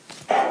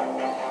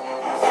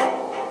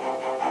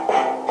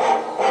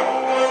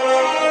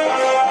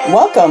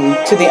Welcome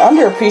to the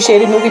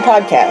Underappreciated Movie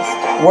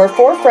Podcast, where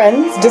four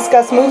friends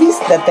discuss movies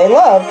that they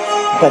love,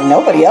 but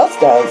nobody else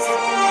does.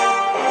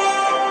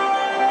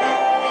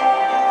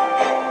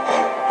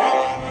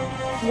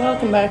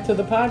 Welcome back to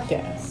the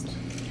podcast.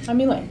 I'm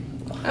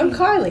Elaine. I'm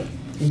Kylie.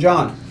 I'm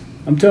John.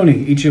 I'm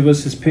Tony. Each of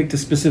us has picked a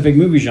specific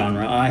movie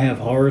genre. I have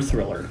horror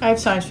thriller. I have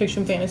science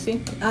fiction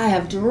fantasy. I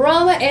have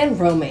drama and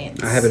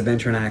romance. I have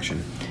adventure and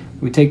action.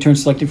 We take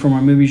turns selecting from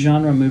our movie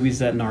genre movies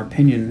that, in our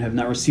opinion, have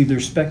not received the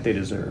respect they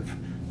deserve.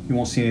 You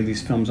won't see any of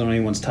these films on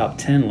anyone's top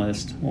 10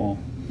 list. Well,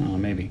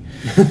 maybe.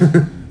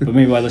 But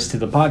maybe by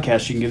listening to the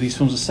podcast, you can give these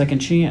films a second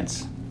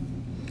chance.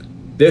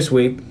 This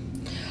week,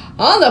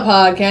 on the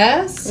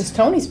podcast, it's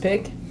Tony's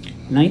pick.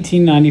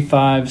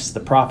 1995's The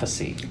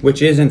Prophecy.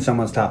 which is in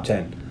someone's top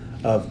 10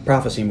 of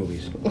prophecy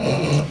movies.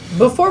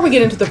 Before we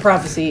get into the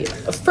prophecy,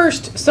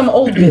 first, some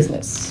old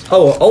business.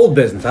 Oh, old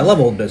business. I love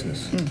old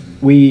business.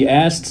 We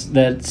asked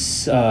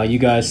that you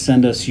guys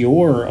send us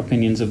your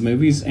opinions of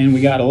movies, and we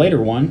got a later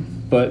one,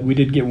 but we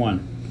did get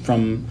one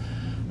from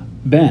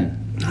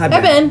Ben. Hi, Hi,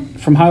 Ben.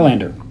 From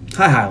Highlander.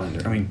 Hi,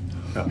 Highlander.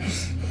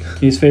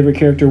 His favorite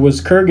character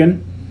was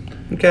Kurgan.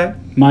 Okay.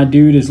 My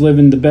dude is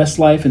living the best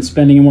life and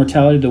spending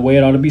immortality the way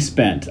it ought to be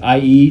spent,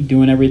 i.e.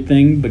 doing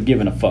everything but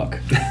giving a fuck.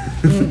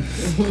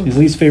 His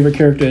least favorite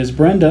character is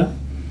Brenda.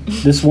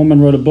 This woman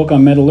wrote a book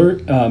on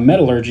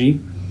metallurgy.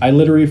 I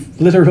literally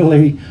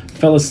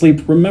fell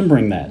asleep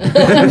remembering that.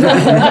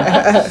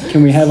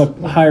 Can we have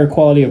a higher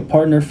quality of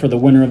partner for the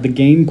winner of the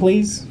game,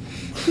 please?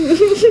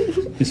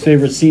 His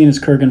favorite scene is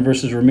Kurgan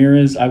versus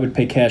Ramirez. I would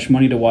pay cash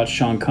money to watch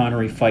Sean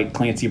Connery fight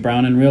Clancy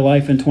Brown in real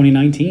life in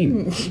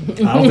 2019.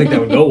 I don't think that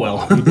would go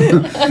well.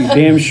 You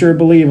damn sure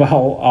believe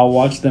I'll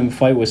watch them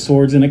fight with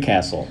swords in a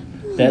castle.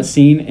 That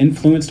scene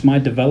influenced my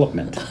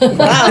development.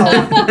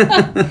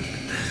 Wow.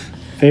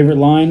 Favorite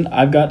line,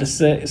 I've got to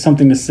say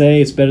something to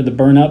say. It's better to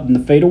burn out than to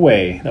fade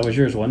away. That was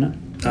yours, wasn't it?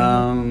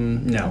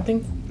 No. I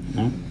think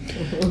No?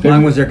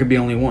 Mine was there could be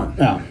only one.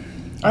 Oh.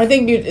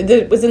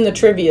 it was in the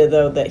trivia,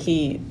 though, that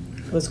he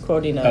was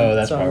quoting a Oh,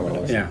 that's song. probably what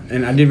it was. Yeah,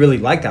 and I did really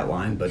like that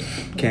line, but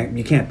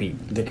you can't beat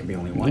there could be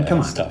only one. Yeah, Come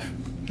on. that's tough.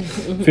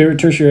 Favorite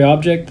tertiary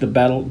object, the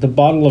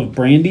bottle of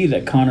brandy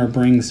that Connor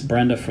brings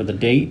Brenda for the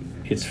date.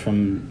 It's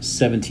from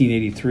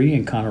 1783,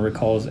 and Connor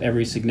recalls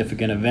every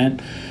significant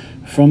event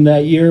from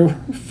that year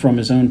from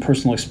his own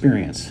personal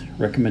experience.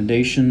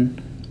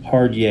 Recommendation,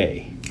 hard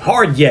yay.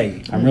 Hard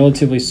yay. I'm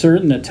relatively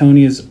certain that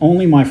Tony is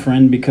only my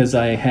friend because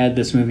I had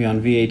this movie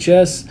on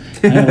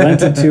VHS and I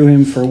lent it to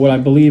him for what I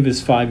believe is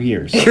 5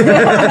 years. The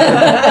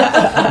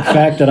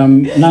fact that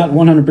I'm not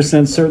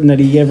 100% certain that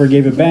he ever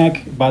gave it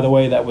back, by the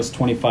way, that was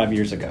 25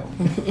 years ago.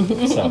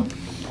 So,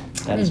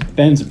 that is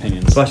Ben's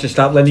opinions. So I should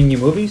stop lending you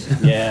movies?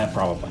 Yeah,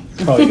 probably.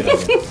 Probably a good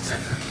idea.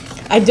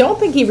 I don't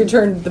think he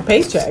returned the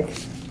paycheck.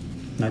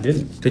 I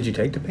didn't. Did you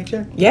take the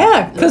paycheck?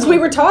 Yeah, because we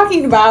were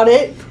talking about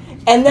it,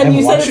 and then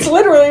you said it's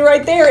literally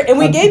right there, and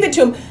we gave it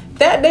to him.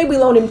 That day we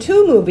loaned him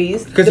two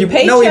movies. Because he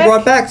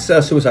brought back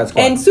Suicide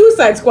Squad. And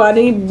Suicide Squad, and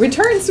he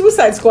returned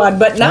Suicide Squad,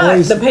 but not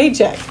the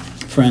paycheck.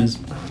 Friends,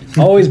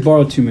 always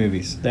borrow two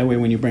movies. That way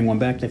when you bring one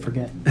back, they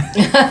forget.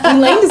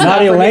 Elaine does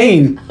Not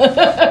Elaine.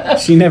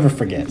 She never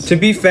forgets. To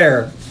be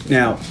fair,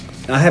 now,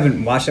 I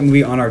haven't watched that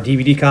movie on our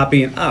DVD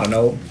copy in, I don't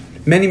know,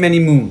 many, many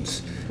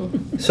moons.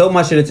 So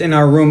much that it's in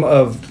our room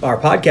of our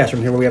podcast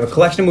room here where we have a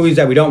collection of movies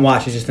that we don't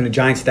watch. It's just in a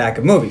giant stack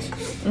of movies.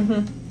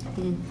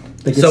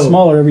 They get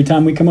smaller every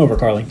time we come over,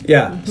 Carly.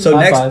 Yeah. So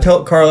High next,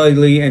 five. Carly,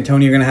 Lee, and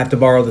Tony are going to have to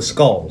borrow the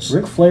skulls.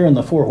 Ric Flair and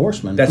the Four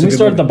Horsemen. That's Can a we good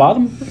start at the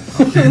bottom?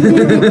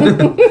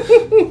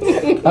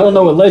 I don't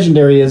know what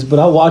Legendary is, but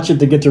I'll watch it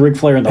to get to Ric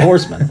Flair and the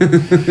Horsemen.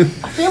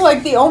 I feel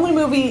like the only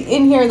movie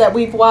in here that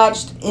we've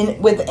watched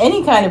with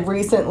any kind of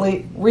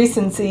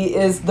recency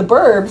is The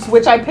Burbs,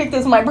 which I picked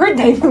as my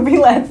birthday movie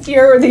last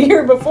year or the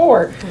year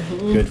before.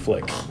 Good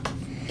flick.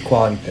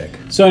 Quality pick.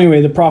 So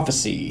anyway, The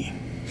Prophecy.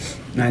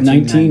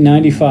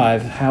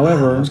 1995.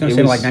 However, I was going to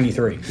say like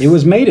 93. It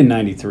was made in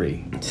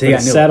 93. See, but I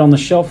it knew sat it. on the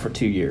shelf for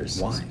 2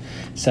 years. Why?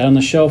 Sat on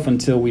the shelf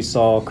until we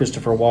saw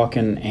Christopher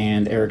Walken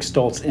and Eric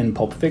Stoltz in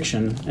Pulp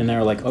Fiction, and they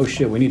were like, oh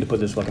shit, we need to put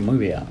this fucking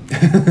movie out.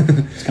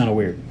 It's kind of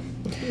weird.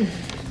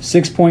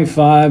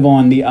 6.5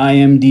 on the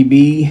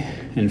IMDb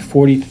and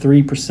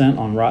 43%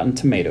 on Rotten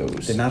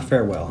Tomatoes. Did not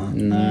fare well, huh?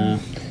 Nah.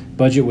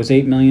 Budget was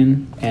 $8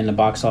 million, and the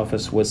box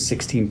office was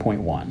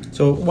 16.1.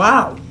 So,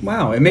 Wow.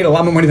 it made a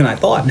lot more money than I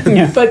thought.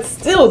 Yeah. But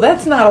still,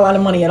 that's not a lot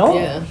of money at all.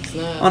 yeah, it's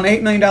not. On an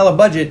 $8 million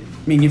budget,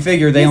 I mean, you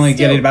figure they only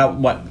get it about,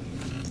 what,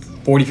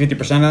 40-50%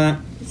 of that?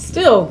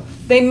 Still,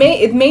 it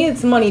made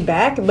its money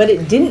back, but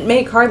it didn't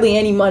make hardly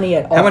any money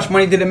at all. How much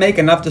money did it make?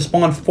 Enough to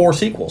spawn 4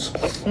 sequels.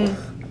 And a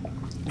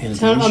Tony,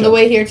 TV on show. the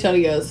way here,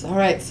 Tony goes, all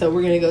right, so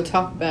we're going to go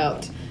talk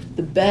about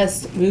the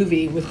best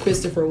movie with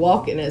Christopher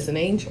Walken as an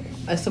angel.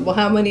 I said, well,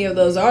 how many of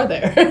those are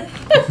there?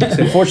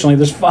 Unfortunately,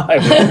 there's 5.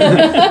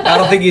 I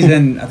don't think he's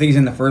in. I think he's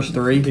in the first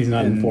 3. He's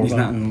not in 4. He's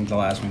not in the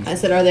last one. I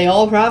said, are they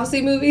all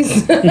prophecy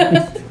movies?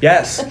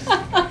 Yes.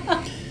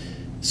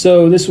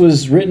 So this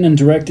was written and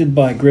directed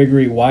by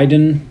Gregory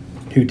Wyden,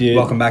 who did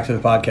Welcome back to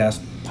the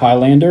podcast.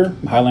 Highlander,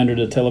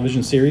 the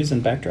television series,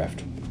 and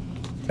Backdraft.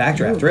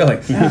 Backdraft, really?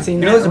 I haven't seen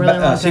You that know, there's in a really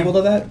long sequel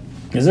to that.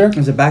 Is there?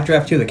 There's a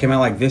Backdraft 2 that came out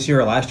like this year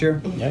or last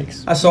year.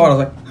 Yikes. I saw it. I was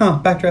like, huh,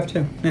 Backdraft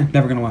 2. Yeah,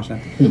 never gonna watch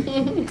that.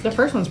 The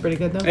first one's pretty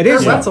good, though. It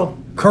is. Kurt Russell.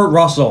 Kurt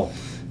Russell,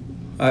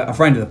 a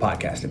friend of the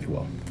podcast, if you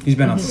will. He's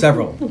been on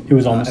several. He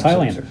was almost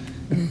episodes.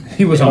 Highlander.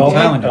 He was almost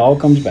Highlander. It all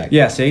comes back.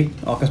 Yeah, see?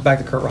 All comes back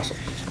to Kurt Russell.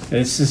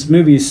 This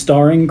movie is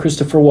starring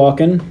Christopher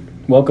Walken.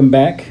 Welcome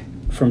back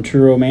from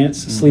True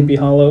Romance, Sleepy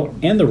Hollow,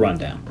 and The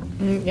Rundown.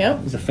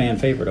 Yep. He's a fan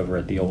favorite over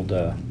at the old...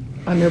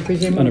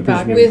 Underappreciated movie Underappreciated.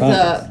 podcast. With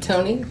Podcast.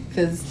 Tony,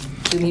 because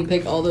didn't he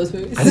pick all those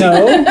movies?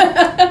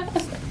 No.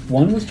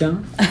 One was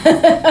John.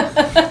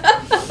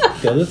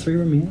 The other three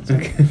were me.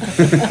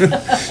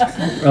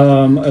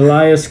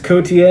 Elias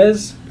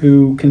Cotiez,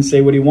 who can say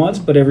what he wants,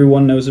 but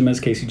everyone knows him as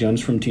Casey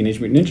Jones from Teenage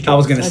Mutant Ninja Turtles. I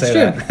was going to say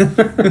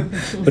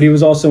that. But he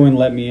was also in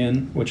Let Me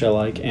In, which I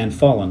like, and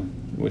Fallen,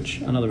 which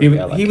another movie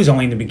I like. He was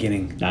only in the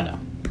beginning. I know.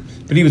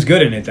 But he was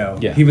good in it, though.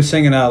 Yeah. He was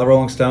singing the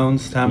Rolling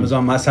Stones, Time Was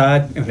On My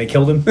Side, and they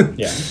killed him.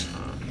 Yeah.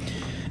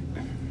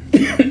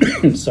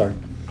 Sorry.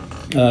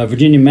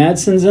 Virginia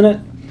Madsen's in it.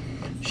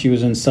 She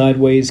was in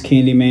Sideways,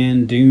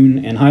 Candyman,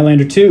 Dune, and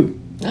Highlander 2.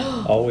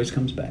 Always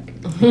comes back.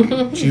 I was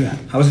going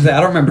to say, I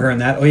don't remember her in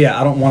that. Oh, yeah,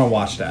 I don't want to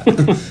watch that. I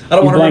don't want to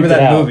remember blanked it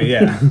that out. movie,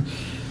 yeah.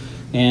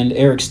 And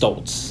Eric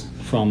Stoltz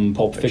from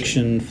Pulp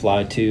Fiction,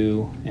 Fly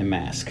 2, and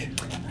Mask.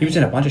 He was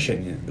in a bunch of shit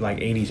in like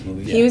 80s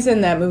movies. He was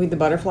in that movie, The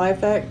Butterfly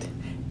Effect,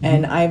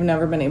 and I've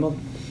never been able...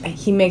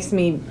 He makes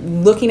me...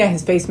 Looking at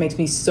his face makes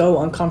me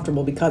so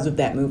uncomfortable because of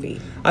that movie.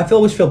 I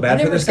always feel bad I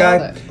for never this saw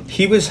guy. that.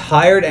 He was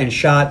hired and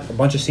shot a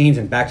bunch of scenes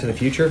in Back to the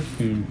Future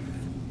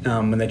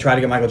when they tried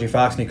to get Michael J.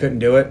 Fox and he couldn't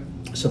do it.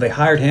 So they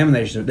hired him, and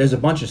there's a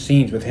bunch of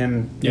scenes with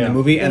him in the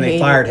movie, and they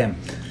fired him.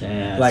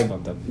 Yeah, Like,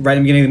 fucked up. right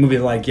in the beginning of the movie,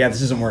 they're like, yeah,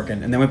 this isn't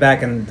working. And they went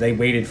back and they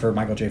waited for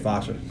Michael J.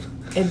 Fox.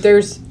 And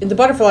there's... In The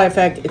Butterfly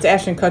Effect, it's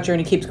Ashton Kutcher, and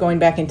he keeps going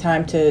back in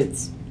time to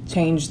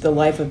change the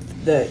life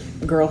of the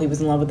girl he was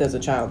in love with as a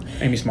child.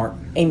 Amy Smart.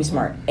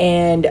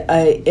 And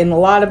in a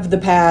lot of the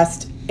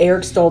past,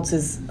 Eric Stoltz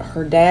is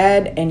her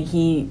dad, and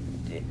he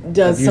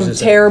does some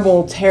Abuses her.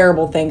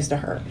 terrible things to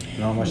her.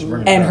 No, I should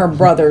bring it And up. her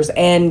brothers,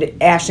 and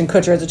Ashton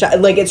Kutcher as a child.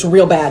 Like, it's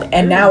real bad.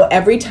 And now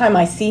every time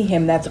I see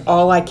him, that's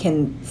all I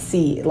can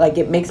see. Like,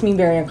 it makes me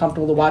very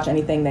uncomfortable to watch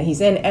anything that he's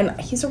in. And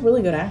he's a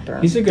really good actor.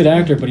 He's a good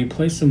actor, but he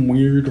plays some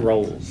weird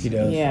roles. He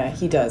does. Yeah,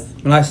 he does.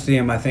 When I see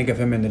him, I think of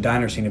him in the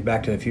diner scene of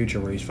Back to the Future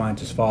where he finds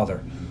his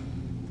father.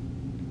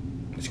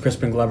 It's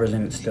Crispin Glover's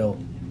in it still.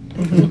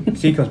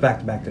 See, he comes back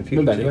to Back to the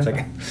Future. Back See, to it's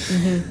back.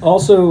 like,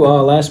 Also,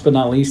 last but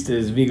not least,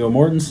 is Viggo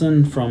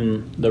Mortensen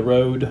from The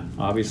Road,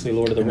 obviously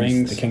Lord of the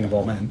Rings, the king of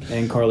all men.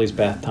 and Carly's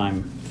Bath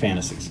Time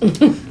Fantasies.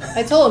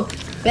 I told him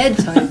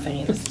bedtime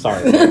fans.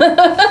 Sorry.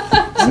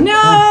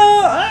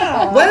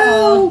 No!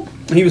 Well,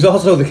 He was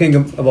also the king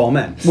of all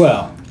men.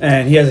 Well,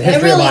 And he has a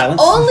history of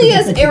violence. only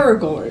as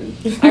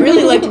Aragorn. I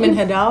really liked him in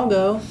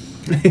Hidalgo.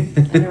 I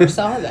never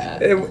saw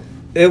that.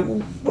 It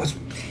was...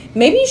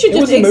 Maybe you should It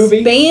just was a movie.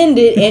 expand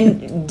it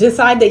and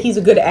decide that he's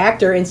a good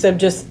actor instead of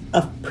just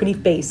a pretty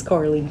face,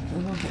 Carly.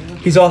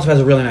 He also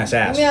has a really nice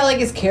ass. I mean, I like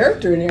his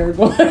character in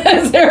Aragorn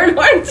as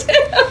Aragorn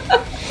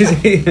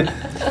too.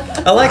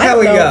 I like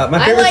how he got... My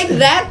I favorite... like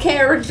that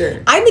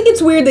character. I think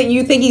it's weird that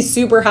you think he's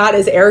super hot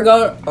as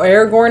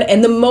Aragorn,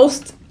 and the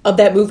most of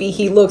that movie,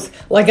 he looks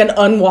like an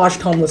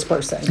unwashed homeless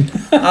person.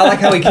 I like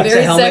how he kicks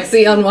Very a helmet.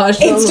 sexy,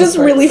 unwashed. It's just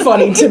really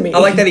funny to me. I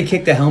like that he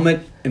kicked a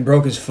helmet and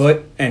broke his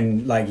foot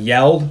and like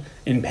yelled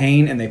in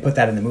pain, and they put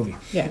that in the movie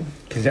Yeah,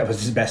 because that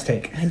was his best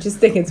take. I just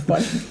think it's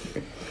funny.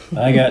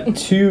 I got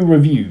 2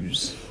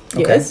 reviews.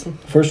 Yes.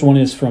 First one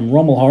is from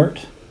Rummelhart.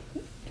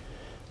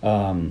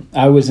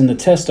 I was in the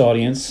test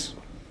audience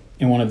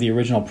in one of the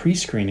original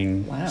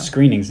pre-screening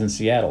screenings in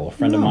Seattle. A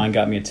friend of mine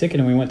got me a ticket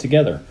and we went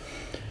together.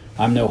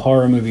 I'm no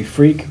horror movie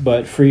freak,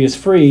 but free is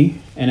free,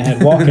 and it had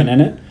Walken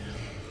in it.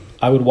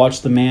 I would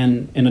watch the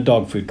man in a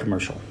dog food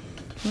commercial.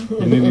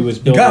 The movie was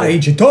You billed. gotta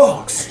eat your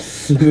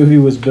dogs. The movie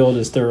was billed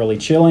as thoroughly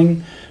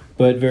chilling,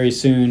 but very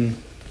soon,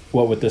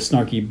 what with the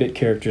snarky bit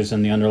characters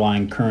and the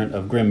underlying current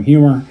of grim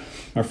humor,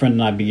 my friend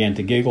and I began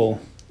to giggle,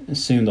 and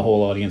soon the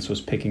whole audience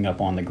was picking up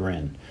on the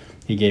grin.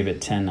 He gave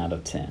it 10 out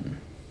of 10.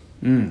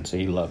 So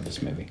he loved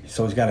this movie.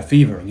 So he's got a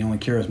fever, and the only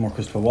cure is more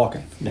Christopher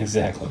Walken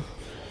Exactly.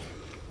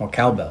 or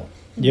cowbell.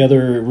 The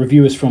other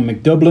review is from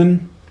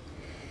McDublin.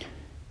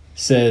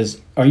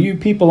 Says, "Are you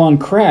people on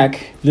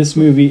crack? This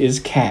movie is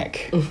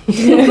cack."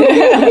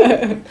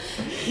 You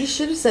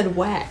should have said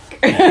whack.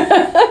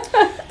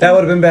 That would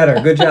have been better.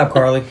 Good job,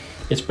 Carly.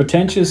 It's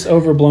pretentious,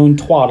 overblown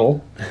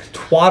twaddle.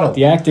 Twaddle.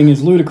 The acting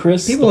is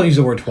ludicrous. People don't use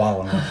the word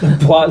twaddle enough. The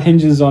plot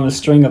hinges on a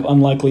string of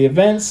unlikely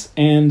events,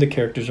 and the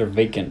characters are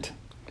vacant.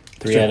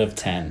 3 out of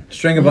 10.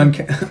 String of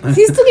Is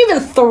he still giving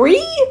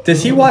 3?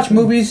 Does he watch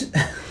movies?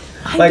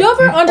 I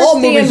never understand all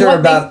movies are what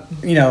about,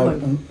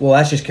 well,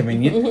 that's just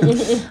convenient.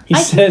 He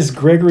says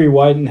Gregory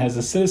Wyden has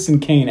a Citizen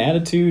Kane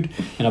attitude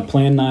and a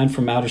Plan 9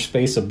 from outer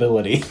space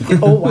ability.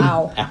 Oh,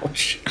 wow.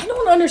 Ouch. I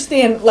don't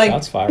understand. Like,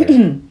 Shots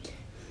fired.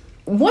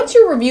 once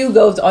your review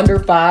goes under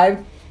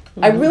 5,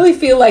 I really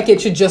feel like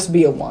it should just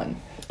be a 1.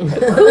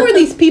 Who are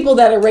these people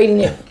that are rating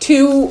it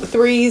 2,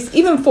 3s,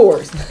 even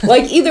 4s?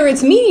 Like either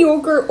it's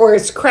mediocre or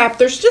it's crap.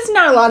 There's just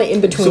not a lot of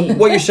in between. So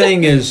what you're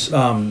saying is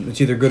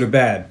it's either good or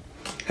bad.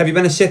 Have you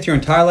been a Sith your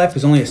entire life?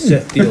 Because only a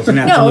Sith deals in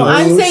absolute. No,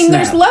 I'm saying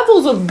there's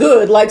levels of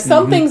good. Like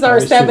some things are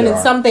a Obviously 7 there and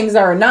are. some things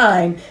are a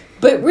 9.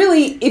 But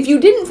really, if you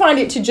didn't find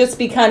it to just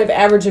be kind of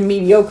average and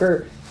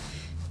mediocre,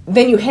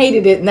 then you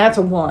hated it, and that's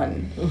a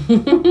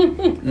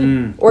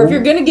 1. Or if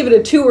you're going to give it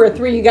a 2 or a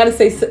 3, you got to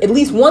say at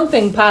least one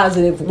thing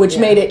positive, which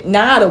made it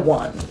not a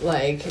 1.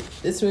 Like,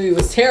 this movie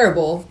was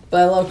terrible,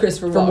 but I love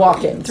Christopher From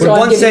Walken. Walken. Would I'm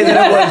one giving say it-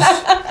 that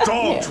it was?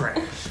 Dog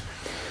trash.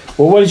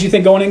 Well, what did you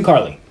think going in,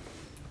 Carly?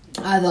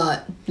 I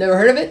thought, never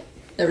heard of it,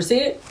 never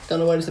seen it, don't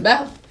know what it's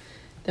about.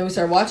 Then we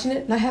started watching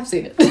it, and I have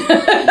seen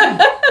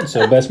it.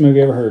 So, best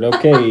movie ever heard.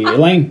 Okay,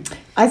 Elaine.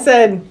 I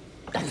said,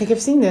 I think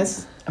I've seen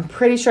this. I'm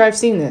pretty sure I've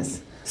seen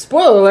this.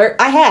 Spoiler alert,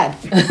 I had.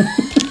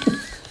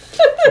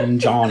 And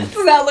John. It's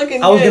not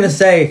looking I was good. gonna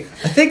say,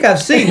 I think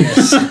I've seen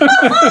this.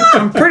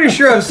 I'm pretty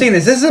sure I've seen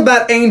this. This is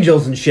about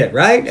angels and shit,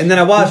 right? And then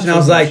I watched and I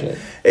was like,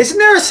 isn't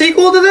there a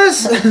sequel to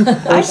this?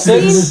 I've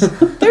seen.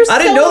 There's I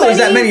didn't so know there was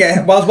that many.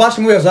 While I was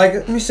watching the movie, I was like,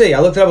 let me see. I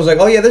looked it up, I was like,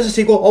 oh yeah, there's a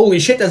sequel. Holy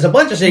shit, there's a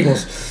bunch of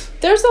sequels.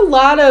 There's a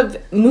lot of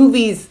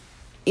movies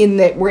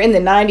were in the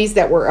 90s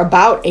that were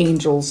about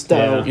angels,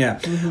 though. Yeah.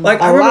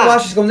 Like, I A remember lot.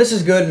 watching this going, this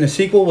is good, and the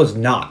sequel was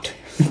not.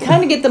 You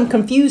kind of get them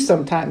confused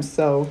sometimes,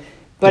 so.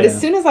 But Yeah.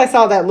 as soon as I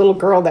saw that little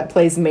girl that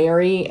plays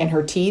Mary and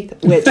her teeth,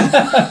 which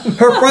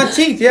Her front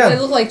teeth, They yeah.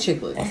 look like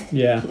chiclets.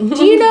 Yeah.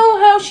 do you know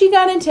how she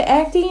got into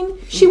acting?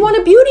 She won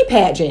a beauty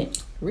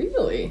pageant.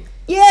 Really?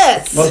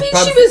 Yes. Well, I mean,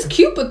 probably- she was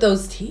cute with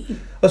those teeth. It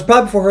was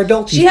probably before her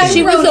adult teeth. She had- came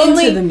She out. was grown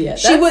only into them yet.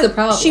 she That's was the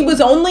problem. she was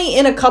only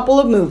in a couple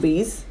of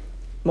movies,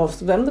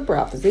 most of them the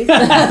prophecy.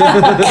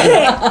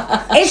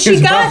 and She was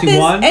she got Bossy this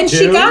one, and she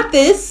two. got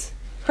this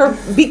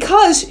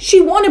because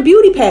she won a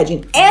beauty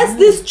pageant as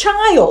this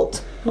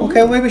child,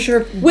 Okay, well, maybe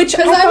sure. which I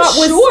Because I'm thought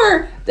was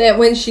sure that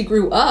when she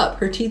grew up,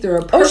 her teeth are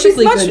a Oh, she's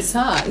perfectly much- good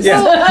size.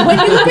 Yeah. So when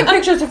you look at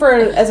pictures of her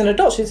as an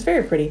adult, she's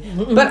very pretty.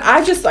 But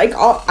I just like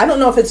I don't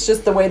know if it's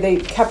just the way they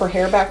kept her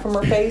hair back from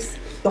her face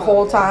the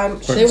whole time.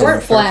 They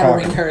weren't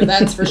flattering her,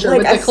 that's for sure. Like,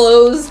 with I- the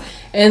clothes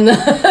and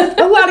the...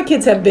 A lot of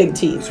kids have big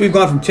teeth. So we've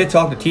gone from tit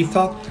talk to teeth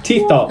talk?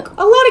 Teeth talk.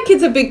 A lot of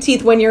kids have big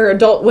teeth when you're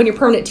adult. When your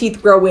permanent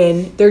teeth grow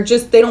in,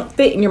 they don't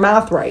fit in your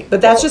mouth right.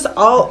 But that's just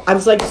all. I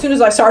was like, as soon as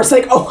I saw her, I was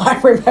like, oh, I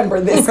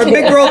remember this. Her kid.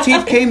 big girl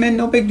teeth came in,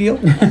 no big deal.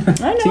 I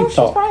know, Teeth she's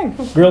talk. fine.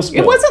 Grill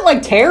spill. It wasn't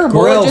like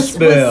terrible. Grill it just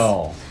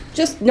spill. was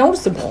just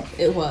noticeable.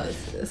 It was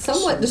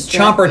somewhat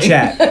Chomper distracting.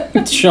 chat.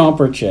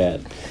 Chomper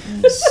chat.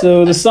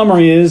 So the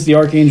summary is the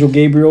Archangel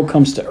Gabriel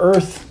comes to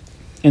Earth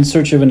in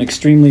search of an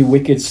extremely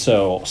wicked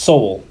soul.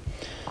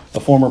 A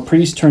former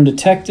priest turned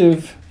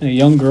detective and a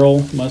young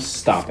girl must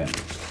stop him.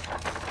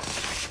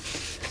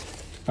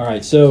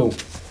 Alright, so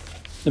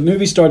the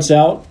movie starts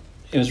out,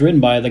 it was written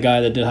by the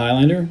guy that did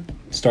Highlander.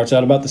 It starts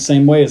out about the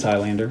same way as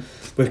Highlander.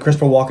 With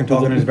Christopher Walken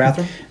talking in his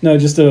bathroom? No,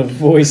 just a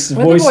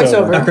voiceover.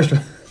 voiceover. Not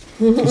Christopher.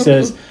 He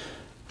says,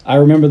 I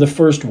remember the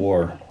first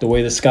war, the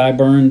way the sky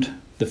burned,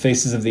 the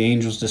faces of the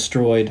angels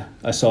destroyed.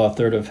 I saw a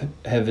third of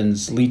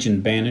heaven's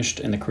legion banished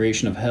and the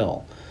creation of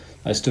hell.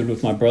 I stood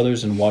with my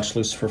brothers and watched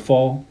Lucifer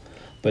fall.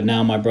 But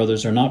now my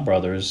brothers are not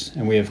brothers,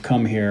 and we have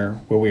come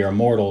here where we are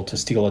mortal to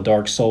steal a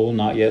dark soul,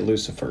 not yet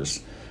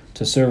Lucifer's,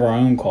 to serve our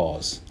own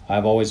cause. I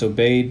have always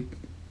obeyed,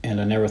 and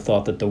I never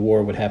thought that the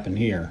war would happen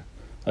here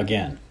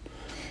again.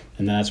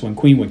 And then that's when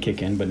Queen would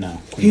kick in, but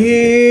no. Queen doesn't kick in.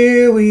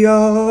 Here we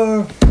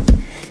are.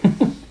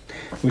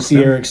 We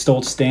see Eric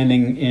Stoltz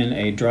standing in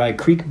a dry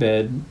creek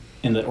bed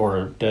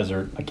or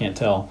desert, I can't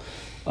tell,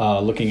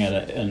 looking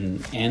at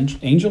an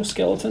angel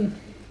skeleton.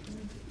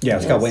 Yeah,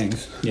 it's got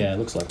wings. Yeah, it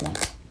looks like one.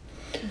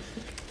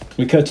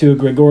 We cut to a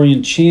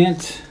Gregorian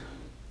chant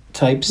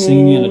type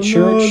singing in a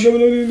church.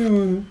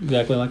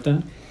 Exactly like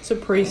that. It's a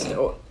priest.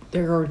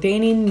 They're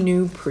ordaining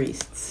new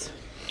priests.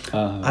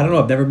 I don't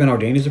know. I've never been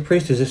ordained as a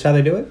priest. Is this how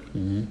they do it?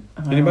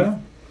 Anybody?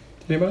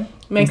 Anybody?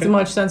 Makes Okay. as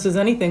much sense as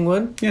anything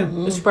would. Yeah.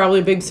 There's probably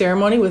a big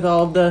ceremony with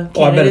all of the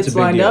Oh, I bet it's a candidates big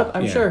lined deal. up.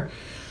 I'm Yeah. sure.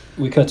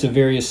 We cut to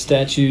various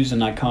statues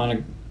and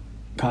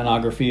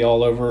iconography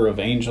all over of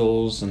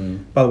angels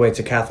and By the way, it's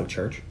a Catholic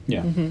church.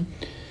 yeah.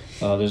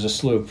 There's a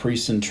slew of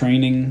priests in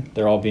training.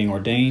 They're all being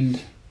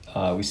ordained.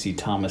 We see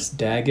Thomas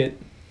Daggett,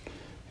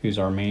 who's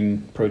our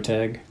main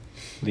protag.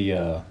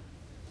 The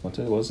what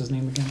was his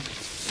name again?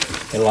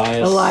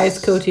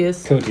 Elias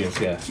Cotius. Cotius,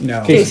 yeah.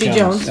 No. Casey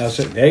Jones. No,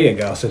 so, there you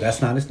go. So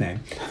that's not his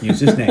name. Use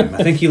his name.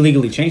 I think he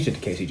legally changed it to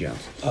Casey Jones.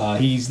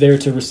 He's there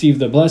to receive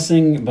the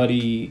blessing, but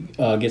he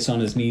gets on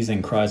his knees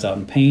and cries out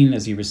in pain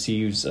as he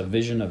receives a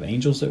vision of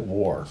angels at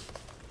war.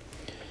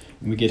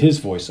 And we get his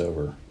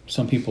voiceover.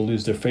 Some people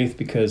lose their faith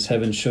because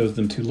heaven shows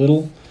them too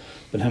little,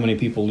 but how many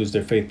people lose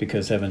their faith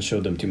because heaven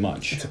showed them too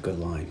much? It's a good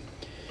line.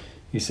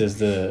 He says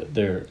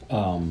they're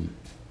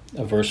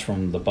a verse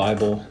from the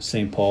Bible,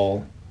 St.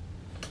 Paul.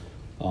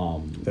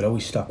 That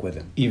always stuck with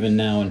him. Even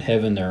now in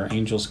heaven there are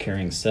angels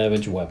carrying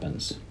savage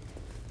weapons.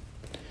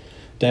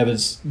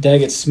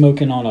 Daggett's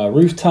smoking on a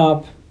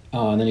rooftop,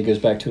 And then he goes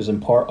back to his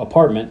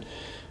apartment.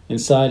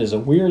 Inside is a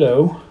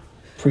weirdo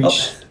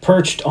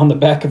perched on the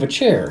back of a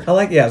chair. I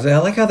like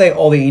how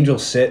all the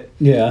angels sit.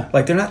 Yeah.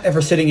 Like they're not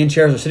ever sitting in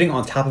chairs, they're sitting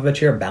on top of a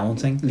chair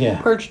balancing.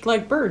 Yeah. Perched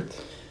like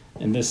birds.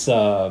 And this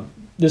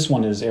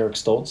one is Eric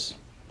Stoltz.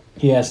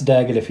 He asks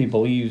Daggett if he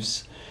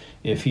believes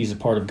if he's a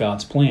part of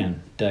God's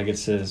plan. Daggett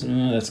says,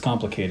 that's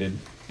complicated.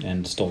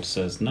 And Stoltz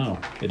says, no,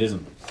 it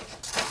isn't.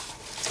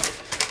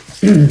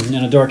 In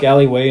a dark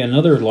alleyway,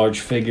 another large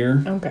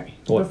figure. Okay.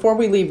 What? Before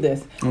we leave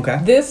this. Okay.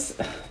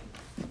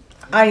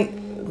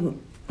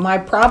 My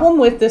problem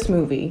with this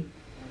movie,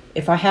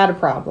 if I had a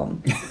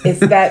problem, is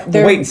that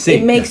Wait and see.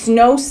 it makes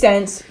no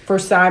sense for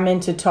Simon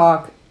to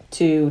talk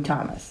to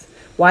Thomas.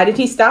 Why did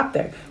he stop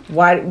there?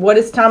 What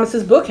does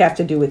Thomas's book have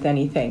to do with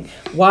anything?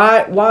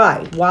 Why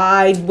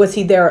was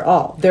he there at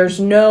all? There's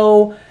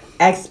no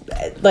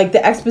the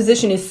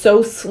exposition is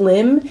so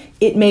slim,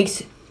 it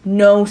makes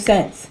no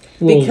sense.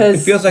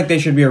 Because it feels like there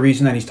should be a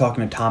reason that he's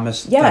talking to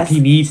Thomas. Yes. Like he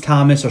needs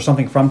Thomas or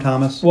something from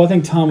Thomas. Well, I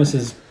think Thomas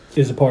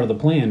is a part of the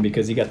plan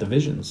because he got the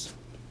visions.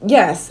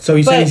 yes. So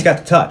he's saying he's got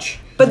the touch.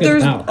 But He's got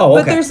there's the power. Oh,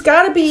 okay. but there's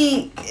got to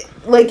be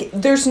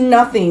there's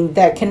nothing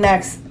that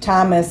connects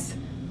Thomas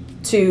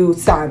to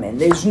Simon.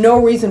 There's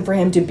no reason for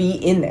him to be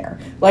in there.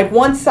 Like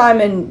once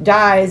Simon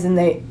dies and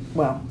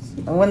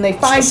when they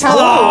find Thomas,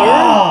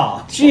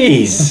 Ah!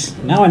 Jeez.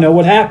 Now I know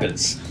what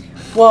happens.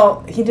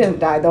 well, he didn't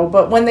die though,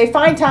 but when they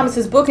find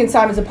Thomas's book in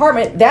Simon's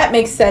apartment, that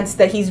makes sense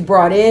that he's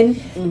brought in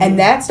and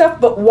that stuff,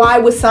 but why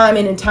was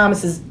Simon in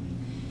Thomas's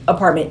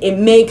apartment? It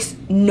makes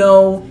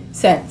no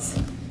sense.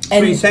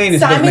 And what he's saying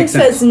is it doesn't Simon make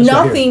sense. says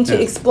nothing to Yeah.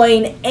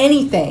 explain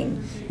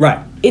anything. Right.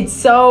 It's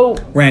so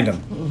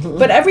Random.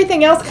 but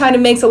everything else kind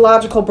of makes a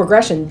logical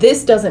progression.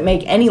 This doesn't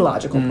make any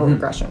logical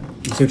progression.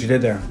 See what you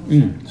did there.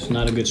 It's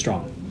not a good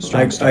strong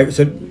start. I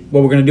said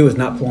what we're going to do is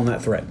not pull on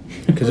that thread.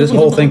 Because this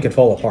whole thing could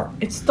fall apart.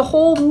 It's the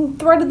whole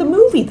thread of the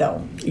movie,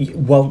 though.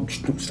 Well,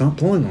 stop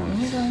pulling on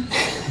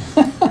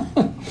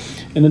it.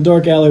 In the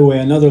dark alleyway,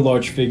 another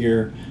large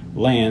figure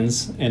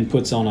lands and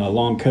puts on a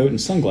long coat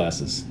and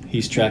sunglasses.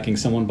 He's tracking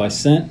someone by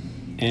scent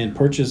and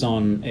perches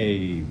on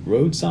a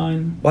road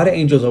sign. Why do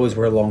angels always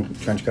wear long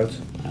trench coats?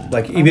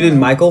 Like, even in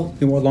Michael,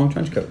 he wore a long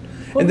trench coat.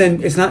 And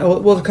then it's not,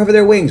 well, to cover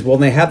their wings. Well,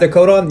 when they have their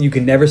coat on, you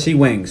can never see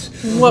wings.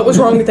 What was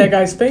wrong with that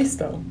guy's face,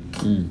 though?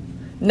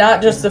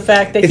 Not just the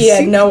fact that he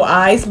had no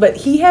eyes, but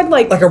he had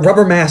Like a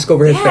rubber mask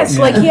over his face.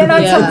 like he had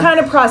on some Yeah. kind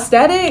of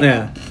prosthetic.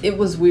 Yeah. It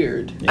was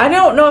weird. I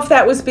don't know if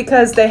that was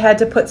because they had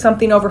to put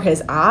something over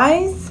his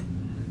eyes.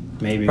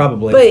 Maybe.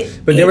 Probably.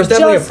 But there was it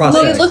definitely a just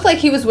prosthetic. Look, it looked like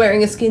he was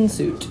wearing a skin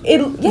suit.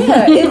 It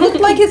looked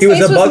like his He was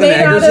face a was bug in made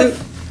an out agri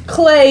of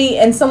clay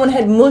and someone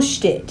had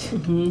mushed it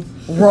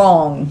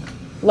wrong.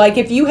 Like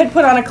if you had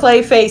put on a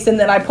clay face and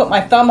then I put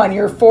my thumb on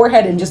your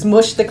forehead and just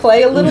mushed the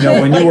clay a little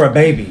bit. when like, you were a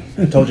baby,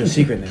 I told you a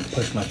secret and then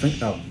pushed my finger.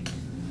 Oh.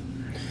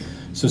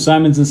 So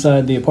Simon's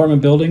inside the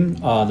apartment building.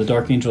 The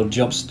Dark Angel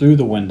jumps through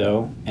the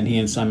window, and he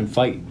and Simon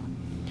fight.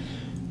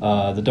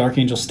 The Dark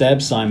Angel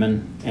stabs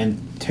Simon and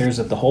tears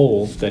at the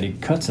hole that he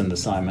cuts into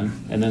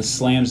Simon, and then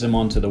slams him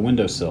onto the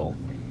windowsill.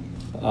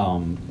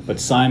 But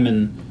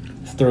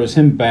Simon throws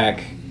him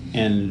back,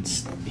 and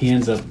he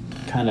ends up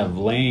kind of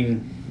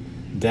laying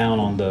down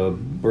on the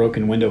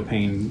broken window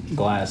pane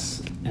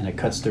glass, and it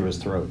cuts through his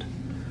throat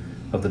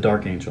of the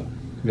Dark Angel.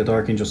 The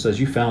Dark Angel says,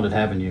 "You found it,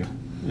 haven't you?"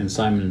 And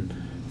Simon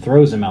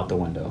throws him out the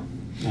window,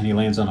 and he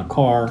lands on a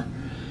car,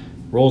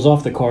 rolls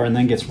off the car, and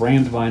then gets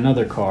rammed by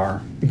another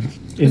car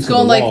It's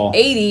going like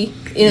 80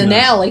 in an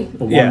alley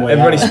Yeah, one-way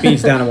everybody alley.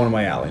 speeds down a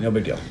one-way alley. No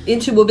big deal.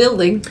 into a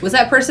building. Was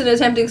that person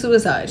attempting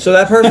suicide? So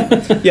that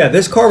person, yeah,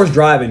 this car was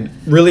driving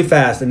really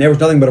fast, and there was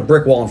nothing but a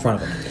brick wall in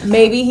front of him.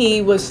 maybe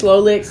he was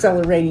slowly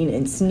accelerating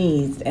and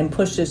sneezed and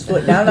pushed his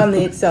foot down on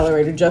the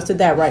accelerator just at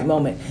that right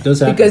moment. Does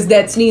happen. Because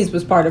that sneeze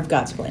was part of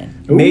God's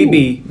plan. Ooh.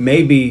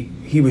 Maybe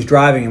he was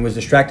driving and was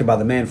distracted by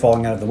the man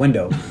falling out of the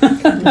window,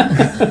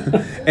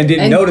 and didn't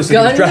and notice that he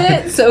was gunned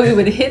driving. it so he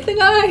would hit the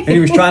guy? And he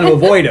was trying to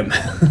avoid him.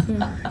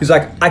 He's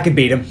like, I could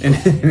beat him, and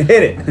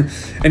hit it.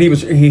 And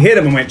he hit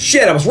him and went,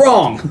 shit, I was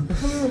wrong.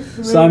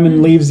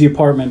 Simon leaves the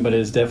apartment, but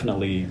is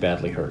definitely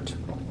badly hurt.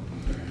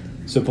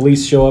 So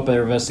police show up.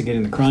 They're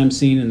investigating the crime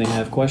scene, and they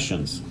have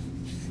questions.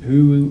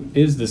 Who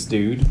is this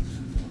dude?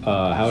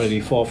 How did he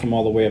fall from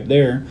all the way up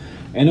there?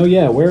 And oh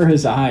yeah, where are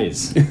his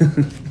eyes?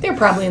 They're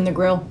probably in the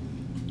grill.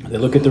 They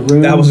look at the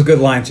room. That was a good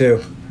line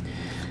too.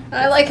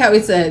 I like how he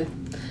said,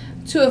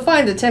 "To a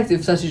fine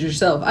detective such as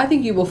yourself, I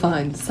think you will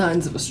find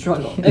signs of a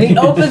struggle." And he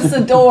opens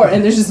the door,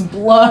 and there's just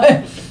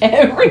blood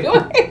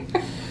everywhere.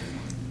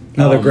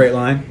 Another great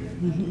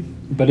line.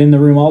 But in the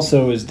room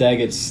also is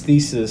Daggett's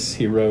thesis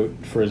he wrote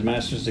for his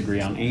master's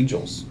degree on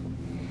angels.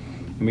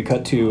 And we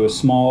cut to the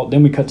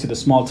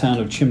small town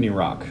of Chimney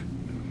Rock.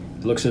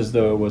 It looks as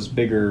though it was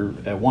bigger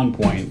at one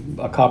point,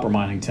 a copper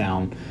mining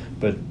town,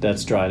 but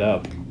that's dried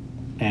up.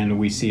 And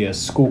we see a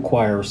school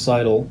choir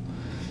recital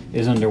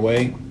is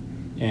underway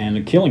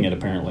and killing it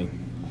apparently.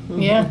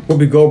 Yeah.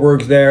 Whoopi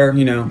Goldberg's there,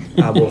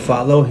 I will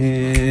follow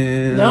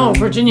him. No,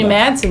 Virginia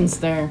Madsen's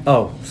there.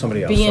 Oh,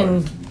 somebody else.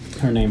 Being sorry.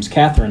 Her name's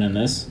Catherine in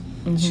this.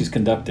 She's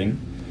conducting.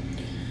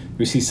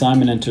 We see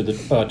Simon enter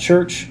the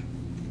church.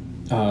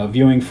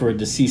 Viewing for a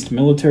deceased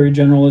military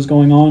general is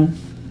going on.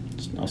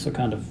 It's also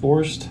kind of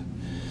forced.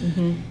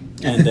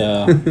 And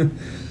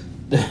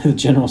the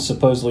general's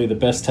supposedly the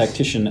best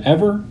tactician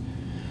ever.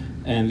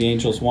 And the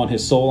angels want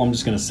his soul. I'm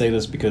just going to say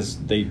this because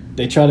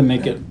they try to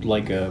make it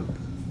like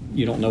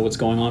you don't know what's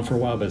going on for a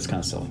while, but it's kind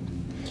of silly.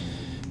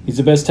 He's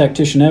the best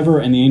tactician ever,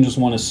 and the angels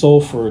want his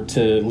soul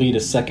to lead a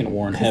second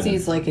war in heaven.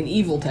 Because he's like an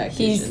evil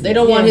tactician. They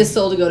don't want his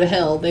soul to go to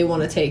hell. They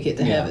want to take it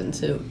to heaven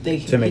so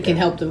he can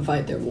help them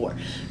fight their war.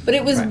 But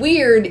it was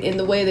weird in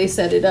the way they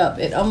set it up.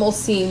 It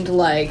almost seemed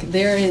like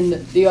they're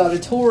in the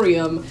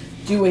auditorium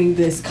doing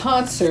this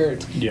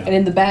concert, and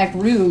in the back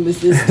room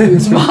is this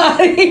dude's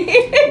body.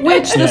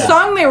 Which the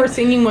song they were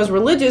singing was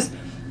religious,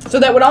 so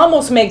that would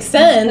almost make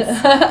sense,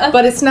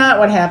 but it's not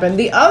what happened.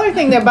 The other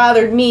thing that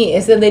bothered me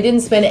is that they didn't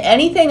spend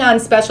anything on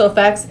special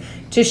effects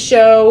to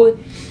show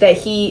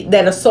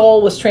that a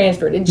soul was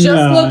transferred. It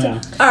just looked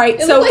all right.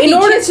 So in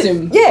order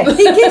to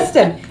he kissed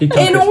him.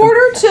 In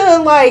order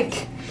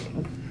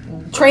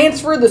to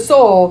transfer the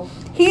soul,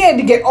 he had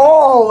to get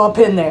all up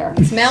in there.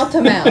 It's mouth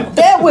to mouth.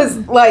 That was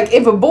like,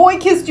 if a boy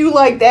kissed you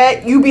like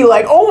that, you'd be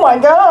like, oh my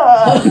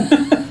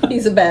God.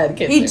 He's a bad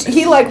kisser.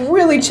 He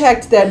really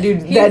checked that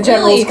dude, that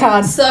general's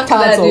sucked tonsils.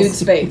 that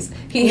dude's face.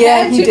 He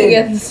had to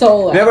get the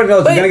soul out. Everybody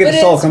knows he's going to get the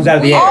soul comes out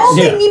of the air. All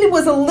they needed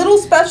was a little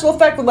special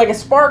effect with a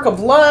spark of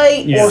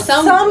light or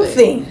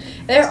something.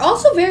 They're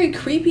also very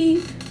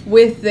creepy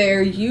with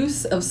their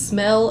use of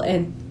smell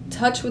and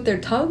touch with their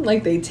tongue,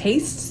 like they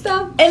taste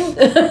stuff.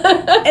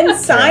 And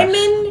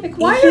Simon,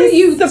 why are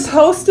you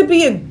supposed to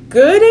be a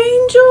good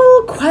angel? ?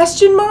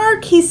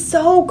 He's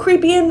so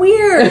creepy and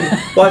weird.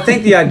 Well, I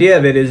think the idea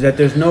of it is that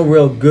there's no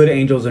real good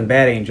angels and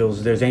bad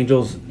angels. There's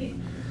angels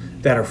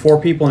that are for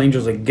people and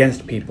angels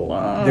against people.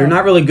 They're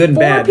not really good and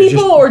bad. For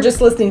people or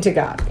just listening to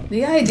God?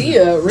 The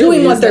idea really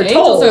doing what is they're the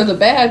told. angels are the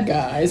bad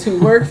guys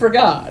who work for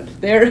God.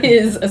 They're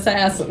his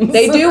assassins.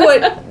 They do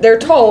what they're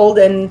told,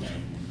 and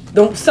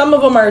some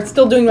of them are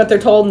still doing what they're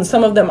told, and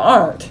some of them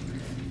aren't.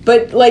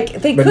 But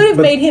they could have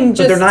made him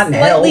just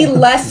slightly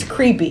less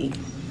creepy.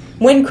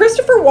 When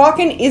Christopher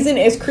Walken isn't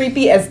as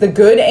creepy as the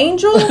good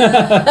angel.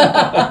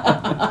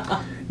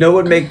 No, it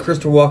would make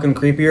Christopher Walken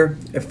creepier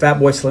if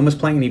Fatboy Slim was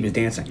playing and he was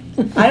dancing.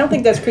 I don't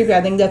think that's creepy.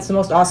 I think that's the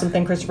most awesome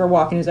thing Christopher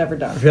Walken has ever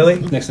done. Really?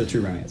 Next to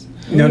True Romance.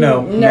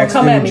 No. Next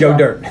come to at me, Joe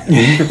bro. Dirt. What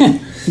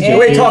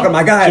are you talking?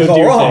 My guy is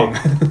all wrong.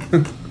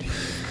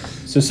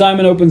 So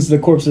Simon opens the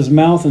corpse's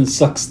mouth and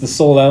sucks the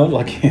soul out,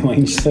 like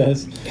Elaine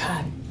says.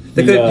 God.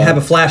 They could have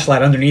a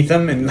flashlight underneath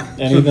them and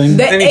anything.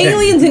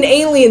 The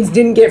aliens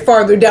didn't get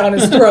farther down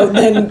his throat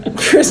than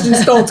Christian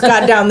Stoltz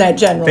got down that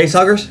general.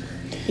 Facehuggers?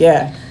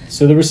 Yeah.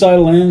 So the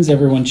recital ends.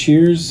 Everyone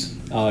cheers.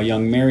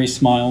 Young Mary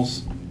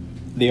smiles.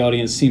 The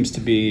audience seems to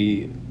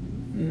be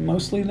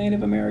mostly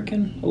Native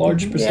American, a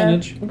large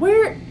percentage. Yeah.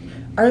 Where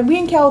are we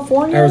in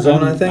California?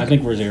 Arizona, I think. I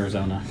think we're in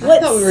Arizona.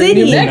 What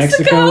city? New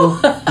Mexico.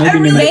 Maybe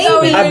New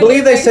Mexico. I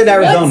believe they said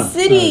Arizona.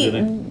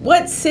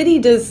 What city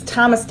does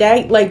Thomas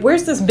Dag?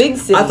 Where's this big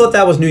city? I thought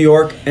that was New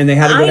York, and they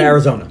had to go to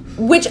Arizona.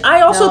 Which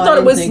I also thought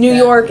it was New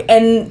York,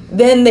 and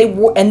then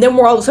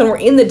we're all of a sudden we're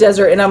in the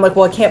desert, and I'm like,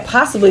 well, it can't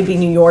possibly be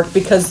New York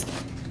because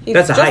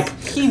that's a hike.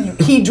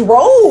 He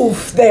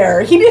drove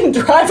there. He didn't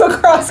drive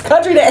across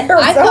country to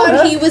Arizona. I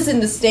thought he was in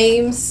the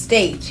same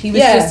state. He was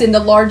just in the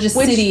largest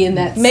city in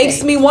that state.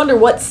 Makes me wonder,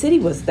 what city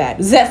was that?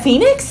 Is that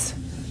Phoenix?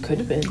 Could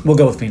have been. We'll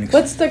go with Phoenix.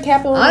 What's the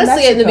capital of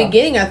Honestly, Mexico? in the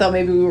beginning, I thought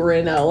maybe we were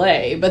in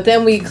LA, but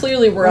then we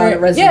clearly were on a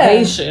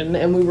reservation,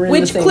 and we were in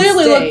the same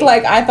clearly state. looked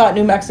like I thought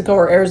New Mexico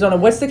or Arizona.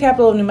 What's the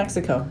capital of New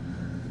Mexico?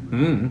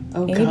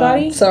 Oh,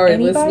 Anybody? God. Sorry,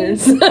 Anybody?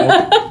 listeners.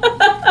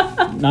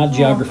 Not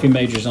geography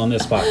majors on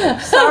this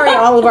podcast. Sorry,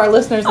 all of our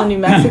listeners in New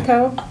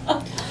Mexico.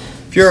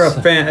 If you're a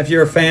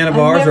fan of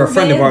ours or a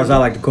friend of ours, I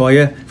like to call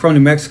you from New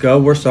Mexico,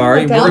 we're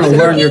sorry. We're going to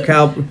learn your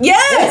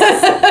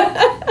Yes.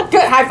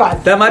 Good. High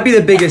five. That might be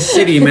the biggest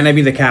city, it may not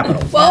be the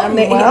capital. Well,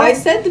 I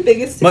said the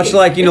biggest city. Much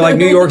like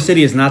New York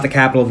City is not the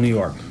capital of New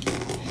York.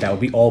 That would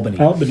be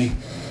Albany.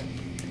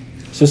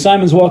 So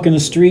Simon's walking the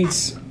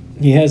streets.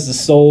 He has the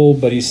soul,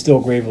 but he's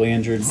still gravely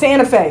injured.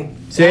 Santa Fe.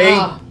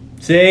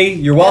 See,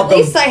 you're welcome. At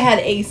least I had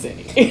a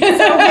city.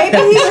 So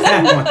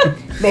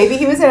maybe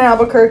he was in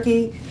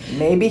Albuquerque.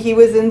 Maybe he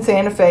was in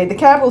Santa Fe. The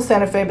capital's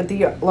Santa Fe, but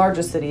the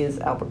largest city is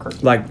Albuquerque.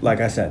 Like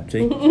I said,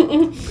 see?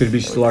 Could be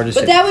just the largest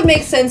But city. that would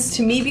make sense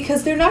to me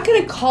because they're not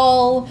going to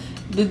call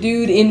the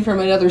dude in from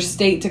another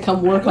state to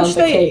come work on the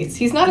case.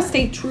 He's not a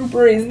state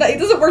trooper. He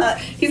doesn't work.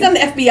 He's not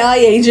an FBI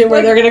agent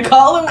where they're going to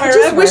call him wherever.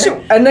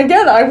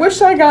 I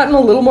wish I gotten a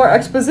little more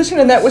exposition,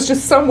 and that was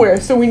just somewhere,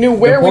 so we knew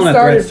where we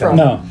started from.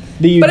 No.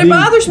 But it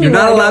bothers me. You're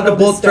not allowed to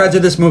pull threads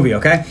of this movie,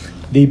 okay?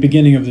 The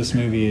beginning of this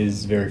movie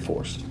is very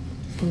forced.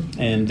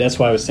 And that's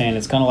why I was saying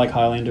it's kind of like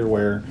Highlander,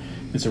 where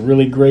it's a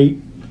really great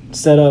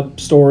setup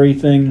story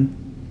thing,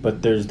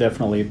 but there's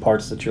definitely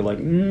parts that you're like,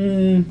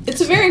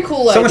 It's a very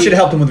cool idea. Someone should have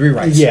helped him with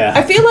rewrites. Yeah.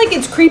 I feel like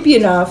it's creepy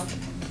enough,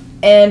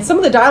 and some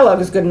of the dialogue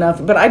is good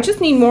enough, but I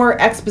just need more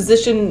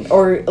exposition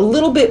or a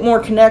little bit more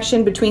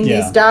connection between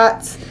these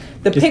dots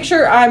The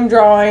picture I'm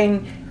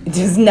drawing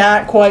does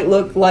not quite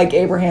look like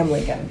Abraham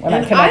Lincoln when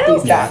I connect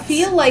these dots. I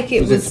feel like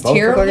it was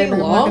terribly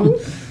long.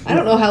 I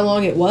don't know how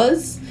long it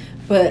was,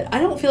 but I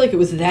don't feel like it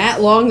was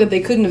that long that they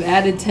couldn't have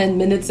added 10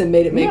 minutes and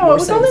made it make more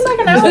sense. No, it was only like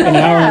an hour and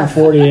a half. An hour and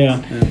 40,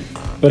 yeah.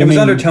 But it was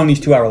under Tony's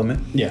 2-hour limit.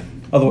 Yeah.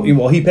 Although,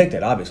 well, he picked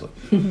it, obviously.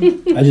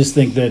 I just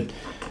think that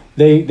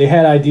they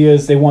had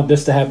ideas. They want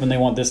this to happen. They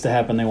want this to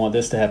happen. They want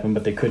this to happen,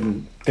 but they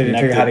couldn't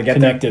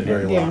connect it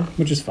very well,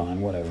 which is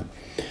fine. Whatever.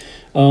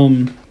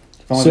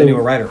 If only they knew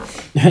a writer.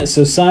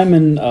 So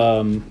Simon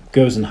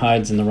goes and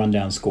hides in the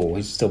rundown school.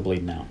 He's still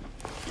bleeding out.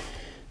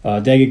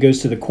 Daggett goes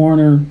to the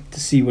coroner to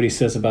see what he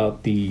says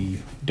about the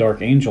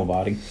dark angel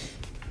body.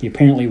 He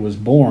apparently was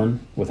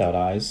born without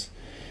eyes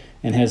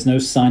and has no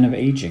sign of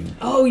aging.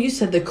 Oh, you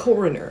said the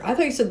coroner. I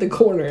thought you said the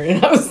corner,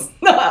 and I was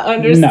not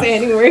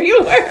understanding where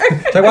you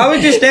were. So why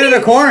would you stand in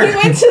the corner? He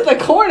went to the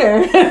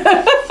corner.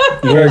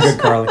 Very good,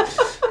 Carly.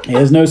 He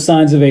has no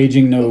signs of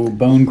aging, no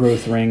bone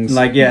growth rings.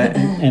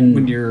 And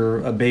when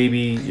you're a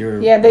baby,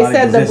 they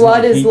said the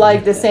blood is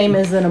like the same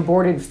as an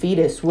aborted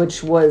fetus,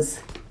 which was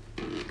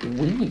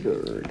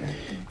weird.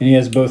 And he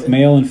has both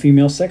male and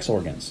female sex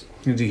organs.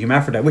 He's a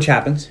hermaphrodite, which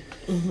happens.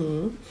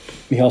 Mm-hmm.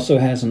 He also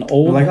has an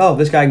old... We're like,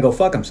 this guy can go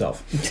fuck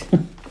himself.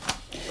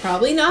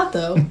 Probably not,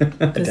 though.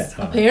 Because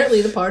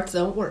apparently the parts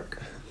don't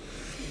work.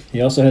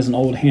 He also has an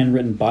old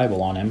handwritten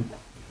Bible on him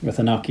with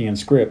Enochian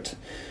script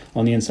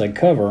on the inside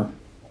cover,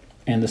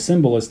 and the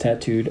symbol is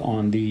tattooed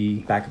on the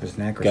back of his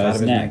neck or guy's side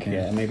of his neck.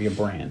 Yeah, maybe a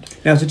brand.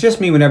 Now, is it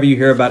just me whenever you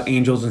hear about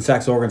angels and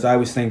sex organs, I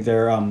always think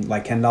they're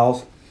like Ken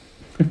dolls?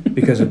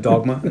 Because of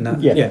dogma?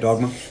 Yeah,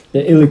 dogma.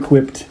 They're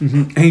ill-equipped.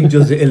 Mm-hmm.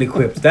 Angels are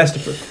ill-equipped. That's the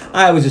first.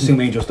 I always assume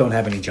angels don't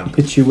have any junk.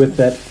 Hit you with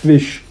that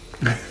fish.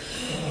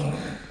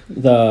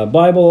 The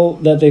Bible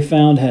that they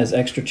found has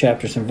extra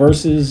chapters and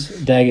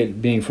verses. Daggett,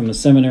 being from the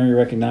seminary,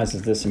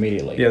 recognizes this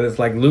immediately. Yeah, it's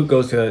like Luke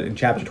goes to in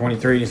chapter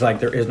 23. He's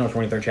like, there is no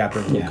 23rd chapter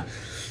of Luke. Yeah.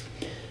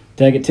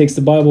 Daggett takes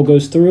the Bible,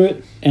 goes through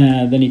it,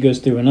 and then he goes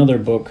through another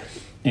book,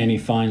 and he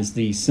finds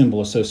the symbol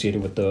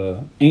associated with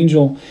the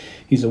angel.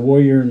 He's a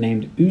warrior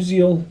named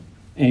Uziel,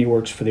 and he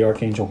works for the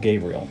Archangel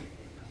Gabriel.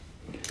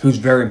 Who's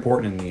very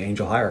important in the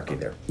angel hierarchy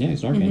there. Yeah,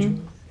 he's an archangel.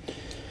 Mm-hmm.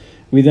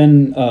 We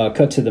then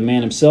cut to the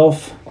man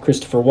himself,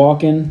 Christopher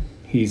Walken.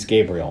 He's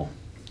Gabriel.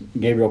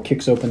 Gabriel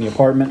kicks open the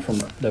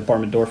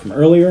apartment door from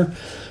earlier,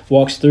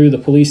 walks through the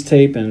police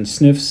tape and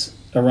sniffs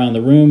around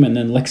the room, and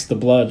then licks the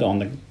blood on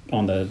the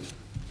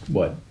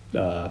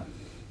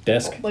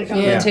desk, like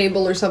on the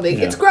table or something.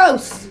 Yeah. It's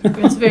gross.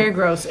 It's very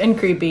gross and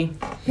creepy.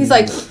 He's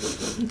like,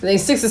 then he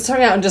sticks his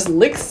tongue out and just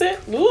licks it.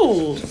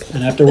 Ooh.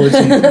 And afterwards,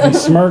 he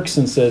smirks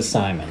and says,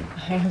 "Simon."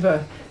 I have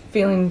a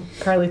feeling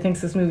Carly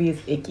thinks this movie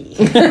is icky.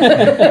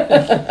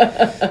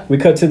 We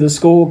cut to the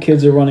school.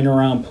 Kids are running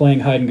around playing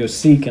hide and go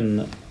seek,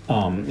 and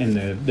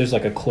there's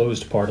like a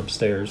closed part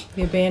upstairs.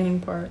 The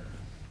abandoned part.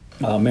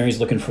 Mary's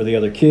looking for the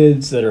other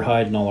kids that are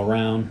hiding all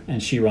around,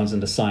 and she runs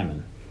into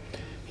Simon.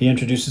 He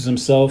introduces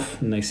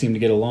himself, and they seem to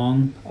get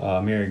along.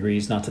 Mary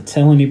agrees not to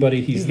tell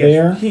anybody he's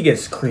there. He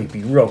gets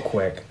creepy real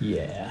quick.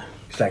 Yeah.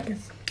 He's like,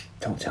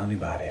 don't tell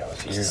anybody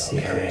else. It's a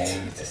secret.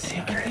 It's a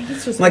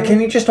secret. Like, can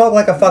you just talk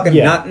like a fucking,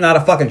 not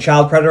a fucking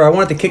child predator? I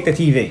wanted to kick the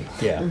TV.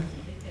 Yeah.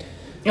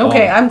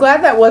 Okay, I'm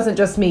glad that wasn't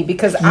just me,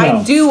 because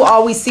I do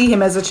always see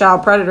him as a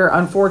child predator,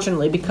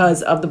 unfortunately,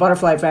 because of the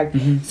butterfly effect.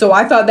 Mm-hmm. So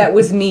I thought that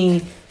was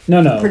me.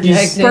 No.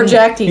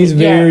 Projecting. He's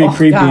very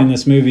creepy in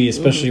this movie,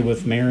 especially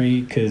with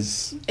Mary,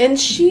 because... And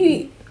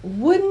she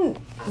wouldn't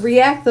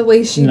react the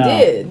way she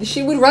did.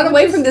 She would run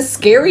away from this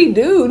scary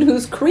dude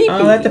who's creepy.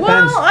 Oh, that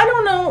depends. Well, I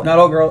don't know.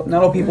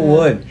 Not all people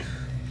would.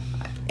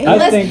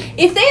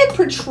 If they had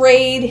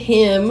portrayed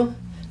him,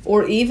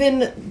 or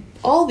even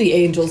all the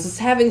angels, as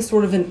having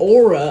sort of an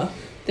aura...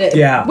 Which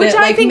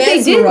I think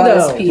they did,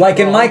 though. People. Like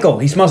in Michael,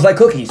 he smells like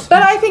cookies.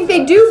 But I think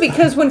they do,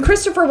 because when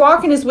Christopher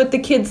Walken is with the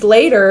kids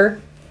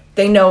later...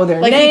 They know their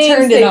names. He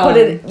turned it on.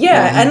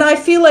 And I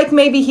feel like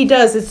maybe he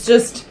does. It's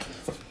just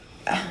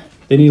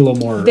they need a little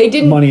more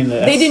money in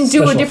the. They didn't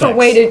do a different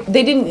way to.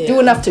 They didn't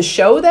do enough to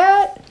show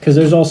that. Because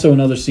there's also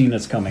another scene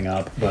that's coming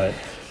up, but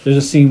there's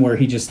a scene where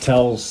he just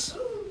tells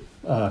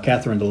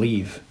Catherine to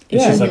leave. And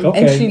she's like,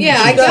 okay.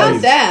 I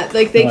got that.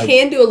 Like they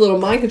can do a little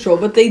mind control,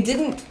 but they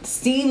didn't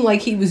seem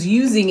like he was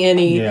using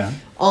any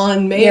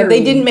on Mary. Yeah,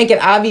 they didn't make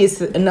it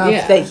obvious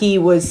enough that he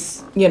was.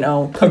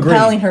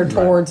 Compelling her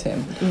towards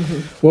him.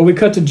 Mm-hmm. Well, we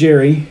cut to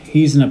Jerry.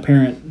 He's an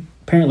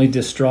apparently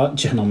distraught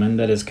gentleman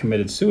that has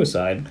committed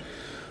suicide.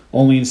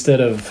 Only instead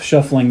of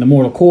shuffling the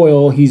mortal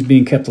coil, he's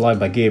being kept alive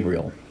by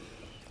Gabriel.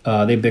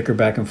 They bicker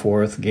back and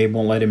forth. Gabe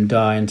won't let him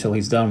die until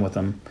he's done with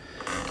him.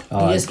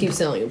 He just keeps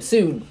telling him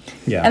soon.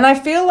 Yeah. And I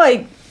feel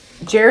like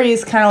Jerry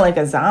is kind of like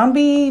a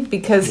zombie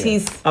because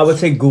he's... I would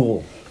say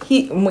ghoul.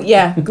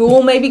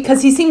 Ghoul maybe,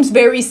 because he seems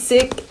very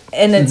sick,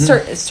 and at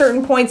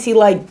certain points he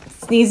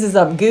sneezes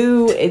up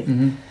goo.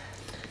 And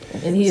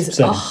he's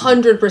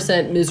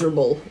 100%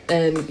 miserable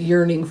and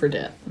yearning for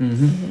death.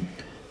 Mm-hmm.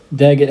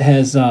 Daggett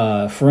has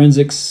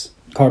forensics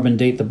carbon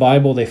date the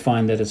Bible. They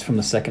find that it's from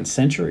the 2nd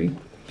century.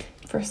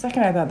 For a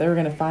second, I thought they were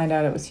going to find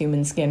out it was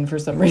human skin for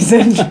some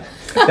reason.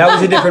 That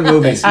was a different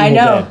movie. I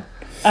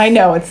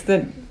know. It's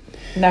the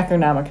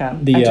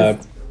Necronomicon.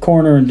 The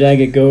Coroner and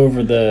Daggett go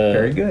over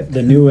Very good.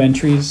 the new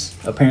entries.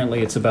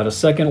 Apparently, it's about a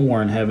second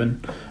war in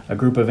heaven. A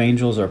group of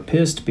angels are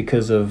pissed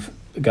because of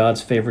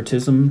God's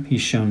favoritism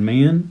he's shown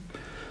man.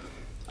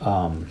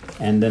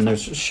 And then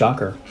there's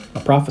Shocker,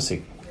 a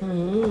prophecy.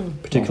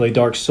 Particularly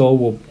Dark Soul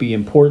will be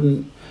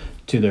important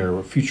to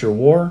their future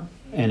war,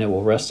 and it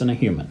will rest in a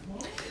human.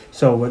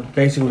 So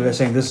basically they're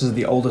saying this is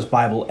the oldest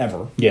Bible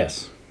ever.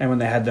 Yes. And when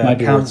they had the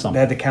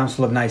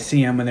Council of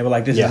Nicaea, and they were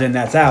like, this is in,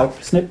 that's out.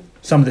 Snip.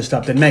 Some of this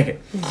stuff didn't make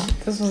it.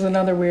 This was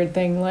another weird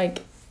thing.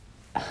 Like,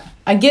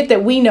 I get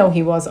that we know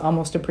he was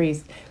almost a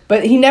priest,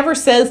 but he never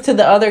says to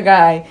the other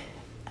guy,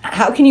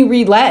 how can you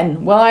read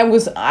Latin? Well,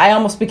 I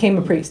almost became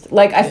a priest.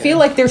 Like, I feel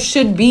like there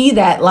should be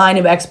that line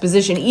of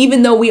exposition,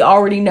 even though we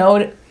already know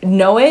it.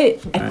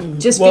 I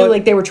just feel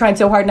like they were trying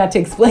so hard not to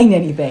explain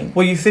anything.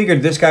 Well, you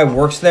figured this guy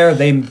works there.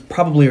 They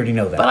probably already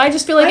know that. But I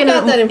just feel like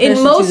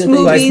in most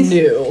movies,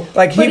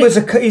 like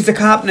he's a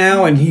cop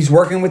now, and he's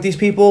working with these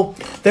people.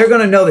 They're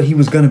gonna know that he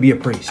was gonna be a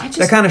priest.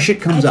 That kind of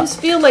shit comes up. I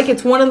just feel like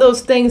it's one of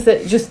those things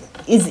that just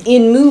is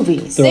in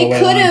movies. They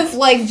could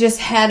have just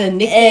had a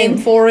nickname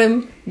for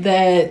him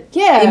that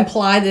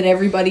implied that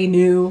everybody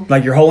knew,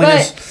 like Your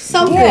Holiness,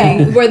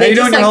 something where they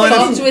just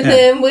fucked with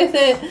him with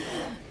it.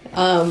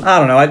 I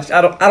don't know.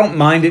 I don't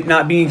mind it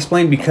not being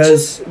explained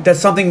because that's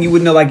something you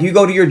would know. Like, you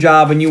go to your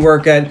job and you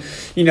work at,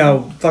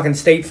 fucking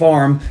State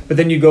Farm, but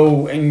then you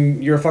go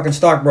and you're a fucking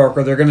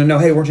stockbroker. They're gonna know,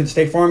 hey, weren't you the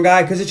State Farm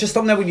guy? Because it's just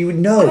something that you would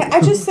know.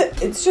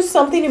 It's just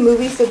something in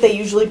movies that they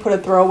usually put a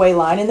throwaway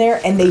line in there,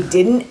 and they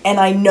didn't, and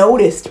I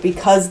noticed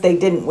because they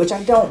didn't, which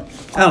I don't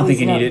think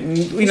you need it.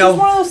 It's just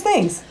one of those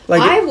things.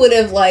 Like, I would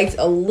have liked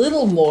a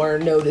little more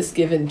notice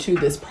given to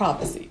this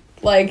prophecy.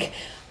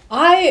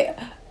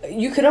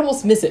 You could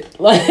almost miss it.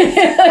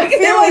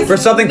 For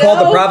something called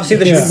the prophecy,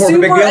 that should be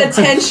super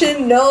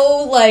attention.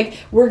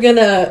 We're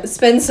gonna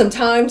spend some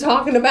time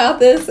talking about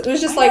this. It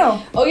was just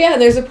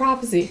there's a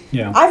prophecy.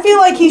 Yeah, I feel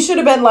like he should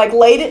have been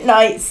late at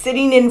night,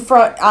 sitting in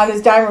front on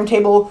his dining room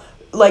table.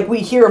 We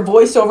hear a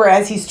voiceover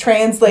as he's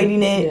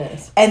translating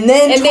it, and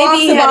then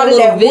maybe he had a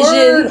little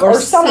vision or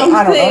something.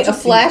 I don't know, a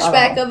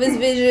flashback of his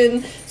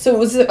vision. So it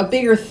was a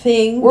bigger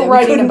thing. We're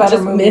writing a better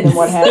movie than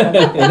what happened.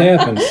 It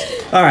happens.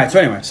 All right. So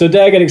anyway, so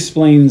Daggett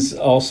explains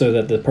also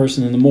that the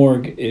person in the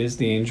morgue is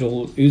the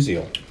angel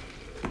Uziel.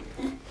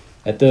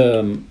 At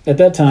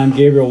that time,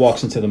 Gabriel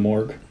walks into the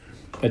morgue.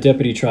 A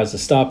deputy tries to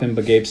stop him,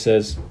 but Gabe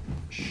says,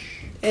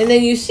 and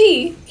then you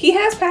see he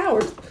has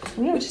powers.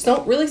 We just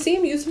don't really see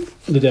him use them.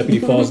 The deputy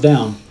falls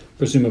down,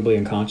 presumably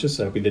unconscious.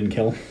 I hope he didn't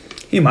kill him.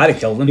 He might have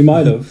killed him. He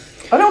might have.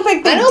 I don't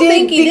think they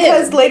did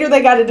because later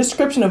they got a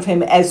description of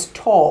him as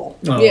tall.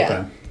 Oh,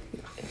 yeah.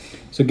 Okay.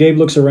 So Gabe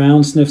looks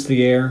around, sniffs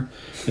the air,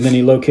 and then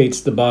he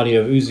locates the body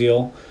of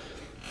Uziel.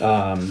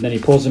 Then he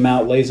pulls him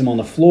out, lays him on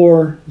the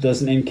floor,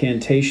 does an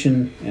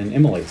incantation, and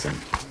immolates him.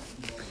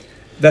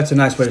 That's a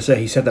nice way to say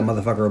he set that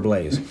motherfucker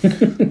ablaze.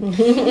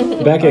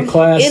 Back at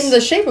class. In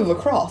the shape of a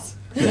cross.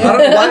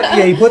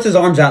 He puts his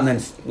arms out and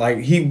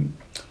then he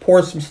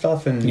pours some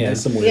stuff and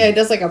some weird. Yeah, he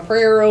does a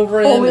prayer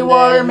over him. Holy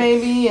water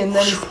maybe, and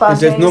then he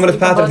says Nominus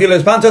Pater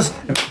Filius Pantus,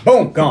 and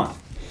boom, gone.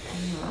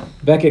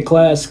 Back at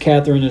class,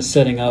 Catherine is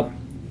setting up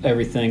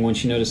everything when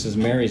she notices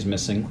Mary's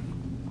missing.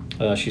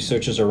 She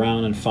searches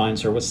around and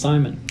finds her with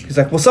Simon. He's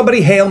like, will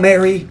somebody hail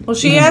Mary? Well,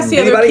 she asked the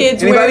other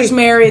kids, where's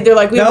Mary? They're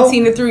like, we haven't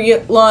seen her through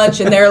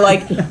lunch. And they're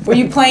like, were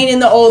you playing in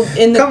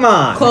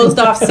the closed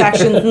off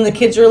sections? And the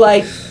kids are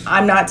like,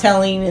 I'm not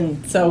telling.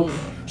 And so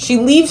she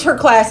leaves her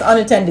class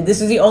unattended.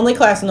 This is the only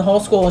class in the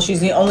whole school. She's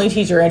the only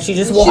teacher, and she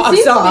just walks off.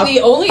 She seems to be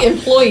the only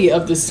employee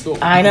of this school.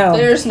 I know.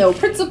 There's no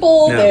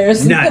principal.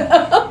 There's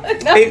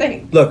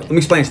nothing. Look, let me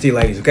explain this to you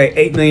ladies,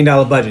 okay? $8 million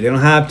budget. They don't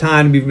have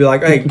time to be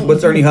like, hey,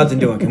 what's Ernie Hudson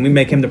doing? Can we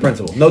make him the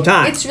principal? No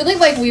time. It's really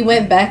like we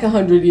went back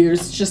 100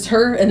 years. Just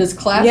her and this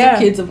class of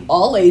kids of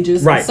all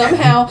ages. Right. And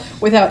somehow,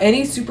 without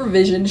any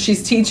supervision,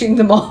 she's teaching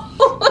them all.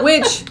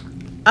 Which...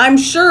 I'm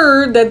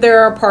sure that there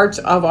are parts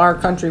of our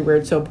country where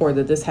it's so poor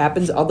that this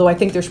happens, although I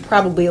think there's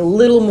probably a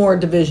little more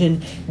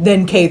division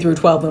than K through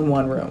 12 in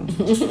one room.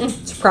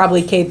 It's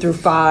probably K through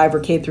 5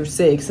 or K through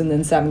 6 and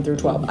then 7 through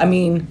 12. I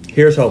mean...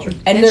 Here's hoping.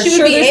 And she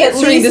would be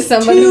answering to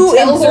someone who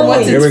tells her what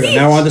to teach. Here we go.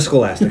 Now we're on to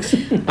scholastics.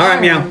 All right,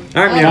 meow. All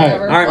right, meow.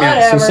 All right,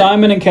 meow. So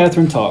Simon and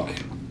Catherine talk.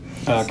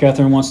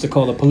 Catherine wants to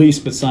call the police,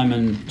 but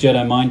Simon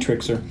Jedi mind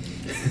tricks her.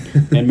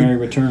 And Mary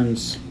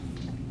returns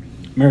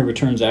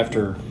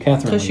after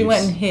Catherine leaves. So she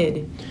went and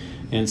hid.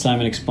 And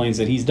Simon explains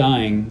that he's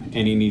dying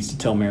and he needs to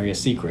tell Mary a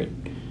secret.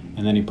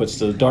 And then he puts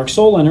the dark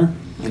soul in her.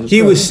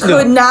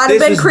 Could not have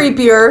been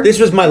creepier. This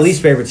was my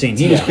least favorite scene.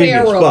 He was creepy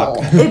as fuck.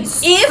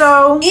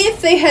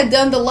 If they had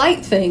done the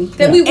light thing,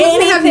 then we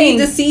wouldn't have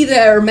needed to see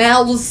their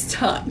mouths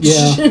touch.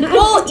 Yeah.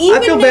 Well,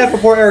 even I feel bad for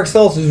poor Eric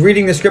Stoltz who's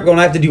reading the script going,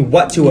 I have to do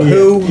what to a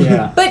who?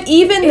 Yeah. But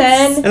even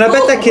then... And I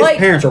bet that kid's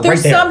parents are right there.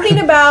 There's something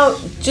about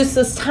just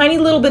this tiny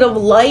little bit of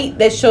light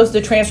that shows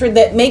the transfer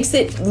that makes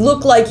it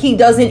look like he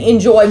doesn't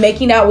enjoy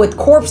making out with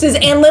corpses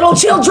and little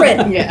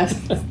children. Yes.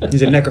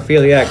 He's a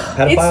necrophiliac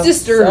pedophile. It's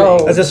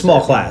disturbing. That's a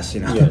small class,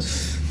 you know.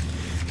 Yes.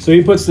 So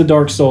he puts the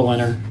dark soul in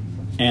her,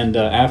 and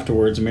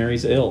afterwards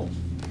Mary's ill.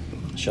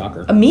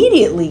 Shocker.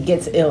 Immediately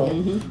gets ill.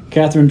 Mm-hmm.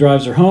 Catherine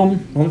drives her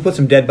home. I'm gonna put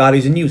some dead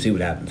bodies in you, see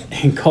what happens.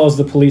 And calls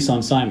the police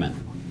on Simon.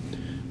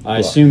 I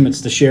assume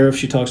it's the sheriff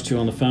she talks to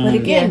on the phone. But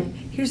again,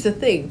 here's the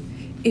thing.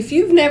 If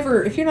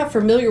you're not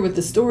familiar with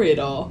the story at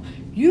all,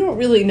 you don't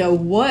really know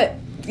what,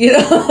 you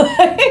know,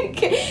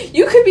 like,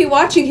 you could be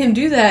watching him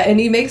do that and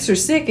he makes her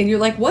sick and you're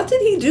like, what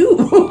did he do?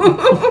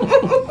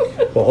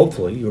 Well,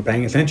 hopefully you were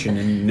paying attention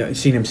and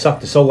seen him suck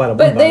the soul out of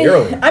one body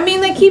earlier. I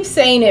mean, they keep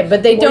saying it,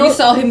 but they Well, don't. you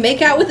saw him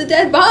make out with a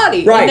dead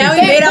body. Right. And now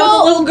he made out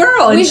with a little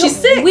girl and she's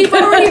sick. We've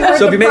already heard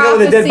So if you make out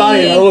with a dead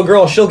body and a little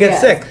girl, she'll get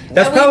sick.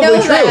 That's And we probably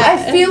know true.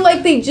 that. I feel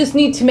like they just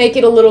need to make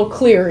it a little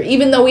clearer,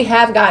 even though we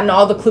have gotten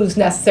all the clues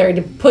necessary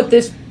to put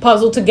this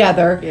puzzle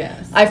together.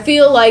 Yes. I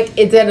feel like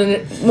it's at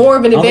more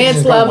of an don't think advanced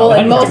she's talking level, about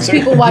and that most either.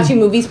 people watching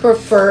movies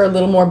prefer a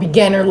little more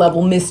beginner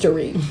level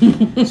mystery.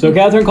 So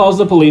Catherine calls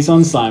the police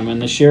on Simon.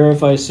 The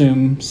sheriff, I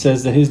assume,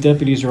 says that his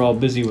deputies are all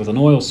busy with an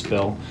oil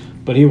spill,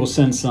 but he will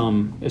send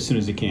some as soon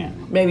as he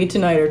can. Maybe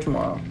tonight or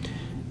tomorrow.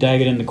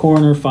 Daggett and the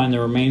coroner find the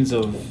remains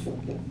of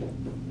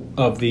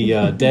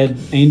the dead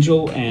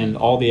angel, and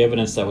all the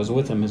evidence that was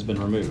with him has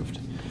been removed.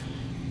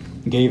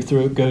 Gabe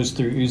goes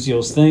through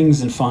Uziel's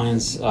things and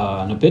finds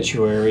an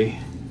obituary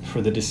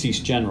for the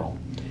deceased general.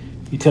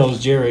 He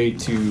tells Jerry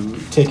to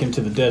take him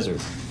to the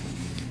desert.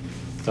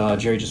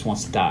 Jerry just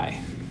wants to die.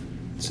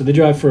 So they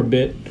drive for a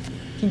bit.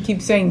 You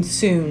keep saying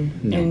soon,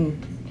 No.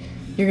 and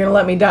you're going to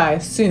let me die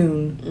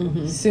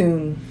soon,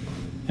 soon.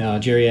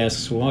 Jerry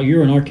asks, well,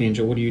 you're an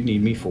archangel. What do you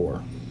need me for?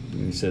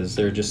 And he says,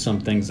 there are just some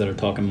things that are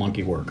talking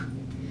monkey work.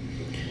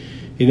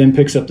 He then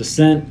picks up the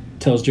scent,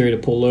 tells Jerry to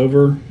pull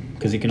over,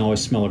 because he can always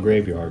smell a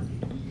graveyard.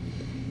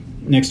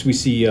 Next, we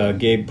see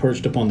Gabe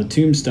perched up on the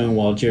tombstone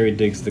while Jerry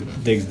digs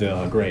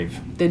the grave.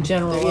 The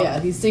general. Yeah,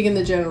 he's digging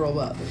the general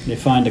up. They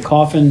find a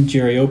coffin.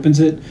 Jerry opens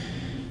it.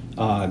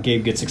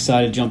 Gabe gets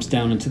excited, jumps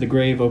down into the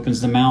grave, opens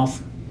the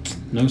mouth.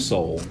 No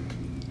soul.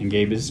 And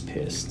Gabe is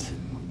pissed.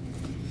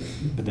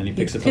 But then he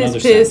picks up another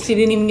pissed. scent. He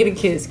didn't even get a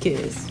kiss.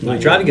 Well,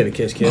 he tried to get a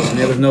kiss, and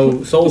there was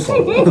no soul.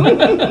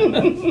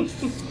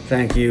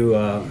 Thank you,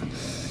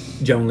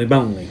 Jonely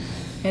Bonely.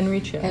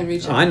 Henry Cho.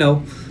 I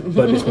know,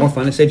 but it's more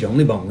fun to say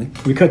Jonely Bonely.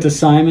 We cut to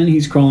Simon.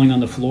 He's crawling on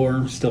the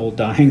floor, still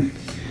dying.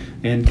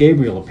 And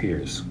Gabriel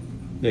appears.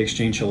 They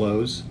exchange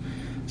hellos.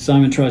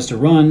 Simon tries to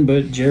run,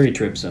 but Jerry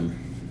trips him.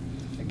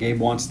 Gabe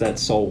wants that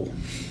soul.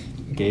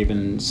 Gabe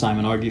and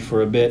Simon argue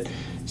for a bit.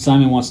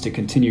 Simon wants to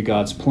continue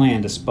God's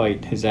plan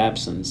despite his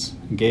absence.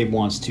 Gabe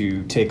wants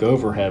to take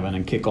over heaven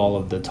and kick out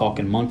all the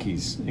talking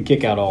monkeys.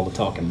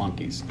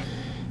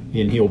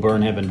 And he'll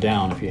burn heaven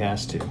down if he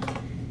has to.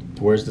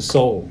 Where's the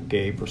soul?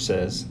 Gabe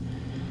says.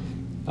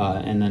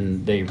 And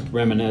then they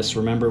reminisce.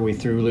 Remember, we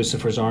threw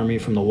Lucifer's army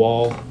from the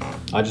wall?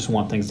 I just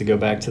want things to go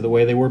back to the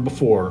way they were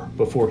before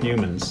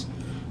humans,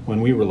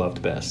 when we were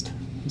loved best.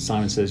 And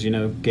Simon says,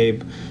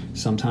 Gabe,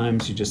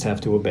 sometimes you just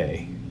have to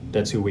obey.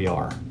 That's who we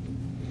are.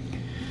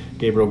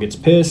 Gabriel gets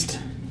pissed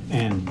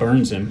and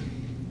burns him.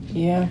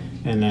 Yeah.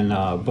 And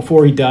then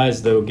before he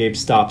dies, though, Gabe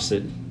stops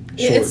it.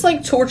 Yeah, it's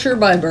like torture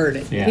by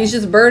burning. Yeah. He's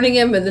just burning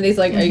him, and then he's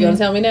like, are you going to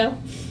tell me now?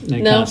 And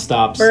he No. kind of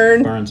stops,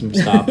 Burn. burns him,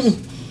 stops.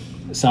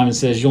 Simon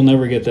says, you'll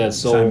never get that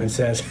soul. Simon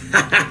says,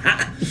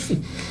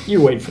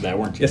 You waited for that,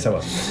 weren't you? yes, I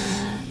was.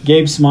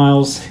 Gabe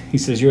smiles. He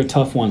says, you're a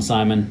tough one,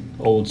 Simon.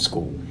 Old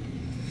school.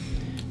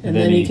 And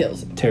then he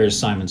kills him. Tears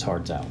Simon's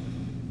heart out.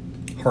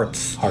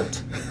 Heart.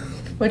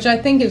 Which I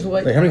think is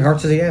what Wait, how many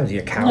hearts does he have? Is he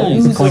a cow? Yeah,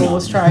 he's a Uzo Klingon.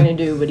 was trying to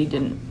do, but he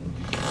didn't.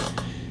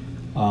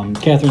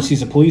 Catherine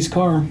sees a police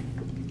car.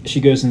 She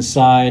goes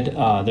inside.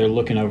 They're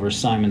looking over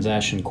Simon's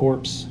ashen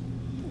corpse.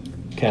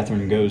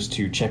 Catherine goes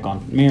to check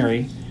on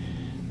Mary.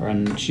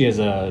 And she has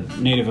a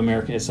Native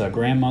American, it's a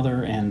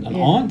grandmother and an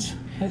aunt,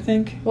 I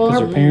think.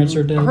 Because her parents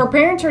are dead. Her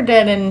parents are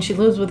dead, and she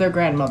lives with her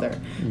grandmother.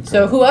 Okay.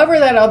 So whoever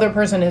that other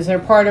person is, they're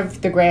part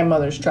of the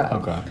grandmother's tribe.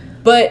 Okay.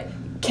 But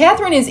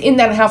Catherine is in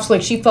that house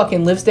like she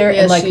fucking lives there,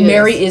 Yes, and like she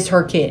Mary is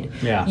her kid.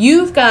 Yeah.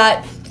 You've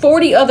got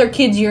 40 other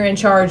kids you're in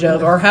charge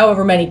of, or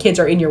however many kids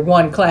are in your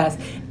one class,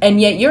 and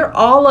yet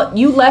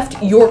you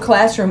left your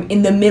classroom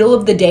in the middle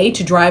of the day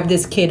to drive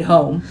this kid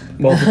home.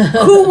 Well,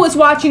 Who was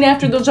watching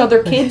after those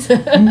other kids?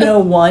 No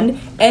one.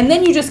 And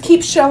then you just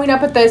keep showing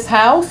up at this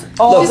house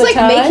all She's the like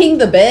time. making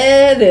the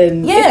bed,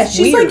 and Yeah, it's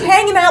she's weird. like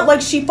hanging out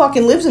like she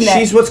fucking lives in that.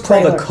 she's what's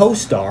called trailer. a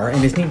co-star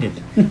and is needed.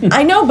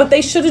 I know, but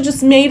they should have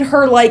just made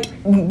her like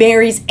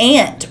Mary's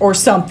aunt or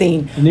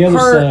something. And the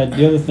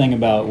other thing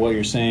about what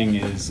you're saying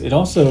is it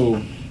also,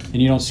 and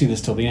you don't see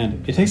this till the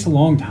end, it takes a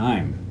long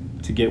time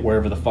to get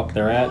wherever the fuck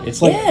they're at.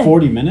 It's like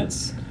 40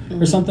 minutes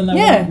or something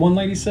that one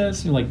lady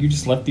says. You're like, you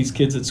just left these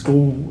kids at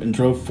school and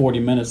drove 40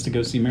 minutes to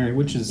go see Mary,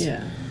 which is,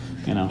 Yeah.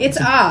 you know. It's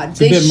odd.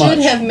 It's a They bit should much.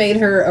 have made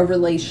her a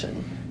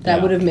relation.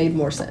 That would have made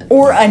more sense.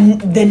 Or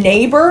the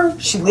neighbor,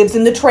 she lives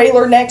in the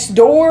trailer next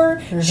door.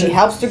 Mm-hmm. She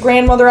helps the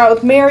grandmother out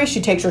with Mary.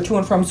 She takes her to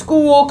and from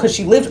school because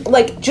she lives,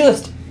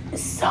 just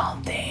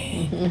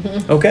something.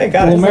 Mm-hmm. Okay,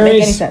 got it. Doesn't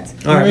make any sense.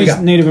 Mary's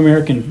Native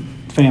American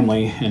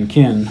family and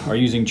kin are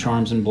using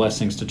charms and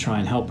blessings to try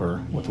and help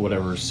her with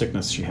whatever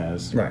sickness she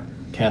has. Right.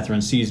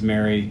 Catherine sees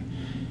Mary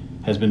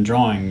has been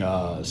drawing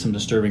some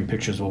disturbing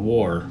pictures of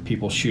war,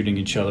 people shooting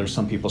each other,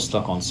 some people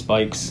stuck on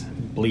spikes,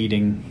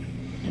 bleeding.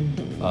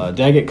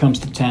 Daggett comes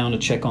to town to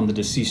check on the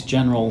deceased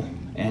general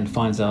and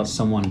finds out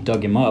someone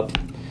dug him up.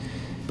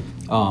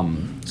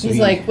 He's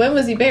like, when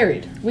was he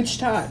buried? Which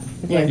time?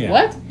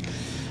 What?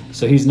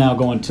 So he's now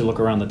going to look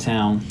around the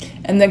town.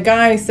 And the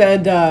guy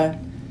said the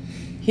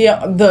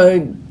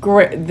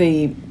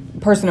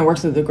person who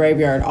works at the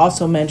graveyard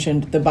also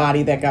mentioned the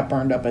body that got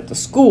burned up at the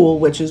school,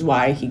 which is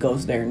why he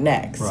goes there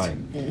next. Right.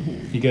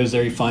 Mm-hmm. He goes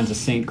there, he finds a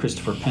St.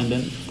 Christopher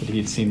pendant that he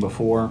had seen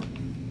before.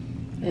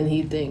 And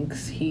he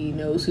thinks he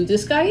knows who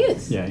this guy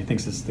is. Yeah, he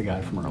thinks it's the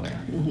guy from earlier.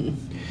 Mm-hmm.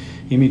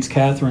 He meets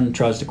Catherine,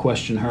 tries to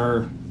question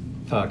her.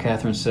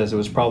 Catherine says it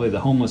was probably the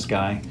homeless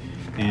guy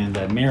and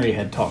that Mary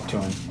had talked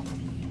to him.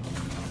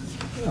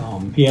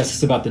 He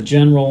asks about the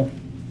general.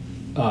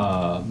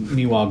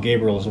 Meanwhile,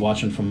 Gabriel is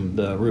watching from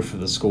the roof of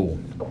the school.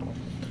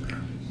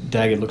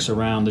 Daggett looks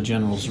around the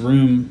general's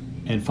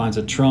room and finds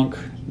a trunk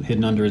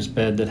hidden under his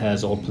bed that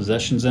has old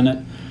possessions in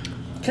it.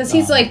 Because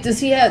he's like, does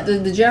he have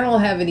the general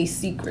have any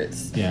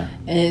secrets? Yeah.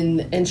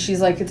 And she's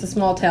like, it's a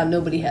small town,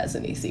 nobody has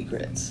any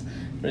secrets.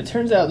 But it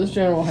turns out this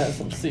general has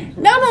some secrets.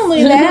 Not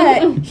only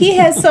that, he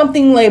has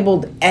something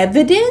labeled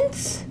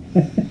evidence.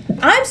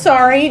 I'm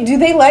sorry, do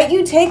they let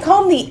you take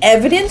home the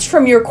evidence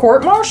from your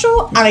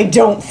court-martial? I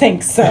don't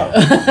think so.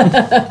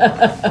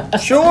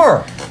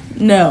 Sure.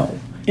 No.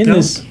 In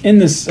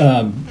this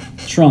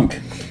trunk,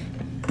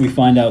 we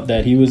find out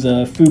that he was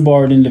a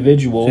foobarred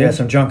individual. So he has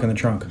some junk in the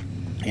trunk.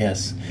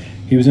 Yes.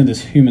 He was into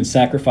human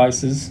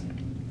sacrifices,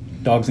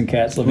 dogs and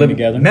cats living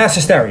together. Mass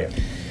hysteria.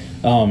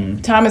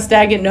 Thomas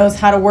Daggett knows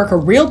how to work a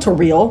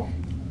reel-to-reel.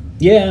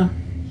 Yeah,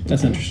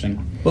 that's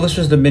interesting. Well, this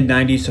was the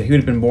mid-'90s, so he would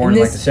have been born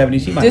in like the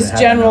 70s. He might this have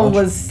general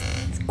was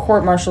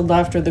court-martialed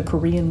after the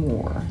Korean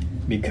War.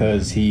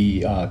 Because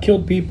he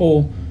killed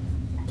people,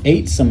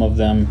 ate some of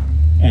them,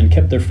 and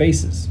kept their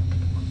faces.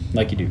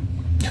 Like you do.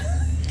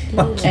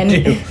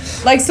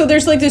 So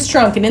there's like this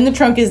trunk, and in the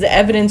trunk is the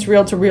evidence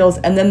reel-to-reels,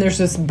 and then there's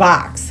this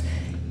box.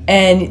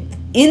 And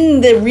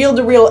in the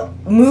reel-to-reel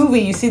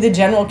movie, you see the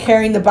general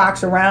carrying the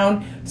box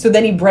around, so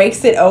then he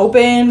breaks it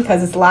open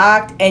because it's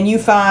locked, and you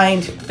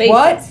find faces.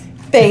 What?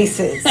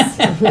 Faces.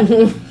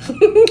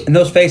 And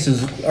those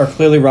faces are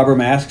clearly rubber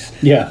masks.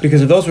 Yeah.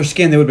 Because if those were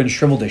skin, they would have been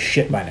shriveled as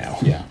shit by now.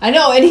 Yeah. I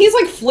know, and he's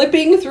like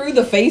flipping through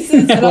the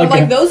faces, and I'm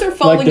like, those are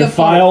falling apart.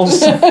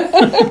 Files.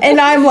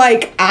 And I'm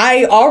like,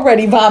 I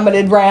already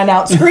ran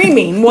out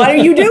screaming. What are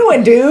you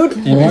doing, dude?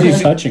 And why are you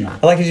touching him?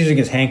 I like he's using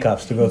his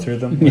handcuffs to go through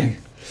them. Yeah.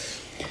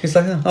 He's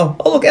like, oh,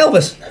 look,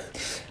 Elvis.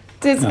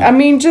 I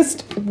mean,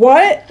 just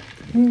what?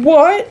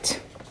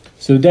 What?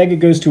 So Daggett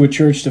goes to a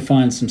church to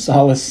find some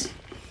solace.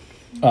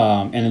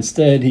 And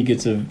instead, he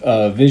gets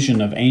a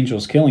vision of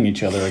angels killing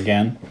each other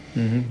again.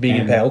 Mm-hmm. Being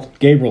impaled.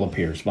 Gabriel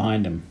appears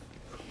behind him.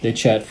 They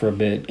chat for a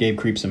bit. Gabe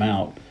creeps him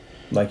out.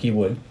 Like he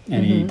would.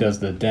 And he does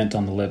the dent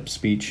on the lip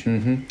speech.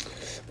 Mm-hmm.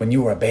 When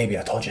you were a baby,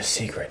 I told you a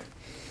secret.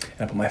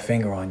 And I put my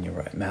finger on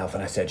your mouth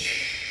and I said,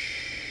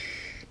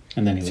 shh.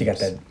 And then he you got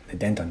the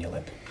dent on your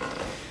lip.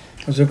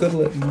 It was a good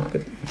lip.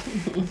 Good.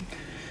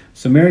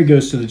 So Mary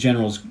goes to the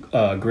general's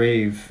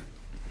grave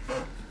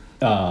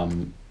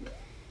and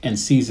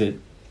sees it.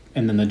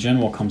 And then the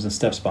general comes and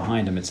steps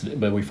behind him.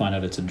 But we find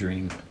out it's a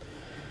dream.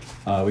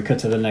 We cut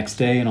to the next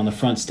day, and on the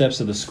front steps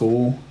of the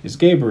school is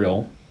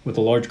Gabriel with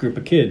a large group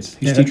of kids.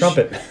 He's a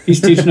trumpet. He's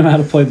teaching them how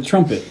to play the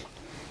trumpet.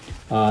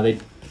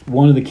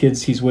 One of the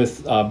kids he's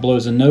with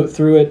blows a note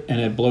through it,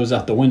 and it blows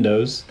out the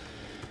windows.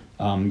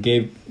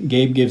 Gabe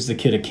gives the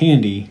kid a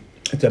candy.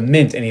 It's a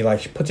mint, and he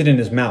puts it in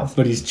his mouth.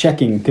 But he's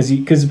checking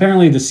because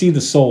apparently to see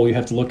the soul, you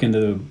have to look into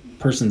the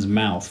person's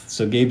mouth.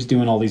 So Gabe's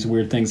doing all these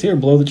weird things. Here,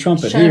 blow the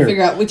trumpet. Just trying to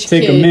figure out which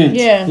take kid. a mint.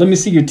 Yeah. Let me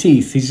see your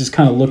teeth. He's just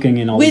kind of looking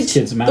in all these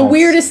kids' mouths. The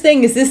weirdest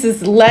thing is this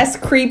is less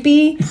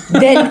creepy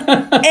than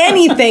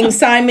anything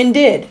Simon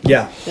did.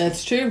 Yeah.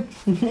 That's true.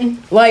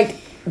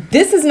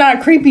 This is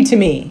not creepy to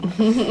me.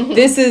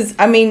 This is,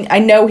 I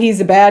know he's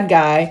a bad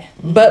guy,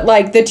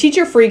 but the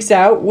teacher freaks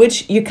out,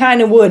 which you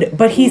kind of would,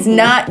 but he's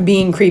not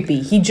being creepy.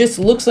 He just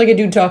looks like a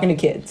dude talking to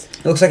kids.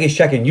 It looks like he's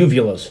checking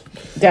uvulas.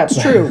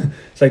 That's true.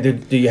 It's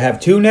like, do you have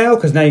two now?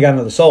 Because now you got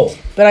another soul.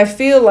 But I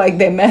feel like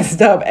they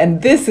messed up,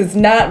 and this is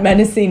not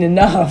menacing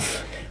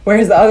enough,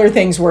 whereas the other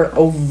things were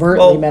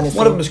overtly menacing.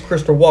 One of them is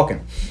Christopher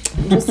Walken.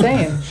 I'm just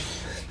saying.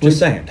 Just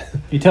saying.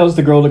 He tells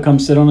the girl to come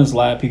sit on his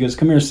lap. He goes,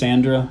 "Come here,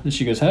 Sandra." And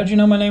she goes, "How did you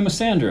know my name was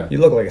Sandra?" You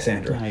look like a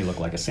Sandra. Yeah, you look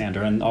like a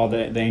Sandra. And all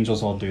the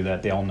angels all do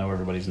that. They all know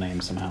everybody's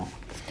name somehow.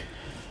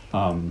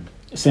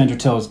 Sandra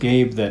tells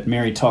Gabe that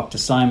Mary talked to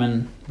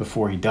Simon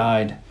before he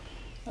died.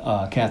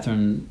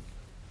 Catherine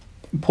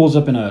pulls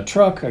up in a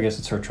truck, I guess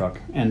it's her truck,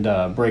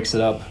 and breaks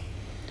it up,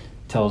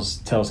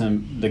 tells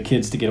him the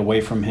kids to get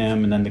away from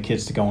him, and then the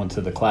kids to go into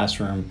the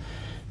classroom.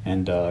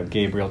 And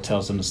Gabriel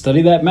tells him to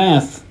study that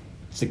math.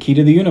 It's the key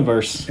to the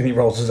universe. And he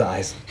rolls his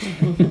eyes.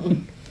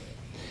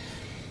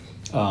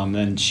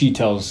 And she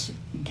tells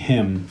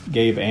him,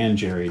 Gabe and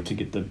Jerry, to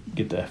get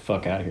the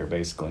fuck out of here,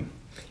 basically.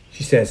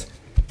 She says,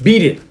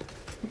 beat it.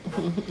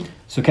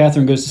 So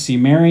Catherine goes to see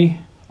Mary.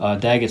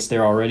 Daggett's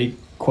there already,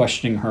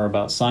 questioning her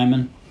about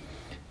Simon.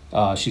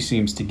 She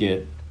seems to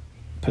get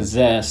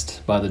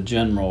possessed by the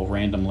general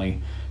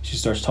randomly. She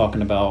starts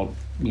talking about,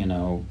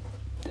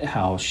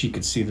 how she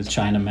could see the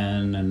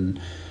Chinamen and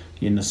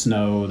in the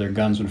snow, their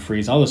guns would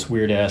freeze. All this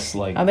weird ass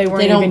they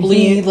don't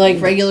bleed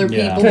like regular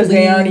people because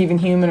they aren't even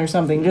human or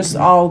something. Just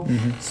all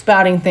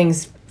spouting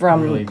things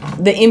from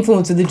the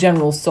influence of the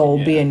general's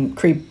soul being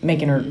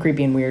making her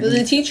creepy and weird.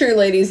 The teacher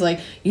lady's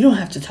like, you don't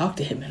have to talk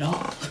to him at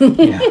all.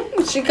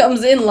 She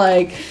comes in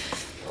like,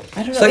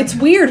 I don't know. It's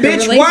weird.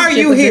 Bitch, why are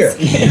you here?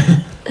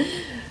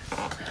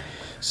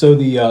 So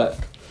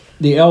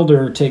the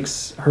elder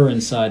takes her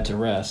inside to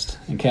rest,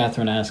 and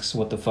Catherine asks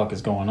what the fuck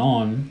is going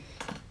on.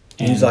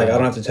 And he's like, I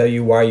don't have to tell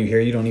you why you're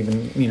here. You don't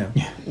even,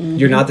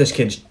 you're not this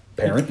kid's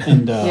parent.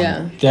 And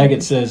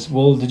Daggett says,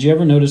 well, did you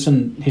ever notice,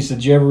 he said,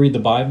 did you ever read the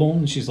Bible?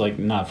 And she's like,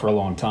 not for a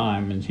long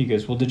time. And he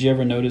goes, well, did you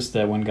ever notice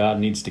that when God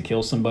needs to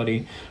kill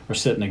somebody or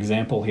set an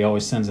example, he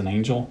always sends an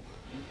angel?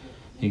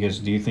 He goes,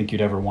 do you think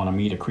you'd ever want to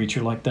meet a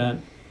creature like that?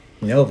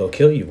 No, they'll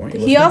kill you, weren't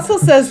you? He also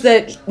says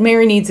that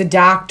Mary needs a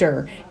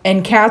doctor,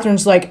 and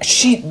Catherine's like,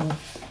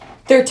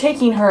 they're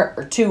taking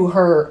her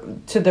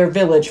to their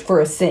village for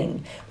a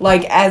sing.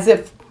 Like, as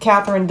if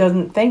Catherine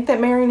doesn't think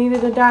that Mary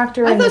needed a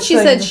doctor. I thought she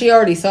said she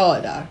already saw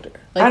a doctor.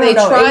 Like, they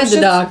tried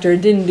the doctor,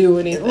 didn't do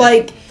anything.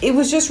 Like, it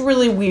was just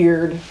really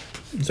weird.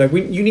 It's like,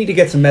 you need to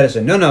get some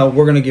medicine. No,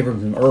 we're going to give her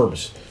some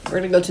herbs. We're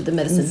going to go to the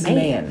medicine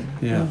man.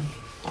 Yeah.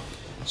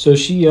 So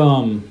she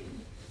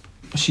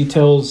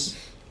tells...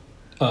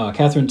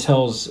 Catherine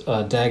tells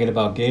Daggett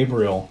about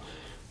Gabriel,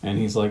 and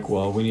he's like,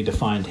 well, we need to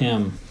find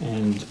him.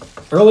 And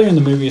earlier in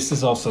the movie,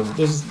 there's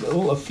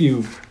a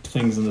few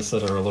things in this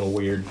that are a little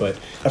weird, but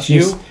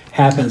she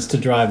happens to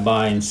drive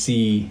by and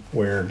see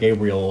where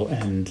Gabriel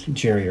and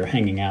Jerry are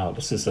hanging out.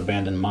 It's this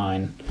abandoned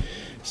mine.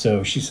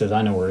 So she says,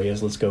 I know where he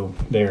is. Let's go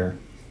there.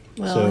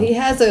 Well, he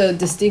has a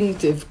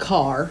distinctive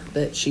car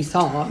that she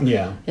saw.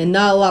 Yeah. And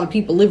not a lot of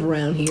people live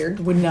around here.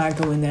 Would not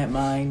go in that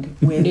mine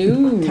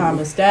with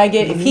Thomas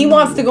Daggett. If he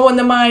wants to go in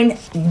the mine,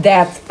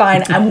 that's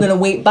fine. I'm going to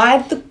wait by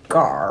the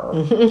car.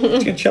 It's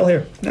going to chill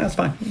here. No, it's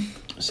fine.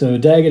 So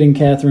Daggett and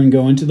Catherine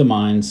go into the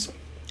mines.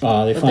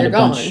 They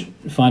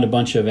find a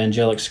bunch of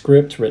angelic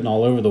script written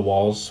all over the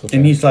walls.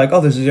 And he's like, oh,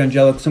 this is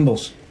angelic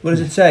symbols. What does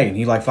it say? And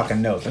he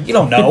fucking knows. Like, you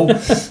don't know.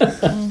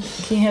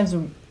 He has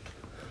a...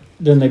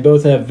 Then they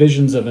both have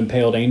visions of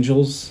impaled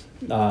angels,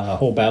 a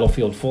whole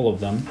battlefield full of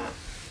them.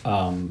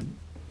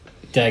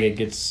 Catherine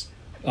gets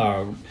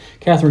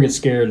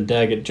scared, and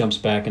Daggett jumps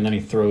back, and then he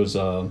throws,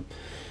 a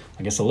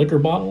liquor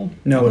bottle?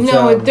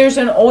 No, there's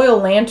an oil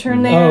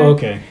lantern there. Oh,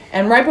 okay.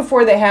 And right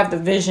before they have the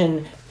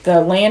vision,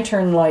 the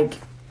lantern,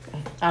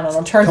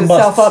 turns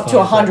itself up to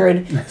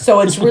 100.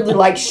 So it's really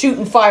like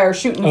shooting fire,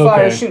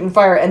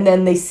 and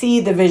then they see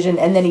the vision,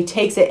 and then he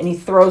takes it and he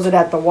throws it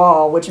at the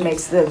wall, which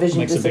makes the vision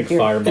disappear. A big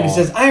fireball. And he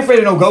says, I ain't afraid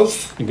of no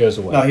ghosts. It goes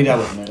away. No, that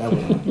wasn't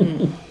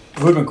it.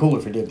 It would have been cooler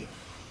if he did.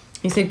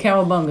 He said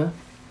cowabunga.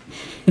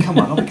 Come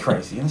on, don't be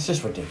crazy. It's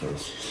just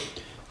ridiculous.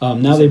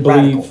 Now they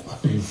believe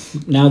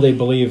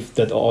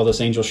that all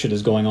this angel shit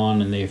is going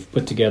on, and they've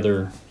put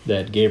together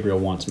that Gabriel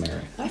wants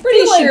Mary. I'm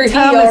pretty sure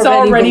Thomas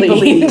already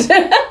believed.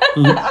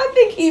 I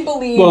think he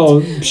believed.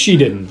 Well, she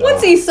didn't. Though.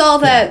 Once he saw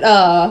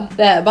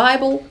that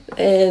Bible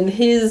and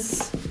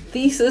his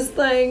thesis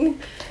thing,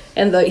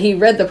 and he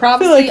read the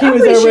prophecy, I feel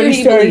like he was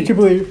already starting to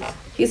believe.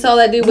 He saw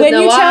that dude with no eyes.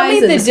 When you tell me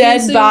the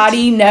dead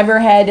body never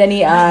had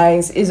any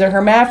eyes, is a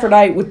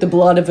hermaphrodite with the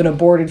blood of an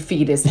aborted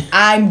fetus,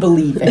 I'm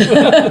believing.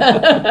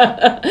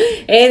 And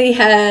he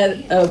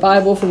had a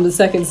Bible from the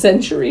 2nd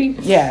century.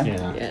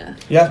 Yeah,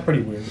 it's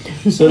pretty weird.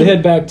 So they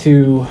head back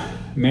to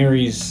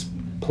Mary's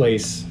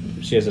place.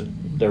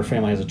 Their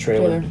family has a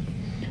trailer.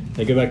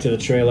 They go back to the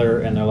trailer,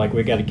 and they're like,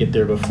 we got to get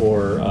there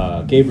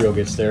before Gabriel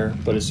gets there.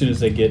 But as soon as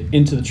they get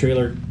into the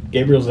trailer,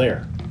 Gabriel's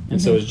there,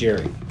 and so is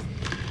Jerry.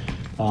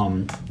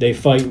 They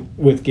fight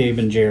with Gabe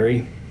and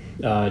Jerry.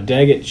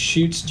 Daggett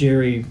shoots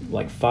Jerry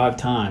 5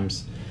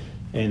 times,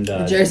 and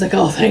Jerry's like,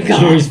 "Oh, thank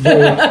God!" Jerry's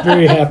very,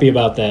 very happy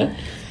about that.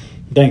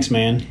 Thanks,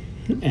 man.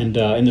 And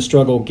in the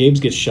struggle,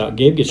 Gabe gets shot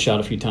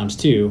a few times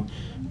too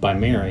by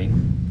Mary,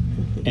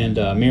 and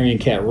Mary and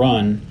Kat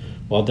run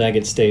while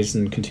Daggett stays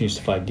and continues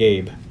to fight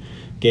Gabe.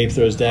 Gabe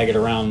throws Daggett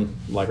around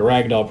like a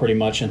rag doll, pretty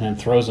much, and then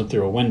throws him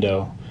through a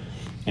window.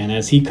 And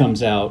as he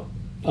comes out,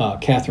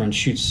 Catherine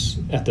shoots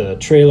at the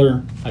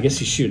trailer. I guess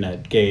he's shooting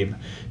at Gabe.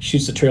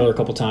 Shoots the trailer a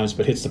couple times,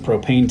 but hits the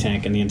propane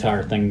tank, and the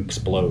entire thing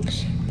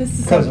explodes.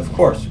 Because, of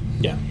course.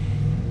 Yeah.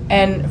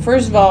 And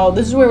first of all,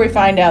 this is where we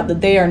find out that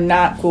they are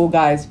not cool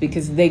guys,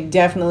 because they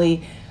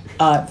definitely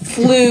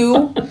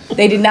flew.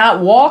 They did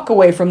not walk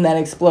away from that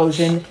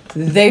explosion.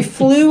 They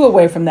flew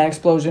away from that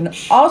explosion.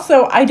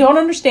 Also, I don't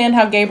understand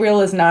how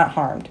Gabriel is not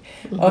harmed.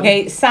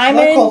 Okay,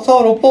 Simon. I call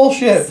total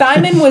bullshit.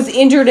 Simon was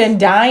injured and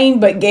dying,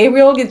 but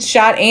Gabriel gets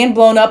shot and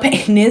blown up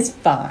and is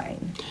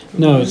fine.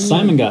 No,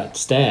 Simon got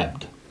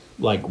stabbed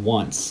like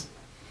once,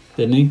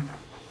 didn't he?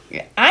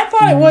 I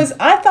thought it was.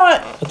 I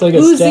thought he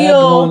got stabbed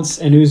once,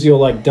 and Uziel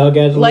like dug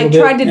at it a little bit.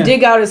 Like tried to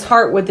dig out his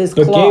heart with his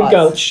claws. But Gabe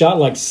got shot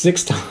like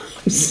 6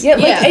 times.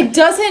 Yeah, it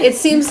doesn't. It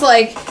seems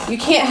like you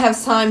can't have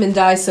Simon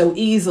die so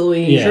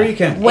easily. Yeah. Sure you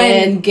can.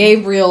 When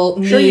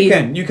Gabriel Sure you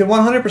can. You can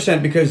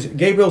 100% because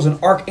Gabriel's an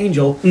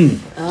archangel.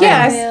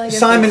 Yes.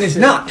 Simon is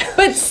not.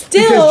 But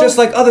still. Because just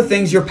like other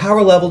things, your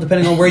power level,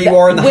 depending on where you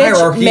are in the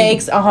hierarchy. Which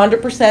makes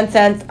 100%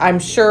 sense, I'm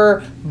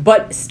sure.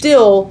 But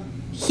still,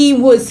 he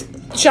was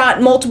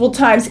shot multiple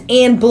times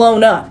and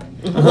blown up.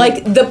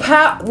 Like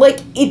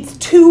it's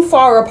too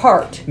far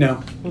apart.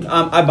 No,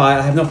 I buy it.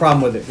 I have no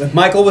problem with it. If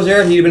Michael was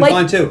there, he'd have been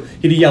fine too.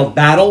 He'd have yelled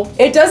battle.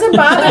 It doesn't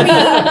bother me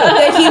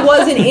that he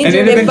wasn't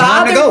injured. It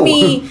bothered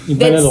me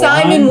that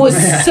Simon was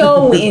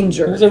so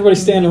injured. What's everybody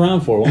standing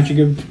around for? Why don't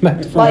you go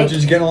back to front?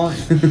 Just get in line.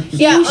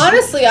 Yeah,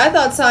 honestly, I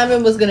thought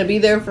Simon was going to be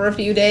there for a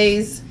few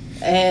days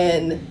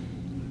and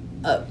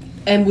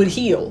would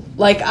heal.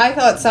 Like I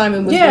thought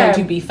Simon was going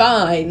to be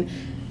fine.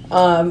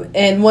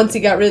 And once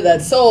he got rid of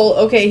that soul,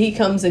 okay, he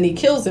comes and he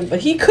kills him, but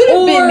he could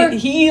have been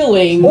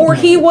healing. Or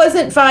he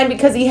wasn't fine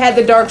because he had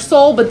the dark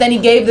soul, but then he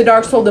gave the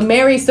dark soul to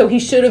Mary, so he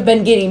should have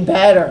been getting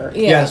better.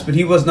 Yeah. Yes, but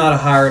he was not a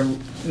higher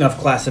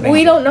enough class of angel.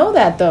 We don't know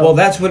that, though. Well,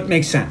 that's what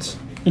makes sense.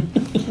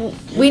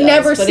 We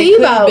never see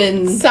about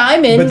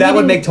Simon. But that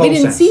would make total sense.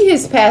 We didn't see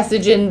his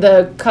passage in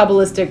the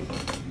Kabbalistic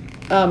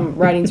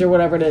writings or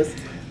whatever it is.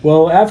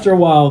 Well, after a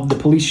while, the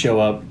police show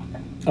up.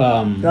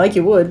 Like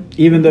you would.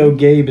 Even though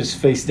Gabe is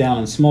face down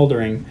and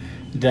smoldering,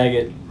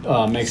 Daggett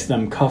makes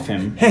them cuff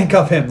him.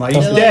 Handcuff him like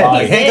he's dead.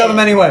 Like, handcuff him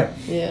anyway.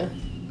 Yeah.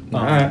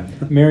 All right.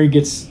 Mary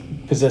gets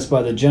possessed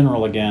by the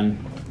general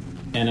again,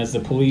 and as the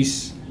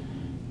police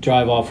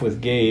drive off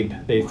with Gabe,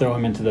 they throw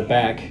him into the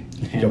back.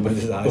 And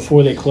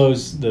before they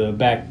close the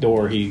back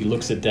door, he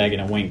looks at Daggett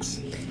and winks.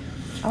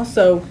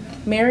 Also,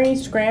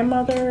 Mary's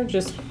grandmother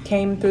just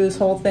came through this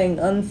whole thing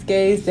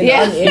unscathed and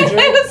uninjured.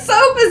 It was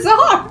so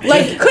bizarre.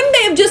 Like, couldn't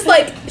they have just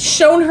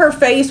shown her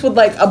face with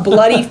a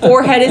bloody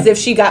forehead as if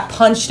she got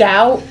punched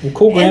out? Well,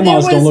 cool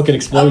grandmas don't look at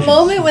explosions. A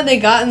moment when they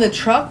got in the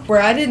truck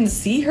where I didn't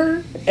see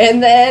her,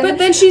 and then it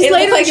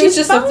was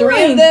just the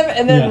 3 of them,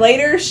 and then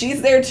later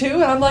she's there too,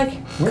 and I'm like,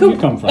 where did you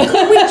come from?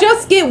 Could we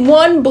just get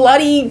one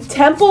bloody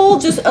temple,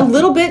 just a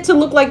little bit, to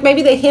look like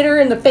maybe they hit her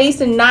in the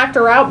face and knocked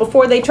her out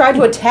before they tried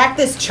to attack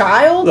this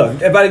child?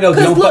 Look, everybody knows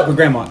don't fuck with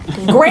grandma.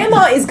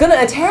 Grandma is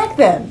gonna attack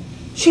them.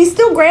 She's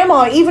still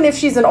grandma, even if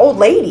she's an old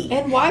lady.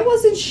 And why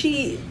wasn't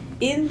she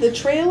in the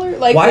trailer?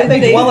 Why are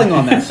they dwelling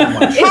on that so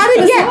much?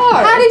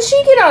 How did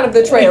she get out of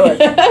the trailer?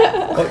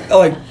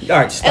 All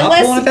right, stop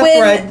pulling at that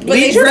thread.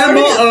 Leave grandma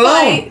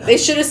alone. They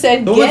should have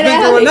said, get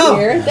out of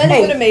here. Then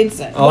it would have made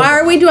sense. Why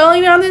are we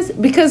dwelling on this?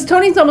 Because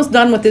Tony's almost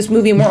done with this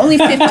movie, and we're only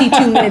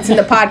 52 minutes in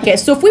the podcast.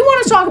 So if we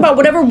want to talk about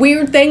whatever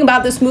weird thing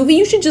about this movie,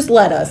 you should just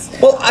let us.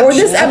 Or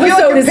this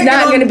episode is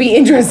not going to be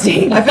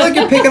interesting. I feel like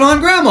you're picking on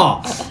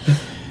grandma.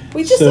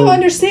 We just don't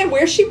understand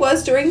where she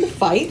was during the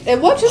fight and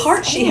what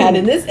part she had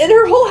in this. And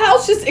her whole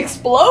house just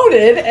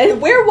exploded. And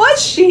where was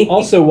she?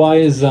 Also, why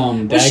is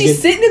Daggett... Was she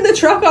sitting in the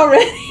truck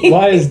already?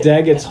 Why is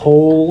Daggett's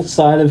whole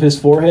side of his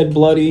forehead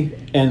bloody?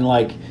 And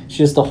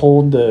she has to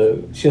hold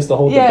the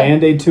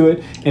Band-Aid to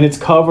it, and it's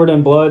covered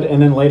in blood.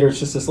 And then later, it's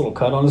just this little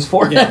cut on his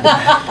forehead.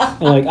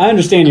 I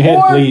understand your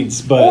head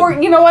bleeds, but or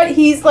you know what?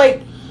 He's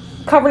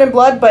covered in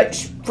blood, but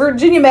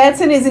Virginia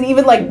Madsen isn't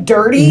even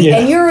dirty,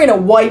 and you're in a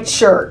white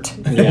shirt,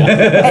 and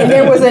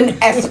there was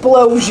an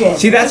explosion.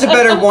 See, that's a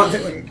better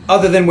one.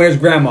 Other than where's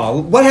grandma?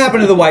 What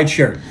happened to the white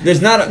shirt?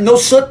 There's no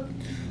soot,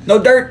 no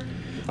dirt.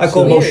 I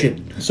call bullshit.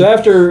 So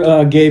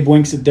after Gabe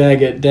winks at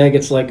Daggett,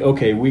 Daggett's like,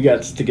 okay, we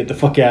got to get the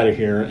fuck out of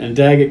here. And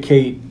Daggett,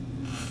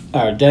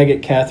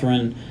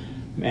 Catherine,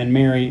 and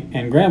Mary,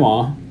 and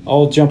Grandma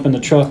all jump in the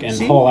truck and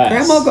haul ass.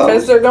 Grandma goes.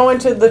 Because they're going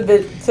to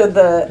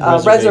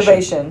the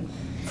reservation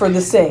for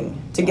the sing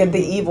to get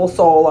the evil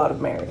soul out of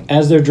Mary.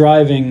 As they're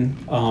driving,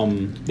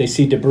 they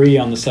see debris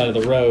on the side of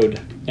the road,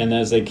 and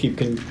as they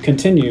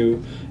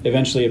continue,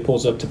 eventually it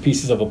pulls up to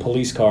pieces of a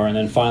police car, and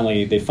then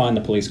finally they find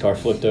the police car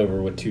flipped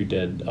over with 2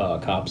 dead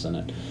cops in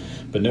it,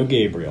 but no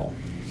Gabriel.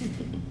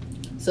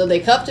 So they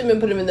cuffed him and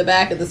put him in the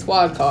back of the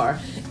squad car,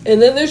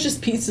 and then there's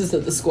just pieces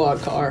of the squad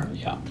car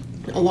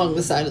along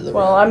the side of the road.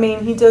 Well, I mean,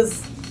 he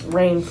does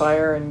rain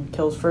fire and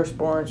kills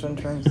firstborns and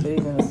turns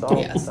cities into salt.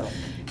 Yes. So.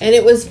 And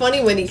it was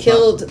funny when they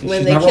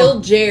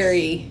killed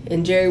Jerry,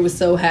 and Jerry was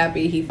so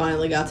happy he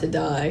finally got to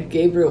die.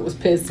 Gabriel was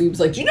pissed. He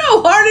was like, "Do you know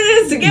how hard it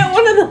is to get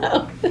one of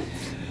those?"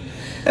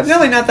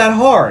 Evidently not that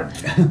hard.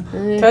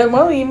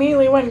 Well, he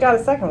immediately went and got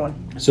a second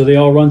one. So they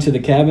all run to the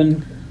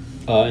cabin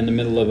in the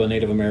middle of a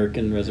Native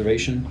American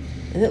reservation,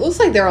 And it looks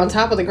like they're on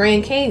top of the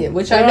Grand Canyon,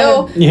 which I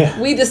know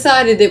we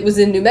decided it was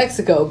in New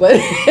Mexico, but...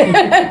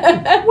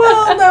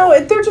 Well, no,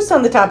 they're just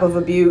on the top of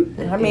a butte.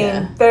 I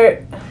mean,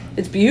 they're...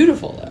 It's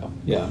beautiful, though.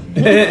 Yeah.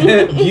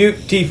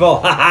 Beautiful.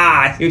 Ha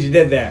ha! I see what you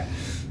did there.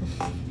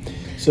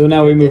 So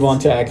now we move on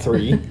to Act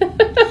 3.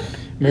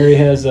 Mary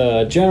has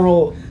the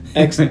general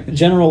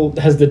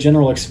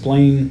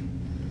explain...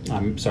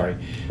 I'm sorry.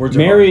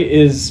 Mary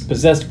is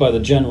possessed by the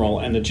general,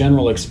 and the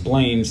general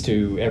explains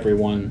to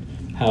everyone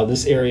how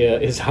this area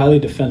is highly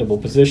defendable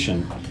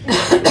position.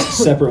 It's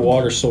a separate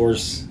water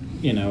source,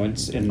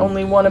 it's in...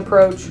 Only one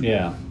approach.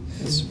 Yeah.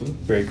 It's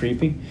very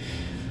creepy.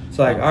 It's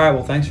like, all right,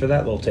 well, thanks for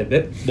that little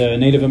tidbit. The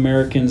Native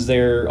Americans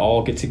there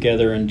all get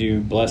together and do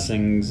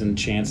blessings and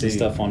chants and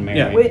stuff on Mary.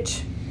 Yeah.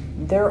 Which,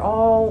 they're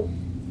all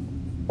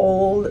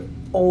old.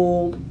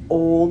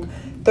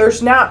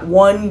 There's not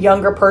one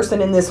younger person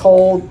in this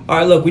whole... All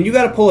right, look, when you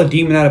got to pull a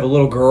demon out of a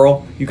little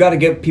girl, you got to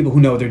get people who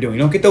know what they're doing.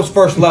 You don't get those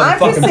first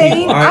level fucking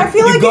people. All right? I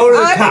feel like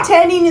if I'm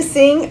attending to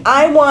sing,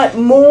 I want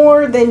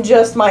more than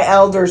just my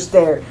elders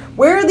there.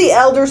 Where are the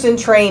elders in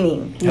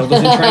training?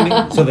 Elders in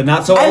training? So they're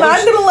not so And elders?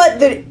 I'm going to let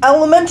the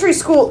elementary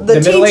school,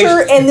 the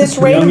teacher and this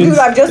random dude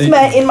I've just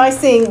met in my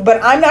sing, but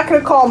I'm not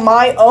going to call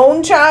my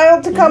own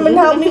child to come and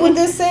help me with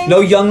this thing. No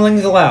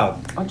younglings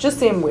allowed. It just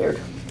seemed weird.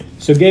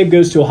 So Gabe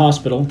goes to a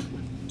hospital.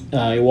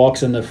 He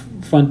walks in the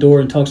front door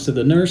and talks to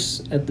the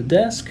nurse at the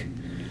desk,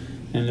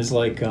 and is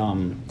like,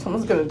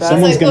 someone's gonna die.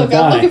 Someone's gonna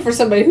die. I'm looking for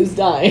somebody who's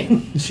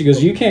dying. She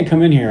goes, you can't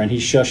come in here, and he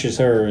shushes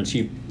her, and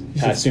she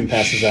soon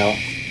passes out.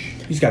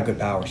 He's got good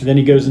powers. And then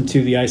he goes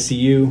into the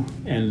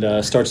ICU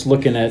and starts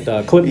looking at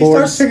clipboards. He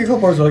starts picking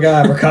clipboards with a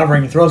guy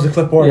recovering. He throws the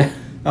clipboard.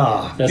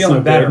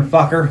 Feeling better,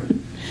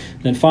 fucker.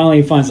 Then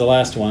finally he finds the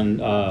last one.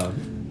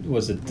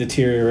 Was it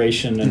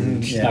deterioration,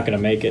 and she's not going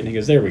to make it, and he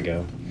goes, there we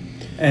go.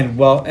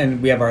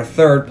 And we have our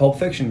third Pulp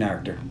Fiction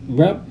character.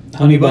 Yep,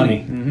 Honey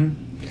Bunny.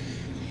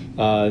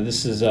 Mm-hmm.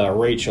 This is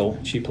Rachel.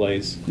 She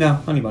plays. No,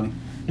 Honey Bunny.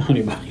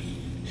 Honey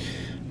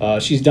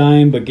Bunny. She's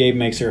dying, but Gabe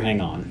makes her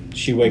hang on.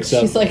 She wakes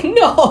up. She's like,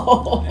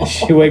 no.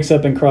 She wakes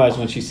up and cries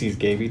when she sees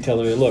Gabe. He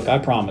tells her, look, I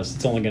promise,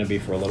 it's only going to be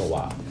for a little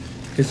while.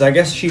 Because I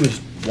guess she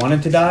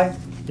wanted to die.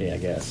 Yeah, I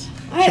guess.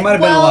 She might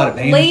have been in a lot of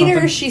pain.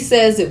 Later, she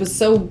says it was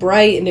so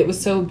bright and it was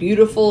so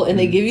beautiful, and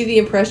they give you the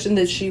impression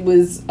that she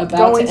was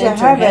about to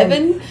enter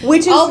heaven.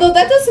 Which is, although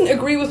that doesn't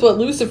agree with what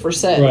Lucifer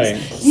says. Right.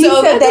 He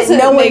said that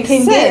no one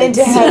can get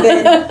into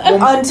heaven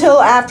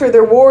until after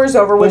their war's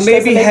over. Which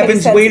maybe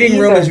heaven's waiting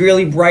room is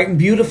really bright and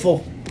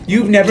beautiful.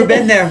 You've never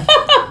been there.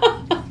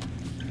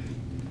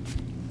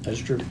 That's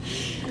true.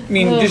 I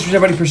mean, just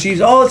everybody perceives,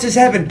 this is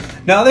heaven.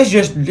 No, this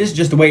is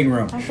just the waiting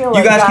room. I feel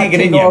like you guys God can't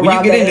get in yet. When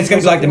you get in, it's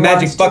going to be like the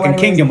magic fucking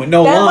kingdom with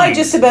no lines. That might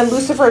just have been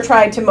Lucifer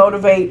trying to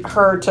motivate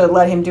her to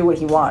let him do what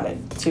he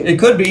wanted to. It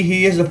could be.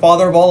 He is the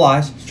father of all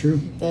lies. It's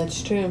true.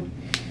 That's true.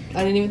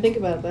 I didn't even think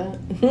about that.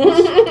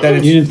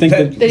 You didn't think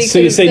that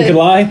Satan could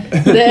lie?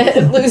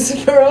 That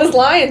Lucifer was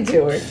lying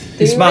to her.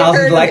 He smiles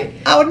and is like,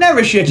 I would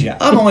never shit you.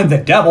 I'm only the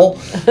devil.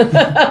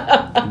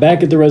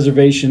 Back at the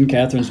reservation,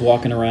 Catherine's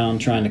walking around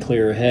trying to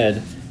clear her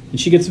head, and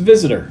she gets a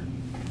visitor.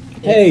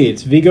 Hey,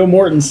 it's Viggo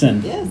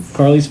Mortensen. Yes.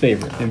 Carly's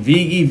favorite. And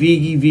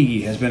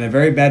Viggy has been a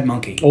very bad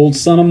monkey. Old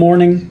son of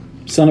morning,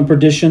 son of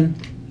perdition,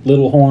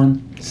 little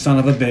horn. Son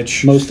of a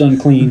bitch. Most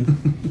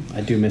unclean.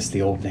 I do miss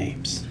the old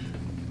names.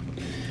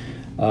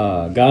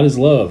 God is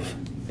love,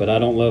 but I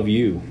don't love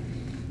you.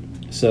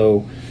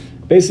 So,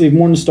 basically, if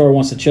Morningstar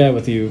wants to chat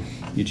with you,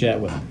 you chat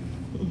with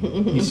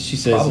him. She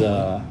says,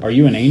 are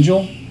you an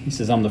angel? He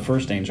says, I'm the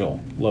first angel.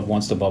 Love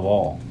once above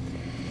all.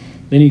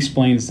 Then he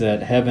explains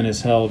that heaven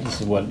is held,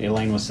 this is what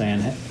Elaine was saying,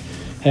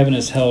 heaven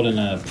is held in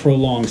a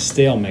prolonged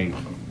stalemate.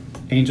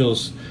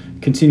 Angels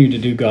continue to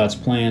do God's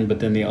plan, but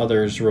then the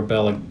others,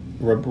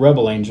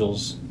 rebel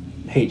angels,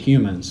 hate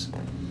humans.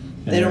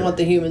 They don't want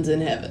the humans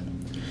in heaven.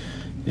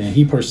 And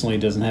he personally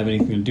doesn't have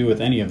anything to do with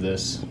any of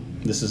this.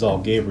 This is all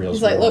Gabriel's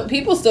He's like, look,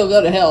 people still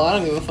go to hell. I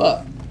don't give a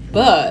fuck.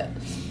 But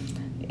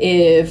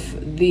if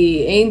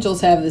the angels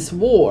have this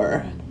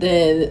war,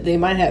 then they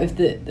might have,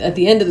 at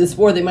the end of this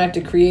war, they might have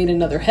to create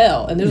another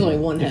hell. And there's only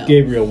one hell. If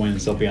Gabriel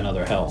wins, there'll be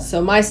another hell.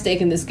 So my stake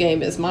in this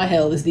game is my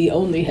hell is the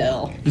only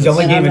hell. He's the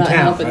only game in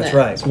town. That's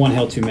right. It's one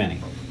hell too many.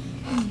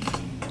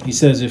 He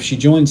says if she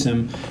joins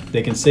him,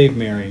 they can save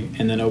Mary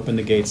and then open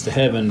the gates to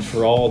heaven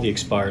for all the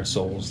expired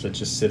souls that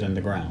just sit in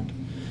the ground.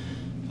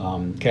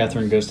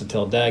 Catherine goes to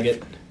tell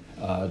Daggett.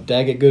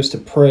 Daggett goes to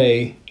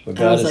pray. But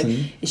God I was like,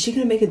 is she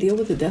going to make a deal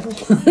with the devil?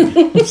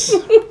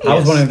 I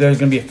was wondering if there was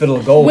going to be a fiddle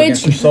of gold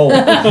against her soul.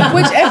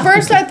 Which at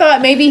first I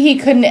thought maybe he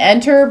couldn't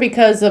enter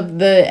because of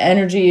the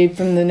energy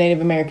from the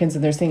Native Americans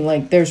and they're saying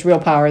like there's real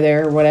power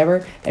there or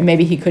whatever. And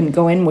maybe he couldn't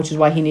go in, which is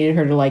why he needed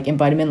her to like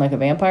invite him in like a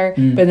vampire.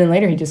 But then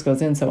later he just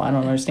goes in, so I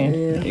don't understand.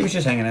 Yeah. He was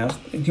just hanging out.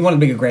 He wanted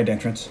to make a grand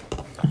entrance.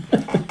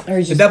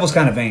 Or the devil's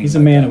kind of vain. He's a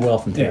man of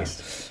wealth and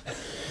taste.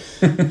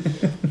 Yeah.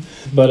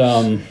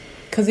 But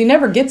because he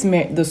never gets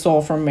the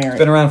soul from Mary. It's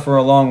been around for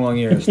a long, long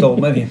year. Stole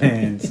many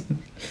hands.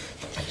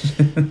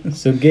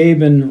 So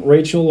Gabe and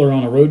Rachel are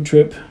on a road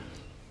trip.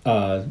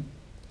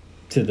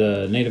 to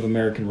the Native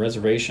American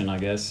reservation, I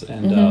guess,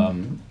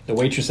 and the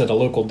waitress at a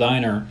local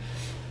diner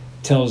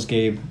tells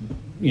Gabe,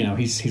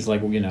 he's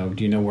like, do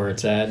you know where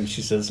it's at? And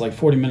she says, it's like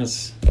 40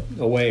 minutes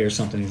away or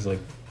something. He's like,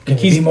 can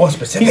you be more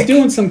specific? He's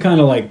doing some kind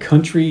of like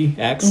country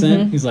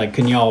accent. He's like,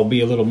 can y'all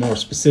be a little more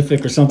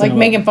specific or something? Like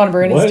making fun of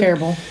her, and it's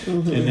terrible.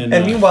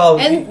 And meanwhile,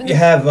 you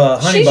have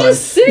Honey Bun. She's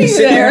just sitting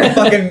there.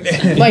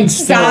 Fucking like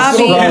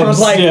sobbing. I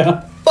was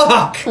like,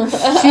 fuck.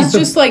 She's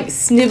just like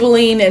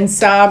sniveling and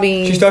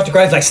sobbing. She starts to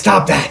cry. It's like,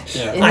 stop that.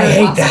 Yeah. I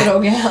hate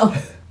that. Gown.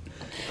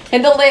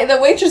 And the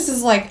waitress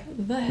is like,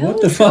 the hell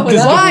what the fuck is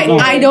why?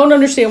 I don't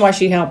understand why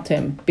she helped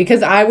him.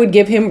 Because I would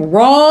give him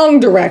wrong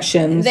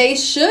directions. They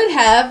should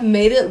have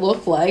made it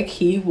look like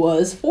he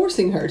was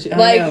forcing her to.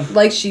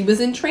 Like she was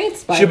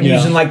entranced by him. Should be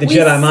using like the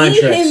Jedi mind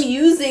tricks. We see him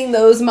using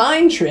those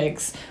mind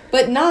tricks,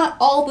 but not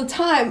all the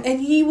time. And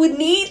he would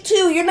need to.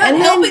 You're not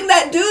helping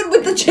that dude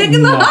with the chick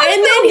in the hospital.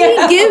 And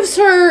then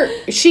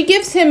she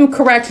gives him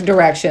correct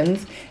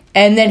directions.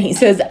 And then he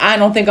says, I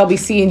don't think I'll be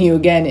seeing you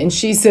again. And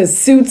she says,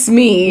 suits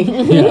me.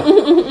 Yeah.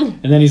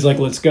 And then he's like,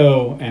 let's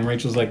go. And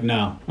Rachel's like,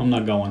 no, I'm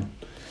not going.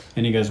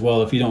 And he goes,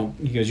 well, if you don't,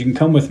 he goes, you can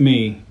come with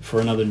me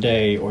for another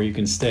day, or you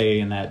can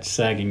stay in that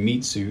sagging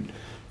meat suit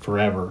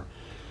forever.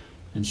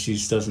 And she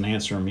doesn't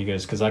answer him. He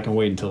goes, because I can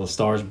wait until the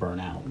stars burn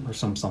out, or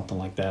something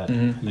like that.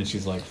 And then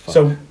she's like, fuck.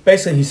 So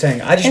basically he's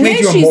saying, I just and made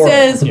you then she immortal.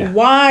 says,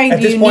 why At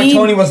do you this point, need...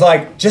 Tony was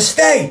like, just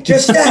stay.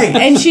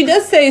 And she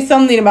does say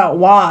something about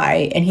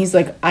why, and he's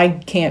like, I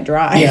can't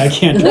drive. Yeah, I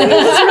can't drive.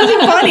 It's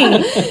really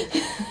funny.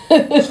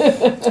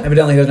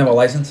 Evidently he doesn't have a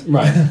license.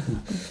 Right.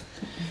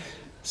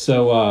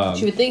 So, But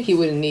you would think he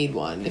wouldn't need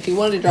one. If he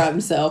wanted to drive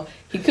himself,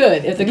 he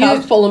could. If the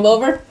cops pull him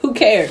over, who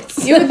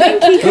cares? You would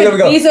think he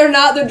could. These are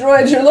not the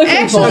droids you're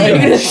looking for.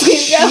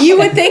 You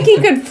would think he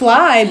could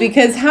fly,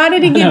 because how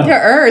did he get to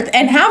Earth?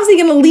 And how's he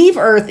going to leave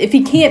Earth if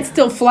he can't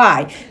still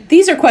fly?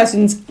 These are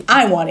questions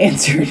I want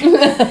answered.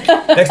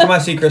 Next time I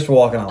see Christopher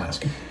Walken, I'll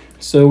ask him.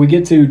 So we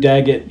get to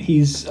Daggett. He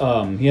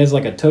has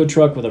like a tow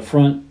truck with a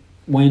front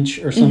winch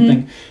or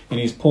something, and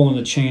he's pulling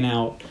the chain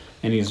out,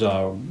 and he's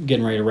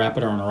getting ready to wrap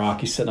it around a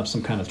rock. He's setting up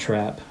some kind of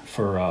trap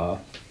for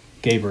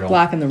Gabriel.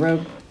 Blocking the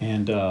road.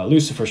 And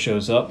Lucifer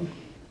shows up.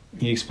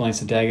 He explains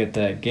to Daggett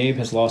that Gabe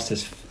has lost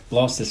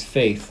his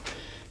faith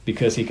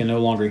because he can no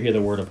longer hear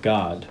the word of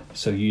God.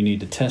 So you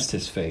need to test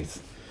his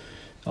faith.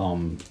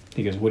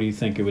 He goes, what do you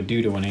think it would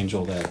do to an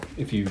angel that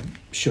if you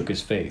shook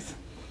his faith?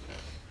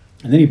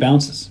 And then he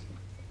bounces.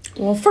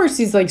 Well, first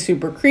he's like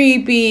super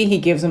creepy. He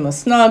gives him a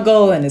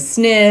snuggle and a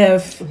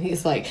sniff.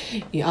 He's like,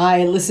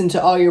 I listened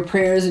to all your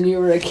prayers and you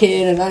were a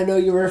kid, and I know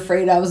you were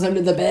afraid I was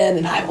under the bed,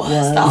 and I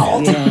was the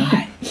whole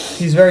time.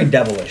 He's very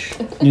devilish.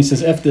 And he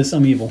says, F this,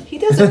 I'm evil. He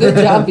does a good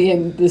job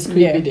being this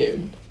creepy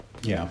dude.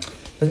 Yeah.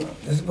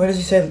 What does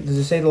he say? Does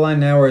he say the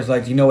line now where it's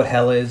like, do you know what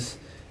hell is?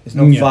 There's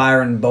no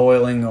fire and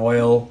boiling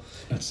oil.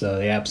 It's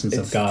the absence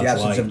of God's light. The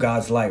absence of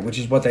God's light, which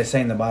is what they say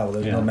in the Bible.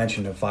 There's no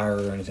mention of fire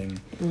or anything.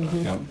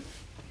 Yep.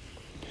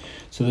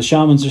 So the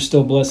shamans are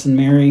still blessing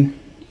Mary,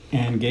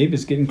 and Gabe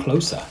is getting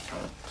closer.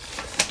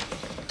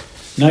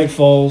 Night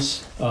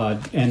falls,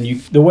 and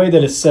the way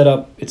that it's set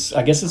up,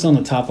 I guess it's on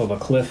the top of a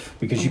cliff,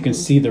 because you can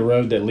see the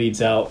road that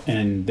leads out,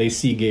 and they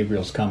see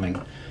Gabriel's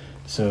coming.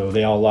 So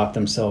they all lock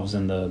themselves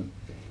in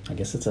I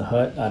guess it's a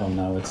hut. I don't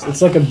know.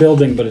 It's like a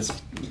building, but it's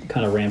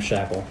kind of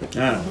ramshackle.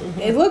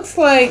 It looks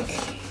like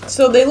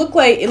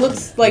it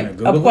looks like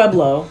a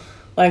pueblo,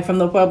 like from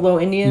the Pueblo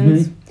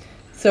Indians.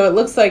 So it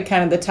looks like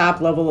kind of the top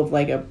level of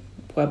like a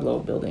Pueblo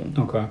building.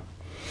 Okay.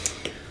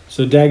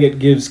 So Daggett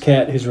gives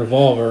Kat his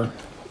revolver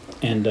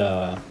and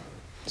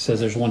says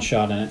there's one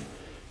shot in it,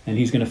 and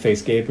he's going to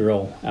face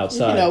Gabriel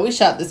outside. We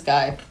shot this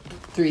guy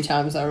 3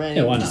 times already.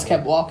 Yeah, why not? Just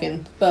kept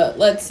walking. But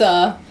let's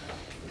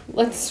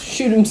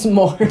shoot him some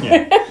more.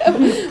 Yeah.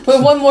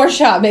 With one more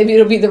shot, maybe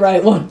it'll be the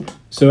right one.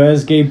 So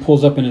as Gabe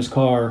pulls up in his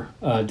car,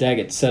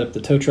 Daggett set up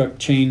the tow truck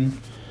chain,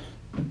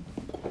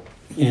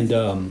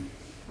 and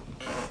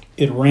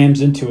it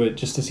rams into it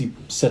just as he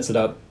sets it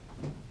up,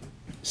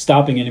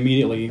 stopping it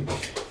immediately,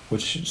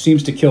 which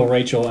seems to kill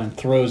Rachel, and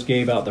throws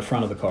Gabe out the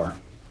front of the car.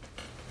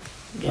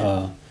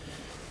 Yeah.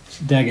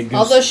 Daggett goes,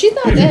 although she's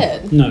not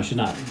dead. No, she's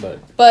not.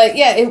 But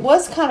yeah, it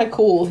was kind of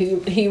cool.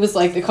 He was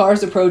like, the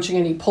car's approaching,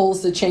 and he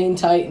pulls the chain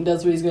tight and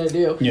does what he's gonna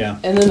do. Yeah.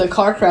 And then the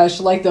car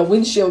crash, like the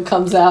windshield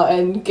comes out,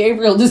 and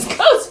Gabriel just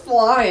goes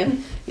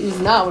flying. He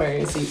was not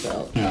wearing a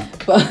seatbelt. Yeah.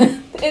 But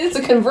and it's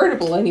a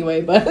convertible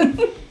anyway. But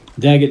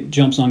Daggett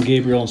jumps on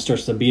Gabriel and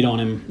starts to beat on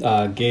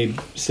him. Gabe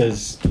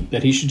says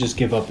that he should just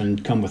give up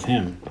and come with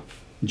him,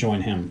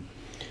 join him.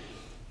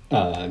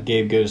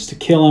 Gabe goes to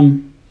kill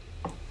him.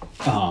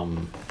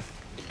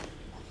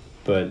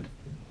 But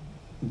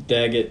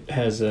Daggett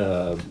has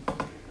a...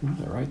 What is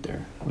that right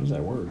there? What is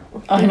that word?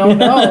 I don't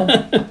know.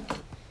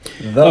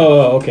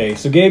 Oh, okay.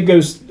 So Gabe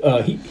goes...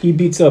 he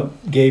beats up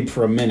Gabe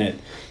for a minute,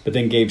 but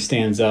then Gabe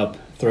stands up,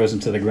 throws him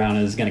to the ground,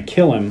 and is going to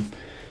kill him.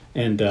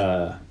 And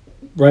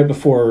right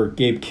before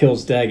Gabe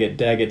kills Daggett,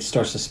 Daggett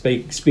starts to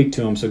speak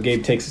to him. So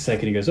Gabe takes a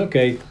second. He goes,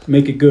 okay,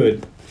 make it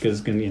good, because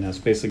it's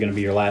basically going to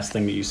be your last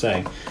thing that you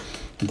say.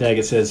 And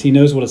Daggett says he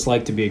knows what it's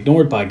like to be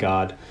ignored by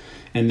God.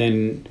 And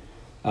then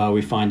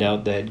we find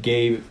out that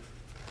Gabe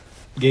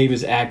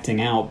is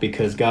acting out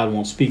because God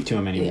won't speak to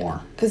him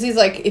anymore. Because he's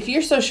like, if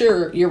you're so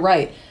sure you're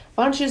right,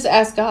 why don't you just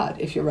ask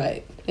God if you're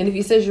right? And if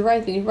he says you're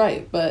right, then you're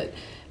right. But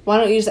why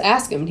don't you just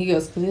ask him? And he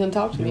goes, because he doesn't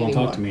talk to me anymore. He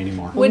won't talk to me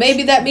anymore. Well,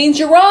 maybe that means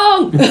you're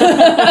wrong. Which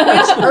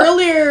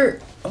earlier,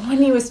 when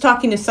he was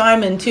talking to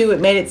Simon, too, it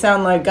made it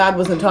sound like God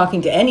wasn't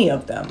talking to any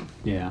of them.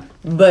 Yeah.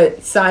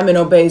 But Simon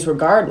obeys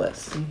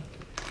regardless.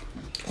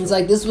 He's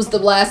like, this was the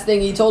last thing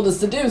he told us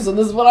to do, so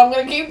this is what I'm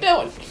going to keep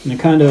doing. And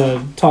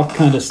the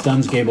kind of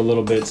stuns Gabe a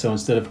little bit, so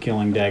instead of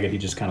killing Daggett, he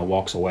just kind of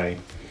walks away.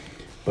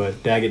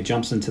 But Daggett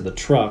jumps into the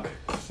truck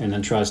and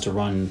then tries to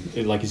run,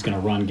 like he's going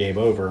to run Gabe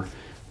over.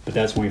 But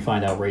that's when we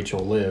find out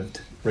Rachel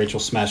lived. Rachel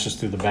smashes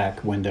through the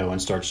back window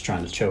and starts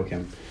trying to choke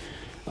him.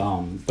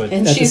 But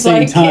and at she's the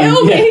same like, time,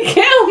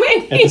 kill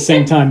me! At the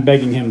same time,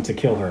 begging him to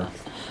kill her.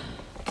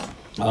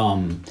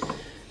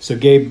 So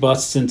Gabe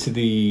busts into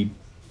the,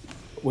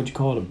 what'd you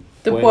call it?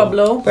 The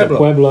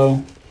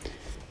Pueblo.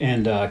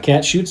 And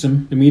Kat shoots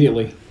him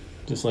immediately,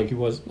 just like he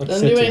was. Like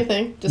Doesn't do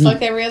anything, just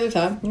like every other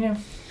time. Yeah.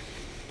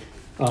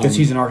 Because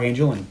he's an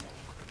archangel and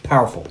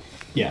powerful.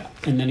 Yeah,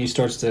 and then he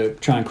starts to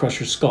try and crush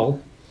her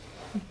skull.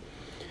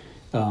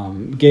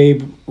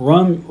 Gabe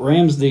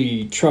rams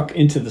the truck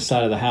into the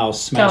side of the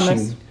house,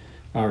 smashing.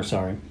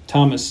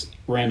 Thomas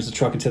rams the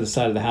truck into the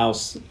side of the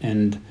house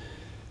and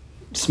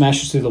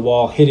smashes through the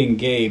wall, hitting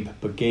Gabe.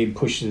 But Gabe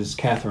pushes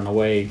Catherine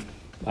away,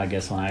 I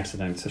guess on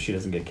accident, so she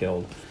doesn't get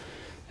killed.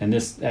 And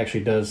this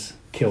actually does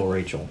kill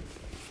Rachel.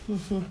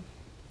 Mm-hmm.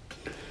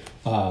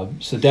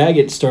 So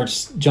Daggett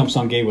jumps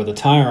on Gabe with a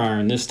tire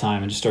iron this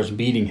time and just starts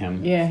beating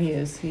him. Yeah, he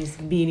is. He's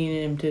beating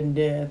him to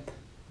death.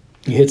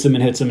 He hits him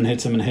and hits him and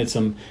hits him and hits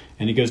him,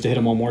 and he goes to hit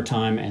him one more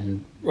time,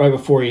 and right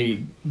before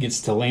he gets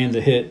to land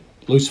the hit,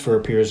 Lucifer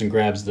appears and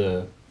grabs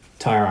the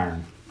tire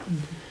iron. Mm-hmm.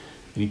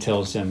 And he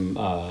tells him,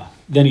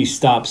 then he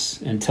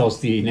stops and tells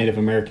the Native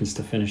Americans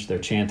to finish their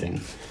chanting.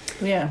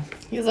 Yeah.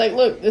 He's like,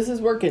 look, this is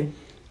working.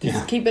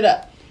 Just keep it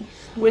up.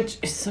 Which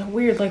is so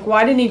weird. Like,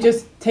 why didn't he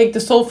just take the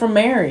soul from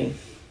Mary?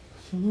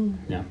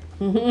 Yeah.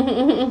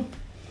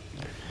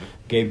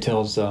 Gabe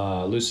tells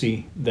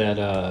Lucy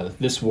that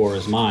this war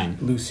is mine.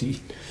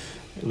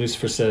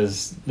 Lucifer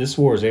says, this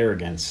war is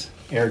arrogance.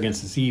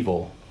 Arrogance is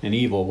evil. And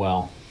evil,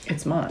 well...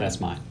 it's mine. That's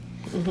mine.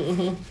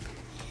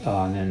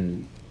 And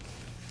then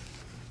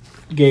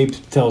Gabe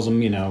tells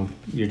him,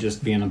 you're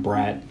just being a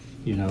brat.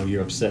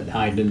 You're upset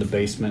hiding in the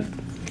basement.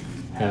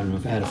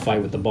 Had a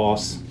fight with the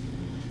boss.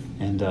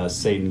 And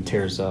Satan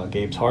tears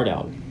Gabe's heart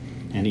out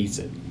and eats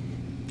it.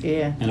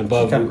 Yeah. And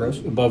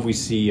above we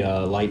see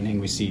lightning,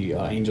 we see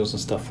angels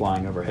and stuff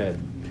flying overhead.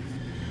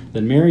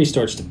 Then Mary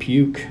starts to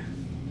puke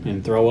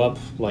and throw up,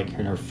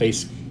 and her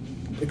face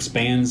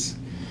expands,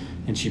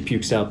 and she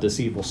pukes out this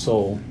evil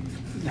soul.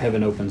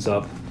 Heaven opens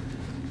up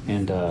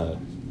and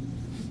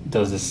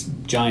does this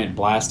giant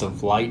blast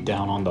of light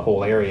down on the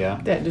whole area.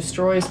 That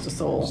destroys the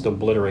soul. Just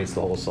obliterates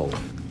the whole soul.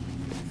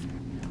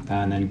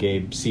 And then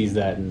Gabe sees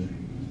that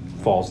and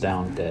falls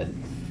down dead.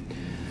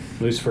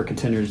 Lucifer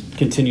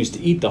continues to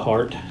eat the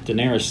heart,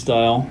 Daenerys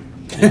style.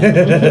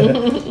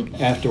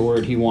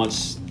 Afterward, he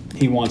wants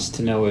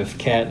to know if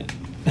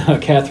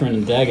Catherine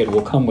and Daggett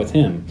will come with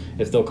him,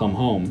 if they'll come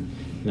home.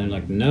 And they're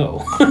like,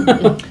 no.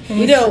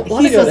 We don't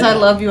want to go says, I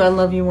love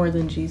you more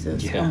than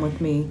Jesus. Yeah. Come with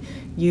me.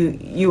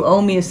 You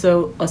owe me a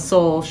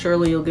soul.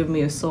 Surely you'll give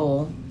me a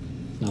soul.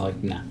 And they're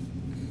like, nah.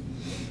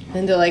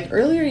 And they're like,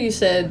 earlier you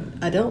said,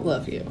 I don't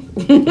love you.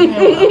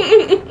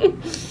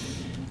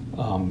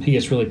 He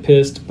gets really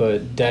pissed,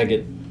 but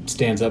Daggett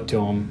stands up to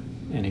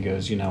him, and he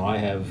goes, I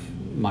have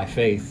my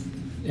faith,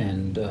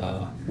 and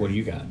what do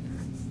you got?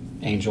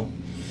 Angel.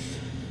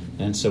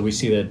 And so we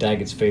see that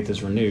Daggett's faith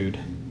is renewed.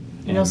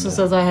 He also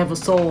says, I have a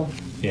soul.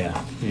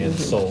 Yeah, he has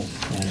a soul.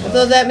 And,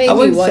 although that made me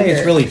wonder. I wouldn't say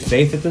it's really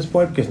faith at this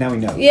point, because now we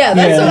know. Yeah,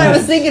 that's what I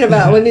was thinking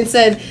about when it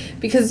said,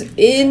 because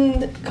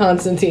in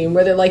Constantine,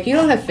 where they're like, you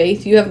don't have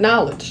faith, you have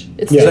knowledge.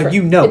 It's different.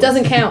 Like it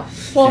doesn't count.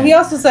 Well, he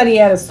also said he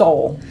had a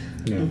soul.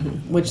 Yeah.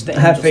 Which they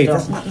have faith.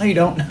 No, you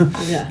don't.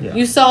 Yeah.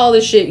 You saw all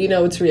this shit.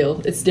 It's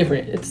real. It's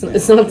different. It's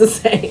not the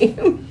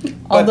same.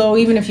 Although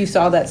even if you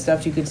saw that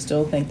stuff, you could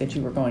still think that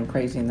you were going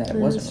crazy and that it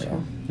wasn't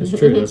real. It's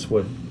true. That's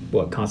what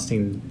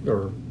Constantine,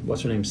 or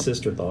what's her name,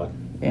 sister thought.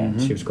 Yeah,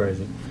 she was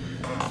crazy.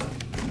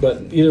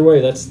 But either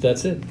way,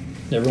 that's it.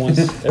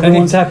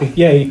 Everyone's happy.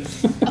 Yay.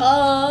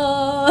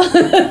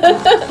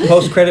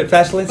 Post-credit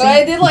fast But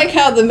I did like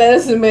how the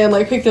medicine man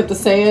picked up the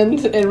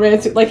sand and ran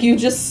to, you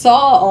just saw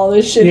all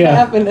this shit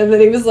happen, and then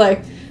he was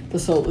like, the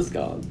soul is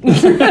gone.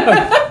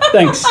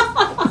 Thanks.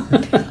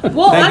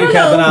 Well, Thank you,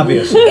 Captain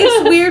Obvious.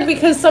 It's weird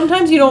because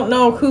sometimes you don't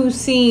know who's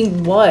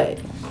seeing what.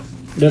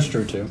 That's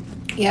true too.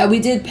 Yeah, we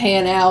did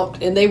pan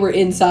out, and they were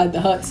inside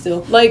the hut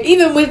still.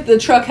 Even with the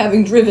truck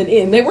having driven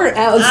in, they weren't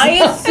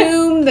outside. I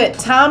assume that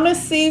Thomas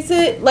sees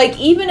it.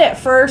 Even at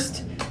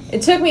first,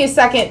 It took me a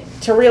second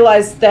to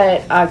realize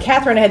that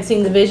Catherine had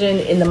seen the vision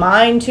in the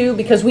mind, too,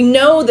 because we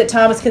know that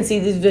Thomas can see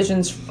these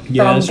visions from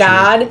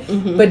God.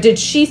 Mm-hmm. But did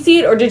she see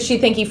it, or did she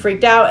think he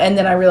freaked out? And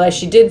then I realized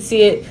she did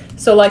see it.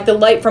 So, like, the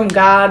light from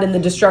God and the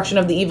destruction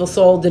of the evil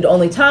soul, did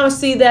only Thomas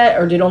see that?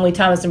 Or did only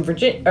Thomas and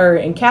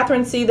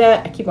Catherine see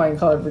that? I keep wanting to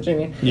call her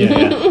Virginia.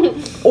 Yeah.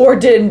 Or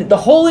did the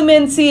holy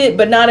men see it,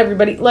 but not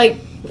everybody? Like,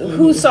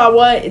 who saw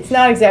what? It's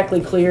not exactly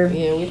clear.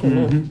 Yeah, we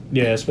don't know.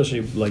 Yeah,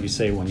 especially like you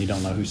say when you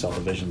don't know who saw the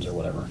visions or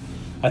whatever.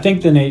 I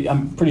think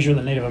I'm pretty sure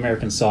the Native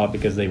Americans saw it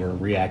because they were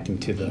reacting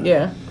to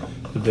the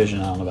vision.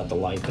 I don't know about the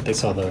light, but they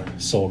saw the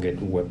soul get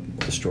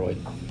destroyed.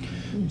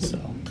 Mm-hmm. So,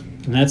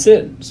 and that's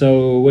it.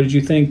 So, what did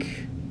you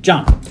think,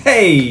 John?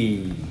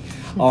 Hey,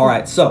 all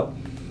right. So,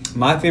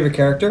 my favorite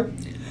character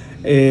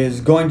is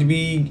going to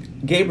be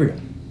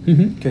Gabriel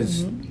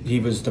because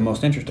he was the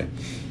most interesting.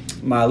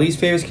 My least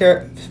famous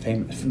character.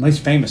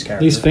 Least famous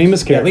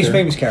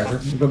character.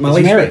 But my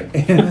least Mary.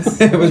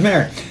 It was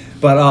Mary.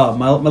 But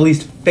my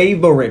least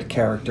favorite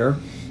character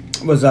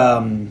was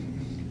now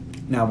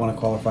I want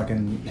to call her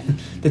fucking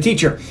the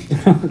teacher.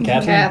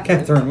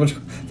 Catherine.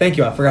 Thank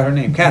you. I forgot her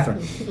name.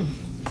 Catherine.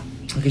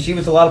 Because she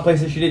was a lot of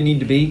places she didn't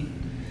need to be.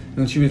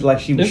 And she was like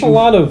she was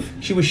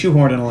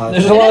shoehorned in a lot of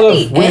There's a lot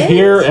of we're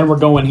here and we're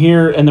going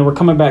here and then we're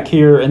coming back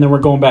here and then we're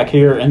going back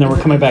here and then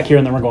we're coming back here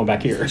and then we're going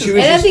back here. And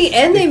at the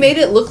end they made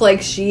it look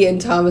like she and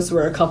Thomas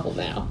were a couple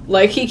now.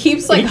 Like he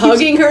keeps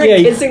hugging her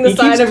and kissing the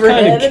side of her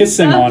head. Kind of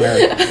kissing on her.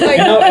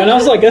 And I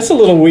was like, that's a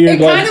little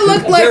weird. It kind of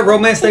looked like is there a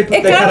romance they cut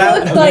out? It kind of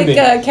looked like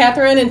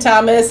Catherine and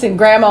Thomas and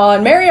Grandma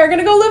and Mary are going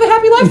to go live a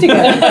happy life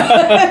together.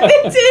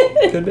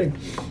 Could be.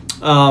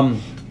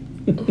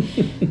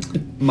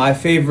 My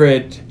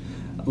favorite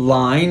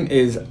line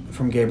is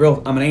from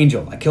Gabriel. I'm an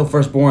angel. I kill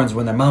firstborns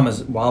while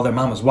their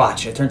mamas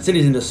watch. I turn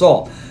cities into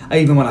salt.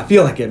 Even when I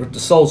feel like it, rip the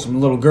souls from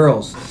little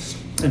girls.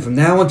 And from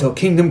now until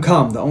kingdom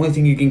come, the only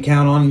thing you can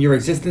count on in your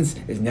existence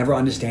is never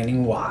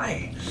understanding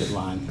why. Good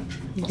line.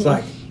 It's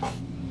like,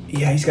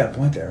 yeah, he's got a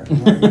point there.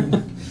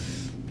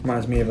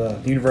 Reminds me of the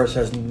universe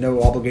has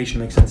no obligation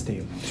to make sense to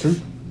you. True.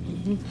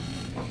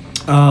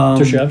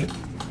 Tertiary object.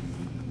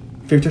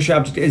 Favorite tertiary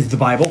object is the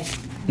Bible.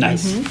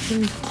 Nice.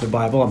 The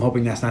Bible. I'm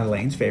hoping that's not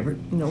Elaine's favorite.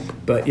 Nope.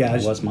 But yeah,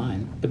 it was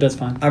mine. But that's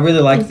fine. I really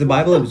liked the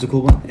Bible. It was a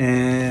cool one.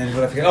 And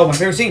what I forget? Oh, my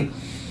favorite scene.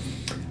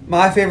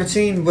 My favorite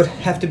scene would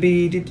have to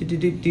be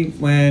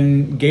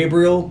when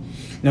Gabriel.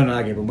 No,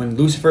 not Gabriel. When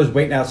Lucifer's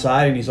waiting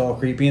outside and he's all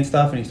creepy and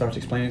stuff, and he starts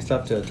explaining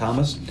stuff to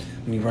Thomas.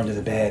 When you run to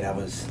the bed,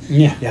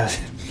 yeah.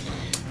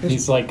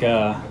 He's like,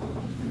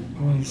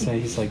 what did he say?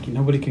 He's like,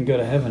 nobody can go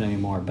to heaven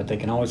anymore, but they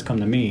can always come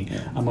to me.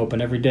 Yeah. I'm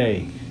open every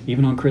day,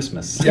 even on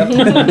Christmas. Yep.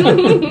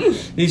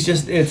 He's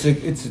just it's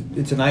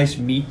a nice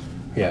meet.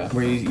 Yeah.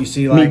 Where you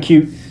see like meet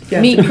cute.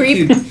 Yeah, meet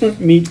creep.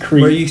 Meet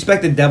creep. Where you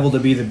expect the devil to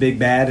be the big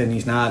bad and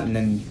he's not, and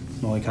then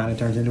he kind of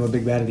turns into a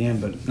big bad at the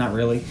end, but not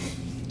really.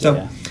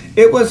 So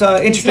it was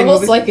interesting. It's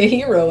almost like a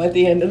hero at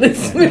the end of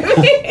this movie.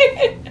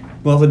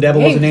 Well, the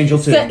devil was an angel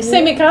too.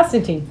 Same in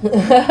Constantine.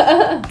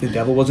 The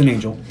devil was an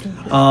angel.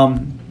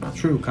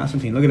 True,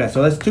 Constantine. Look at that.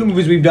 So that's two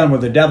movies we've done where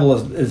the devil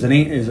is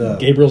a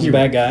Gabriel's a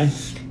bad guy.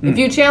 If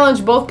you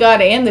challenge both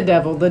God and the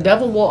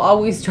devil will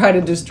always try to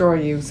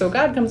destroy you. So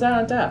God comes out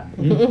on top.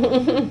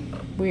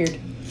 Weird.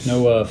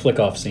 No flick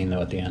off scene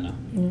though at the end.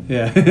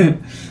 Yeah.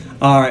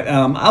 All right.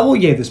 I will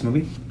yay this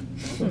movie.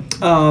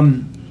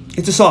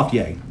 It's a soft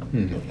yay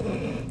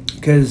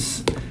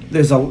because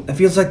it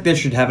feels like this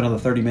should have another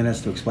 30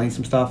 minutes to explain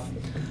some stuff,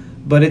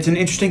 but it's an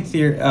interesting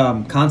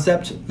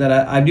concept that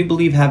I do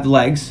believe have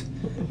legs.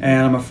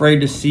 And I'm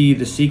afraid to see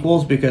the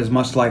sequels because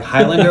much like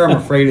Highlander, I'm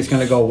afraid it's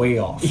going to go way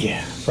off.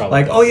 Yeah, probably.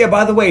 Like, oh yeah,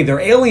 by the way, they're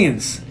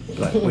aliens.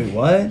 Like, wait,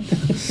 what?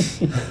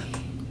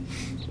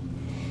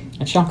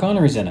 And Sean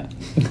Connery's in it.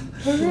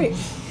 All right.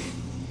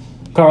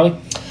 Carly?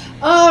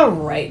 All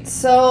right.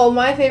 So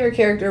my favorite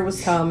character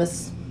was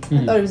Thomas.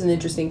 I thought he was an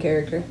interesting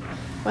character.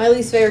 My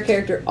least favorite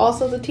character,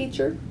 also the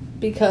teacher,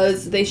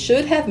 because they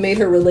should have made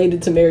her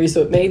related to Mary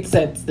so it made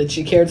sense that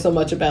she cared so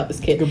much about this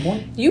kid. Good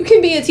point. You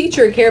can be a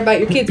teacher and care about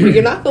your kids, but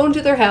you're not going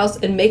to their house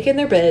and making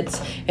their beds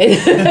and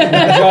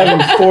driving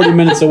 40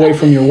 minutes away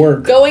from your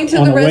work. Going to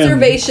the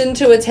reservation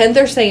to attend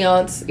their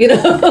seance,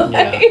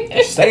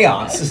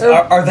 Seance?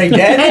 Are they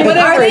dead? And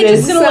are they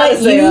just going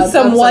to let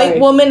some white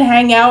woman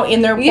hang out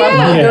in their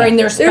apartment during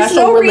their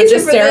special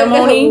religious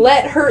ceremony?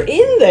 Let her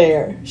in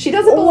there. She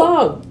doesn't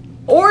belong.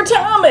 Or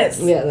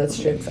Thomas. Yeah,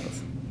 that's true.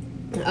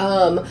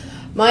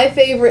 My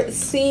favorite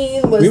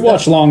scene was... We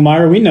watched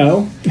Longmire, we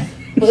know.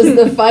 Was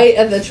the fight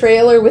at the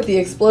trailer with the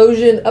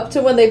explosion up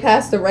to when they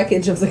passed the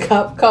wreckage of the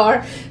cop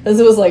car. As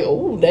it was like,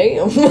 oh,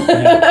 damn.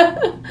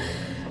 Yeah.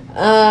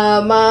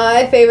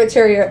 My favorite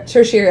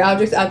tertiary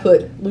object, I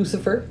put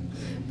Lucifer.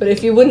 But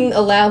if you wouldn't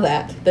allow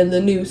that, then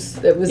the noose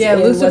that was... Yeah,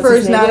 Lucifer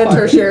is not a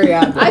tertiary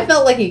object. I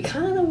felt like he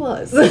kind of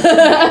was.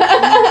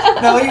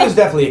 No, he was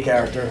definitely a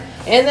character.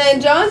 And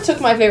then John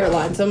took my favorite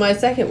line. So my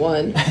second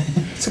one...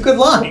 It's a good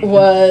line.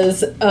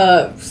 Was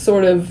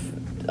sort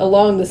of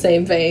along the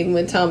same vein,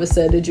 when Thomas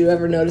said, did you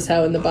ever notice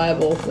how in the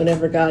Bible,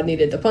 whenever God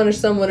needed to punish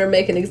someone or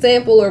make an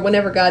example, or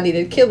whenever God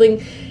needed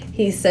killing,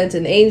 he sent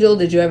an angel?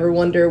 Did you ever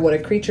wonder what a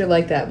creature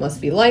like that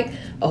must be like?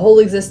 A whole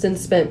existence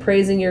spent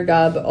praising your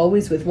God, but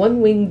always with one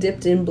wing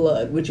dipped in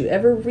blood. Would you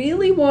ever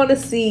really want to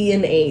see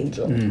an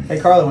angel? Hey,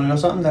 Carla, want to know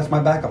something? That's my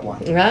backup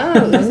line.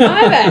 Ah, that's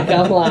my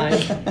backup line.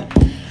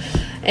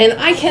 And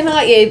I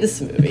cannot yay this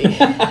movie.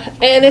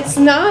 And it's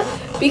not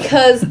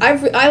because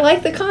I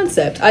like the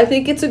concept. I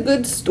think it's a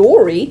good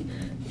story,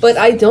 but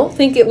I don't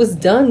think it was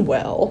done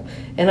well.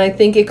 And I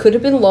think it could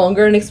have been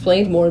longer and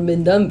explained more and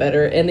been done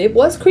better. And it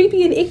was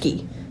creepy and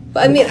icky.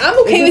 But I mean, I'm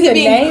okay with it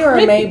being May or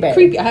a May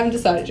creepy. I haven't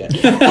decided yet.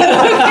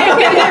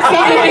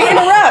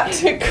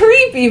 Interrupt.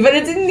 Creepy, but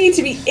it didn't need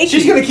to be icky.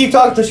 She's gonna keep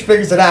talking till she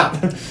figures it out.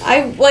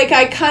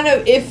 I kind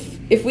of,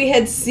 if we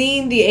had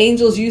seen the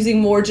angels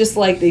using more just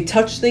like they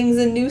touch things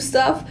and new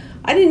stuff,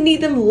 I didn't need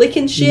them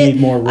licking shit. You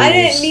need more rules. I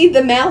didn't need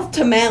the mouth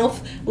to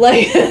mouth.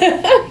 Like,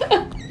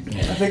 I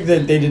think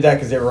that they did that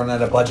because they were running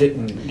out of budget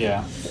and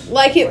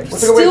like it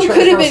what's a good way to still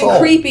could have transfer been soul?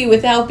 creepy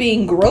without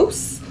being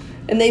gross.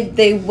 And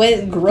they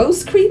went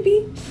gross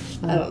creepy.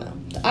 I don't know.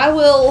 I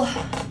will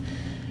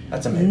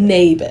That's amazing.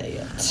 maybe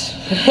it.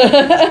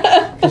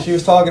 She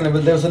was talking,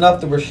 but there was enough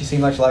to where she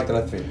seemed like she liked it.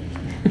 I feel.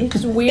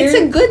 It's weird. It's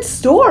a good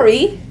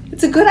story.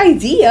 It's a good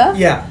idea.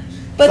 Yeah,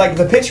 But- it's like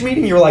the pitch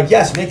meeting. You were like,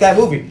 "Yes, make that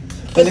movie."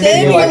 But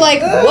then you're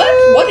like,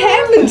 what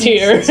happened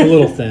here? It's a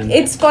little thin.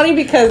 It's funny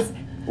because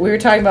we were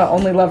talking about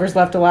Only Lovers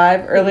Left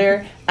Alive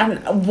earlier,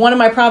 and one of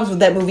my problems with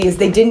that movie is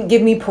they didn't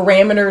give me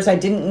parameters. I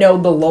didn't know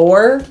the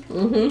lore,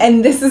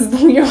 and this is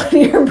one of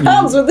your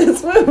problems with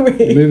this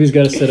movie. The movie's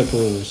got a set of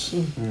rules.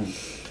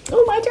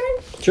 Oh, my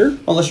turn? Sure.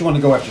 Unless you want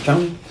to go after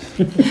Tony.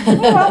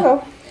 Oh, I'll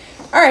go.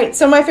 All right,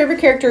 so my favorite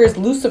character is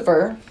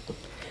Lucifer.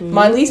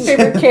 My least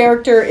favorite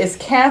character is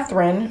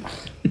Catherine.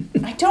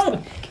 I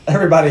don't...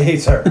 Everybody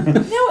hates her.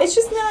 No, it's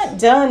just not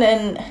done,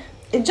 and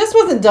it just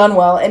wasn't done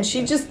well, and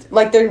she just,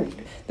 like,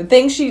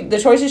 the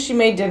choices she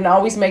made didn't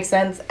always make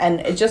sense,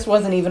 and it just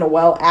wasn't even a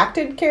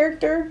well-acted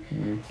character.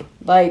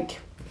 Like,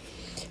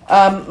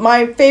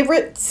 my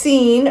favorite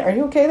scene... Are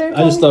you okay there,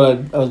 Tony? I just thought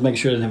I was making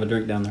sure I didn't have a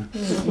drink down there.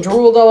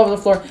 Drooled all over the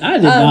floor. I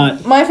did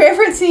not. My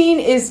favorite scene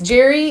is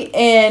Jerry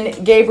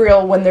and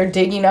Gabriel when they're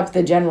digging up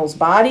the general's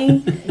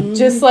body.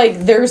 Just like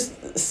there's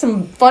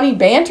some funny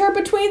banter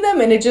between them,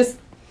 and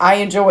I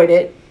enjoyed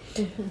it.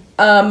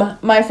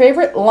 My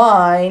favorite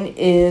line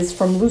is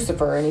from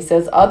Lucifer, and he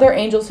says, "Other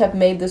angels have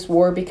made this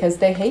war because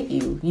they hate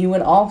you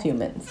and all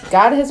humans.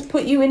 God has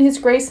put you in his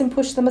grace and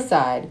pushed them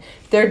aside.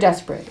 They're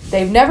desperate.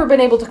 They've never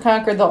been able to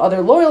conquer the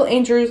other loyal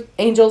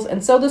angels,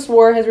 and so this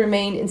war has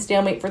remained in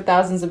stalemate for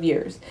thousands of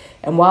years.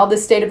 And while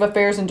this state of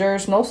affairs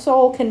endures, no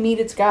soul can meet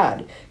its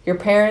God. Your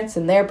parents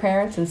and their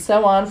parents and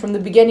so on from the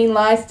beginning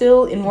lie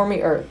still in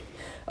wormy earth.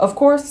 Of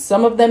course,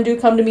 some of them do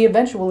come to me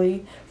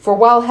eventually, for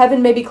while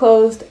heaven may be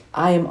closed,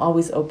 I am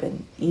always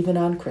open, even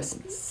on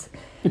Christmas."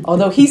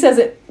 Although he says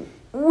it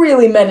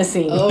really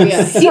menacing. Oh,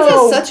 yeah. He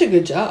does such a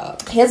good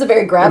job. He has a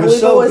very It gravelly was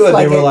so voice, good.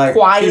 like They were a like,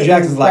 quiet Peter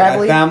Jackson's and like,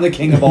 gravelly. "I found the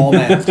king of all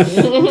men."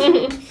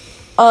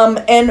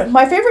 And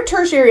my favorite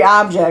tertiary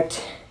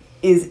object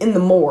is in the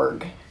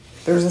morgue.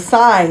 There's a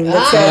sign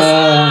that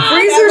says,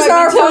 "Freezers That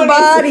are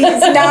might be for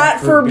Tony's. bodies, not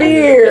for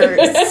beers."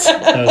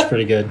 That was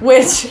pretty good.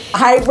 Which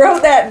I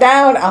wrote that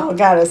down. Oh,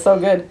 God, it's so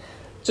good.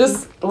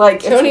 Just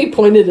like... Tony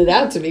pointed it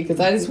out to me because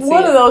I didn't see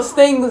one it. of those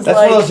things, That's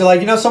like... one of those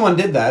you're like, someone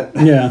did that.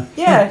 Yeah.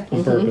 Yeah,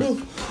 On purpose.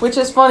 which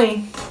is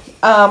funny.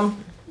 So...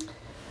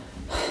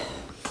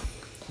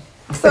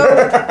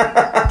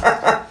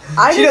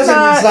 I She did doesn't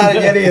not... decide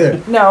it yet either.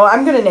 No,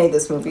 I'm going to name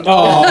this movie.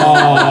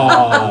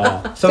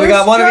 Oh. So we There's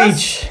got one of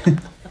just- each.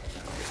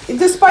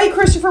 Despite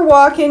Christopher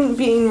Walken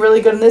being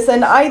really good in this,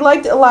 and I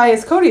liked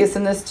Elias Koteas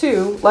in this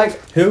too, like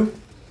Who?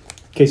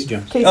 Casey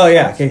Jones. Casey. Oh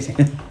yeah, Casey.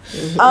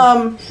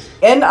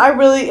 And I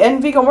really, and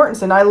Viggo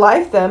Mortensen, I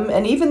liked them,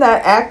 and even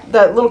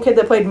that little kid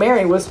that played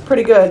Mary was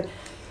pretty good.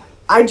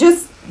 I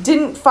just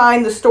didn't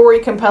find the story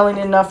compelling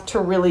enough to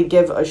really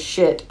give a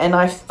shit, and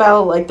I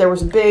felt like there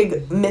was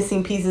big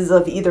missing pieces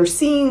of either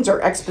scenes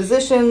or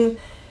exposition.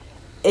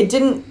 It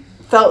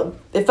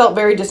felt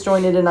very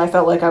disjointed, and I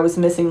felt like I was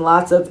missing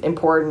lots of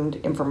important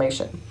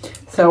information.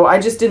 So I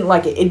just didn't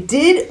like it. It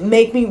did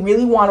make me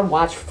really want to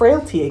watch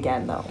Frailty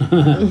again, though.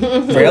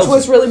 Which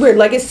was really weird.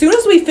 Like, as soon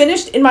as we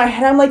finished, in my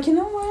head, I'm like, you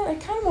know what? I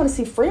kind of want to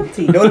see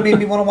Frailty. You know what made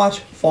me want to watch?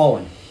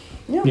 Fallen.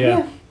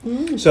 Yeah.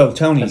 So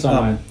Tony, That's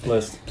on my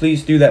list.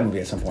 please do that movie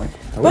at some point.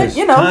 But,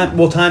 you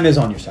know, Time is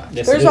on your side.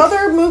 Yes, there's it is.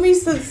 other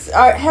movies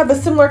that have a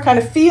similar kind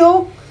of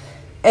feel,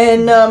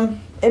 and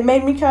it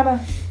made me kind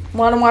of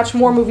want to watch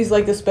more movies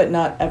like this, but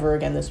not ever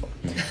again this one.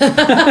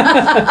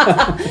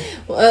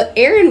 Well,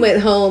 Erin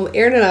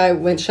and I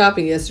went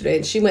shopping yesterday,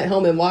 and she went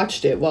home and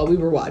watched it while we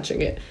were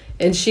watching it.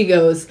 And she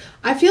goes,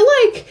 I feel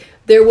like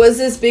there was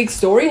this big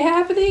story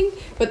happening,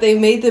 but they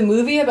made the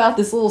movie about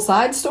this little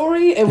side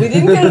story, and we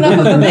didn't get enough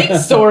of the main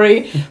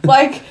story.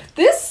 Like,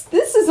 this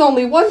is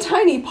only one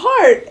tiny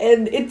part,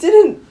 and it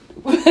didn't...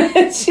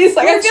 She's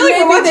like, I feel like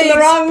we're watching the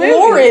wrong movie.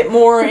 Explore it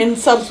more in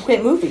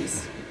subsequent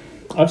movies.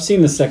 I've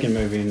seen the second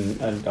movie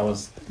and I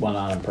was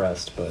not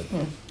impressed, but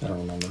I don't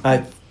remember.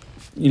 I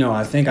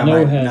think I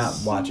might not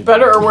watch it.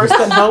 Better or worse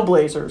than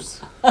Hellblazers?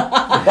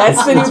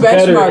 That's the new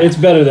benchmark. It's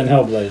better than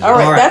Hellblazers. All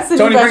right, that's the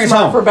new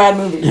benchmark for bad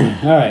movies.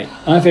 All right,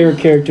 my favorite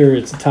character,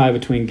 it's a tie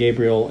between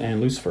Gabriel and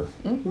Lucifer.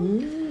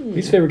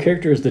 Least favorite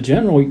character is the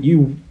general.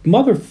 You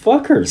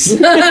motherfuckers.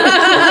 You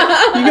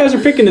guys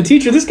are picking the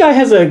teacher. This guy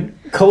has a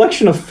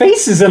collection of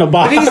faces in a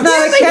box. But he's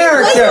not a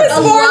character. It's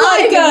more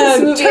like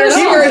a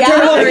tertiary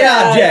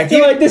object.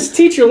 You're like, this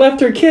teacher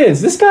left her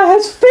kids. This guy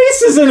has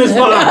faces in his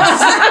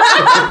box.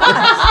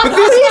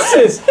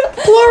 Faces,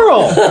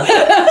 plural.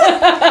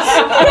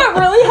 Not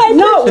really.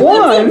 Not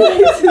one.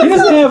 He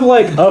doesn't have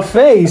like a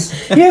face.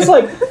 He has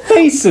like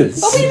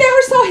faces. But we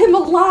never saw him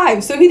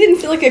alive, so he didn't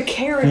feel like a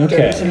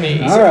character to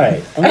me. All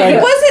right. It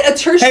wasn't a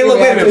tertiary. Hey, look,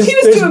 wait a minute.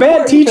 There's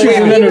bad teachers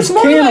and then there's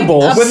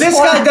cannibals. When this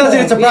guy does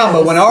it, it's a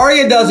problem. But when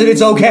Arya does it,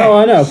 it's okay. Oh,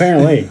 I know,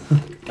 apparently.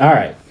 All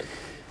right.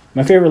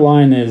 My favorite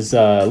line is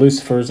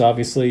Lucifer's,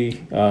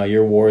 obviously.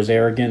 Your war is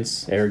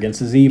arrogance. Arrogance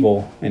is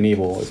evil, and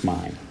evil is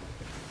mine.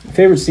 My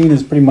favorite scene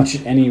is pretty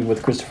much any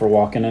with Christopher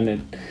Walken in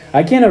it.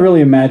 I can't really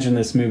imagine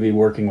this movie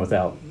working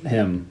without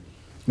him,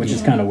 which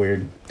is kind of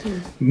weird.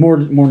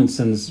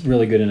 Mortensen's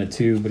really good in it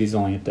too, but he's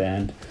only at the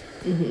end.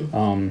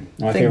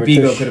 My favorite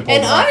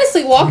and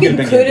honestly, Walken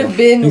could have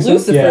been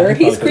Lucifer. Yeah,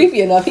 he's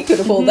creepy enough. He could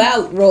have pulled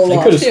that role off. They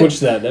could have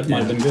switched that. That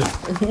might have been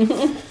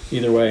good.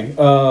 Either way,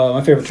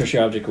 my favorite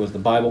tertiary object was the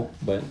Bible,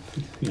 but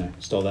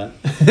stole that.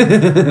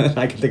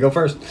 They go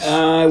first.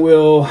 I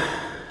will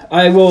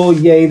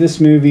yay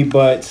this movie,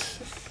 but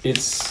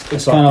it's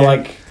kind of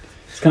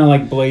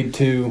like Blade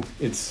 2.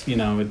 It's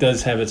it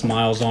does have its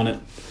miles on it.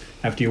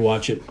 After you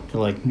watch it,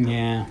 you're like,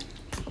 yeah,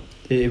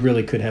 it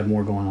really could have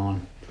more going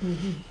on.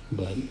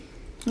 But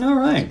all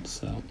right,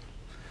 so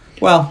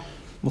well,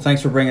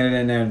 thanks for bringing it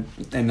in there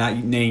and not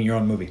naming your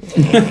own movie.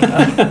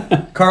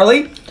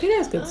 Carly? She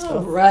has good stuff.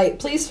 All right.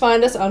 Please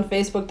find us on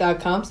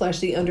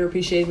Facebook.com/The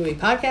Underappreciated Movie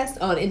Podcast,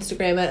 on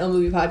Instagram at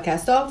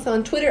 @UnMoviePodcast,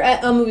 on Twitter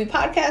at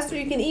 @UnMoviePodcast, or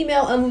you can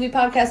email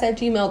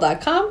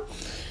unmoviepodcast@gmail.com.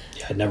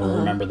 I never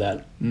remember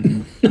that.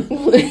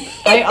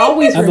 I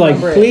always I'm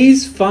remember like,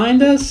 please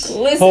find us.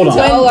 Hold on.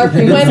 All our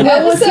previous when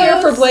Will was here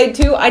for Blade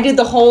 2, I did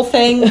the whole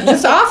thing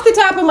just off the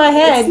top of my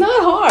head. It's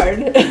not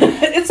hard.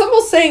 It's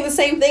almost saying the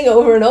same thing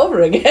over and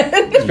over again.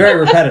 It's very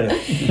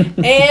repetitive.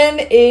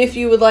 And if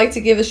you would like to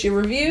give us your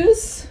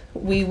reviews,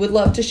 we would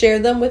love to share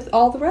them with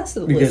all the rest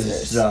of the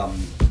listeners.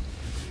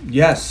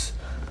 Yes,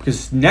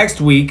 because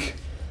next week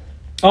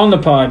on the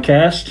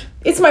podcast,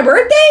 it's my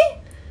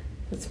birthday.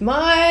 It's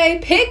my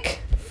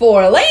pick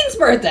for Elaine's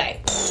birthday.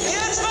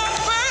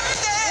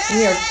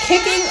 We are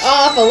kicking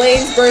off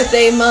Elaine's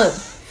birthday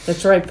month.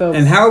 That's right, folks.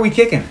 And how are we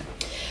kicking?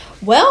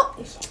 Well,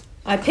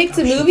 I picked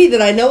a movie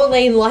that I know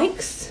Elaine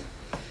likes,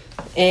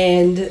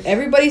 and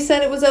everybody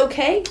said it was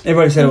okay.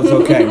 Everybody said it was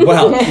okay.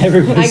 Well,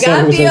 I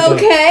got the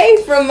okay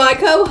from my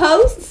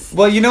co-hosts.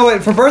 Well, you know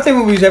what? For birthday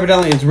movies,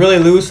 evidently, it's really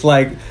loose.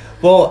 Like,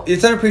 well,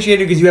 it's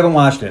unappreciated because you haven't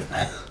watched it.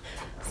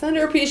 It's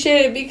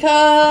underappreciated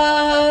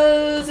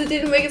because it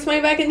didn't make its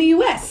money back in the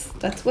U.S.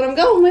 That's what I'm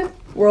going with.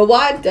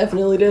 Worldwide,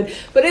 definitely did.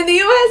 But in the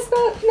U.S.,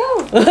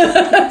 no.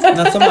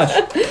 Not so much.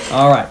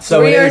 All right.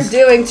 So we are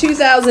doing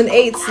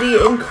 2008's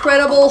The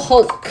Incredible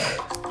Hulk.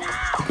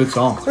 Good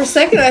song. For a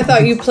second, I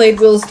thought you played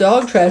Will's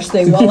dog trash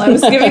thing while I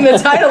was giving the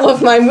title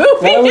of my movie.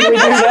 Why would we do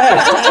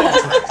that?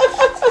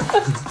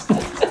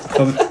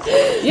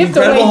 You have to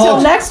wait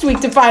until next week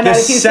to find out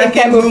if you think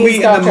that movie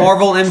in the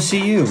Marvel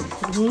MCU.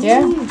 Mm-hmm.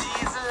 Yeah.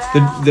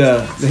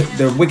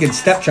 The wicked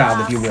stepchild,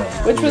 if you will.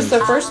 Which was the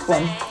first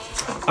one?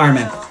 Iron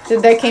Man.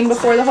 Did that came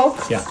before the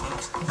Hulk? Yeah.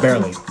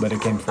 Barely, but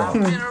it came before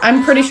Hulk.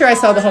 I'm pretty sure I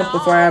saw the Hulk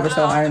before I ever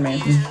saw Iron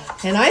Man.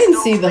 And I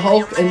didn't see the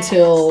Hulk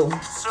until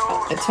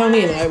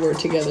Tony and I were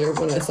together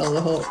when I saw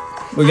the Hulk.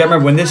 Well, you gotta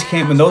remember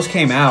when those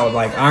came out,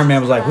 like Iron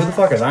Man was like, who the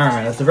fuck is Iron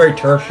Man? That's a very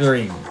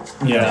tertiary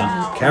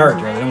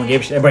character.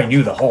 Everybody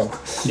knew the Hulk.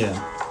 Yeah.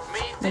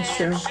 That's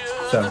true.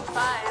 So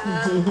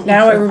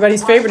now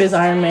everybody's favorite is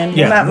Iron Man.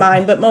 Yeah. Well, not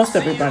mine, but most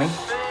everybody.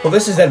 Well,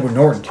 this is Edward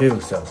Norton too,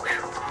 so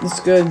it's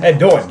good. Ed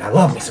Norton, I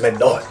love me some Ed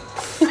Norton.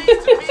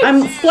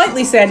 I'm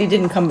slightly sad he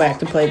didn't come back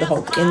to play the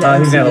Hulk in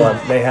that.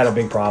 They had a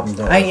big problem.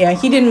 Yeah,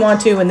 he didn't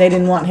want to, and they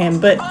didn't want him.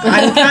 But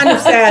I'm kind of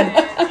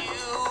sad.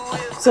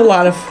 It's a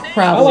lot of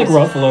problems. I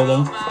like Ruffalo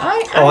though.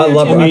 I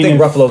love him. I think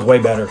Ruffalo's way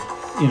better.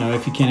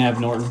 If you can't have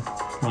Norton,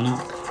 why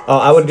not?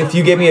 I would. If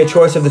you gave me a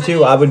choice of the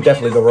two, I would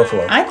definitely go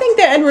Ruffalo. I think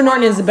that Edward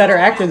Norton is a better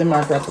actor than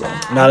Mark Ruffalo.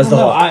 Not as the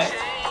Hulk.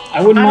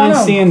 I wouldn't mind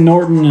seeing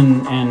Norton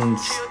and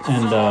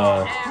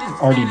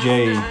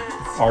RDJ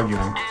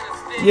arguing.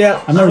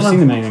 Yeah, I've never seen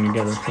them anything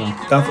together. So.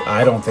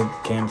 I don't think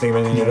can't think of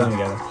anything they've done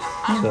together.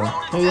 So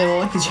maybe they don't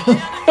like each other.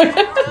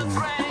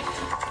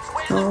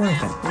 All right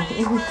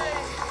then.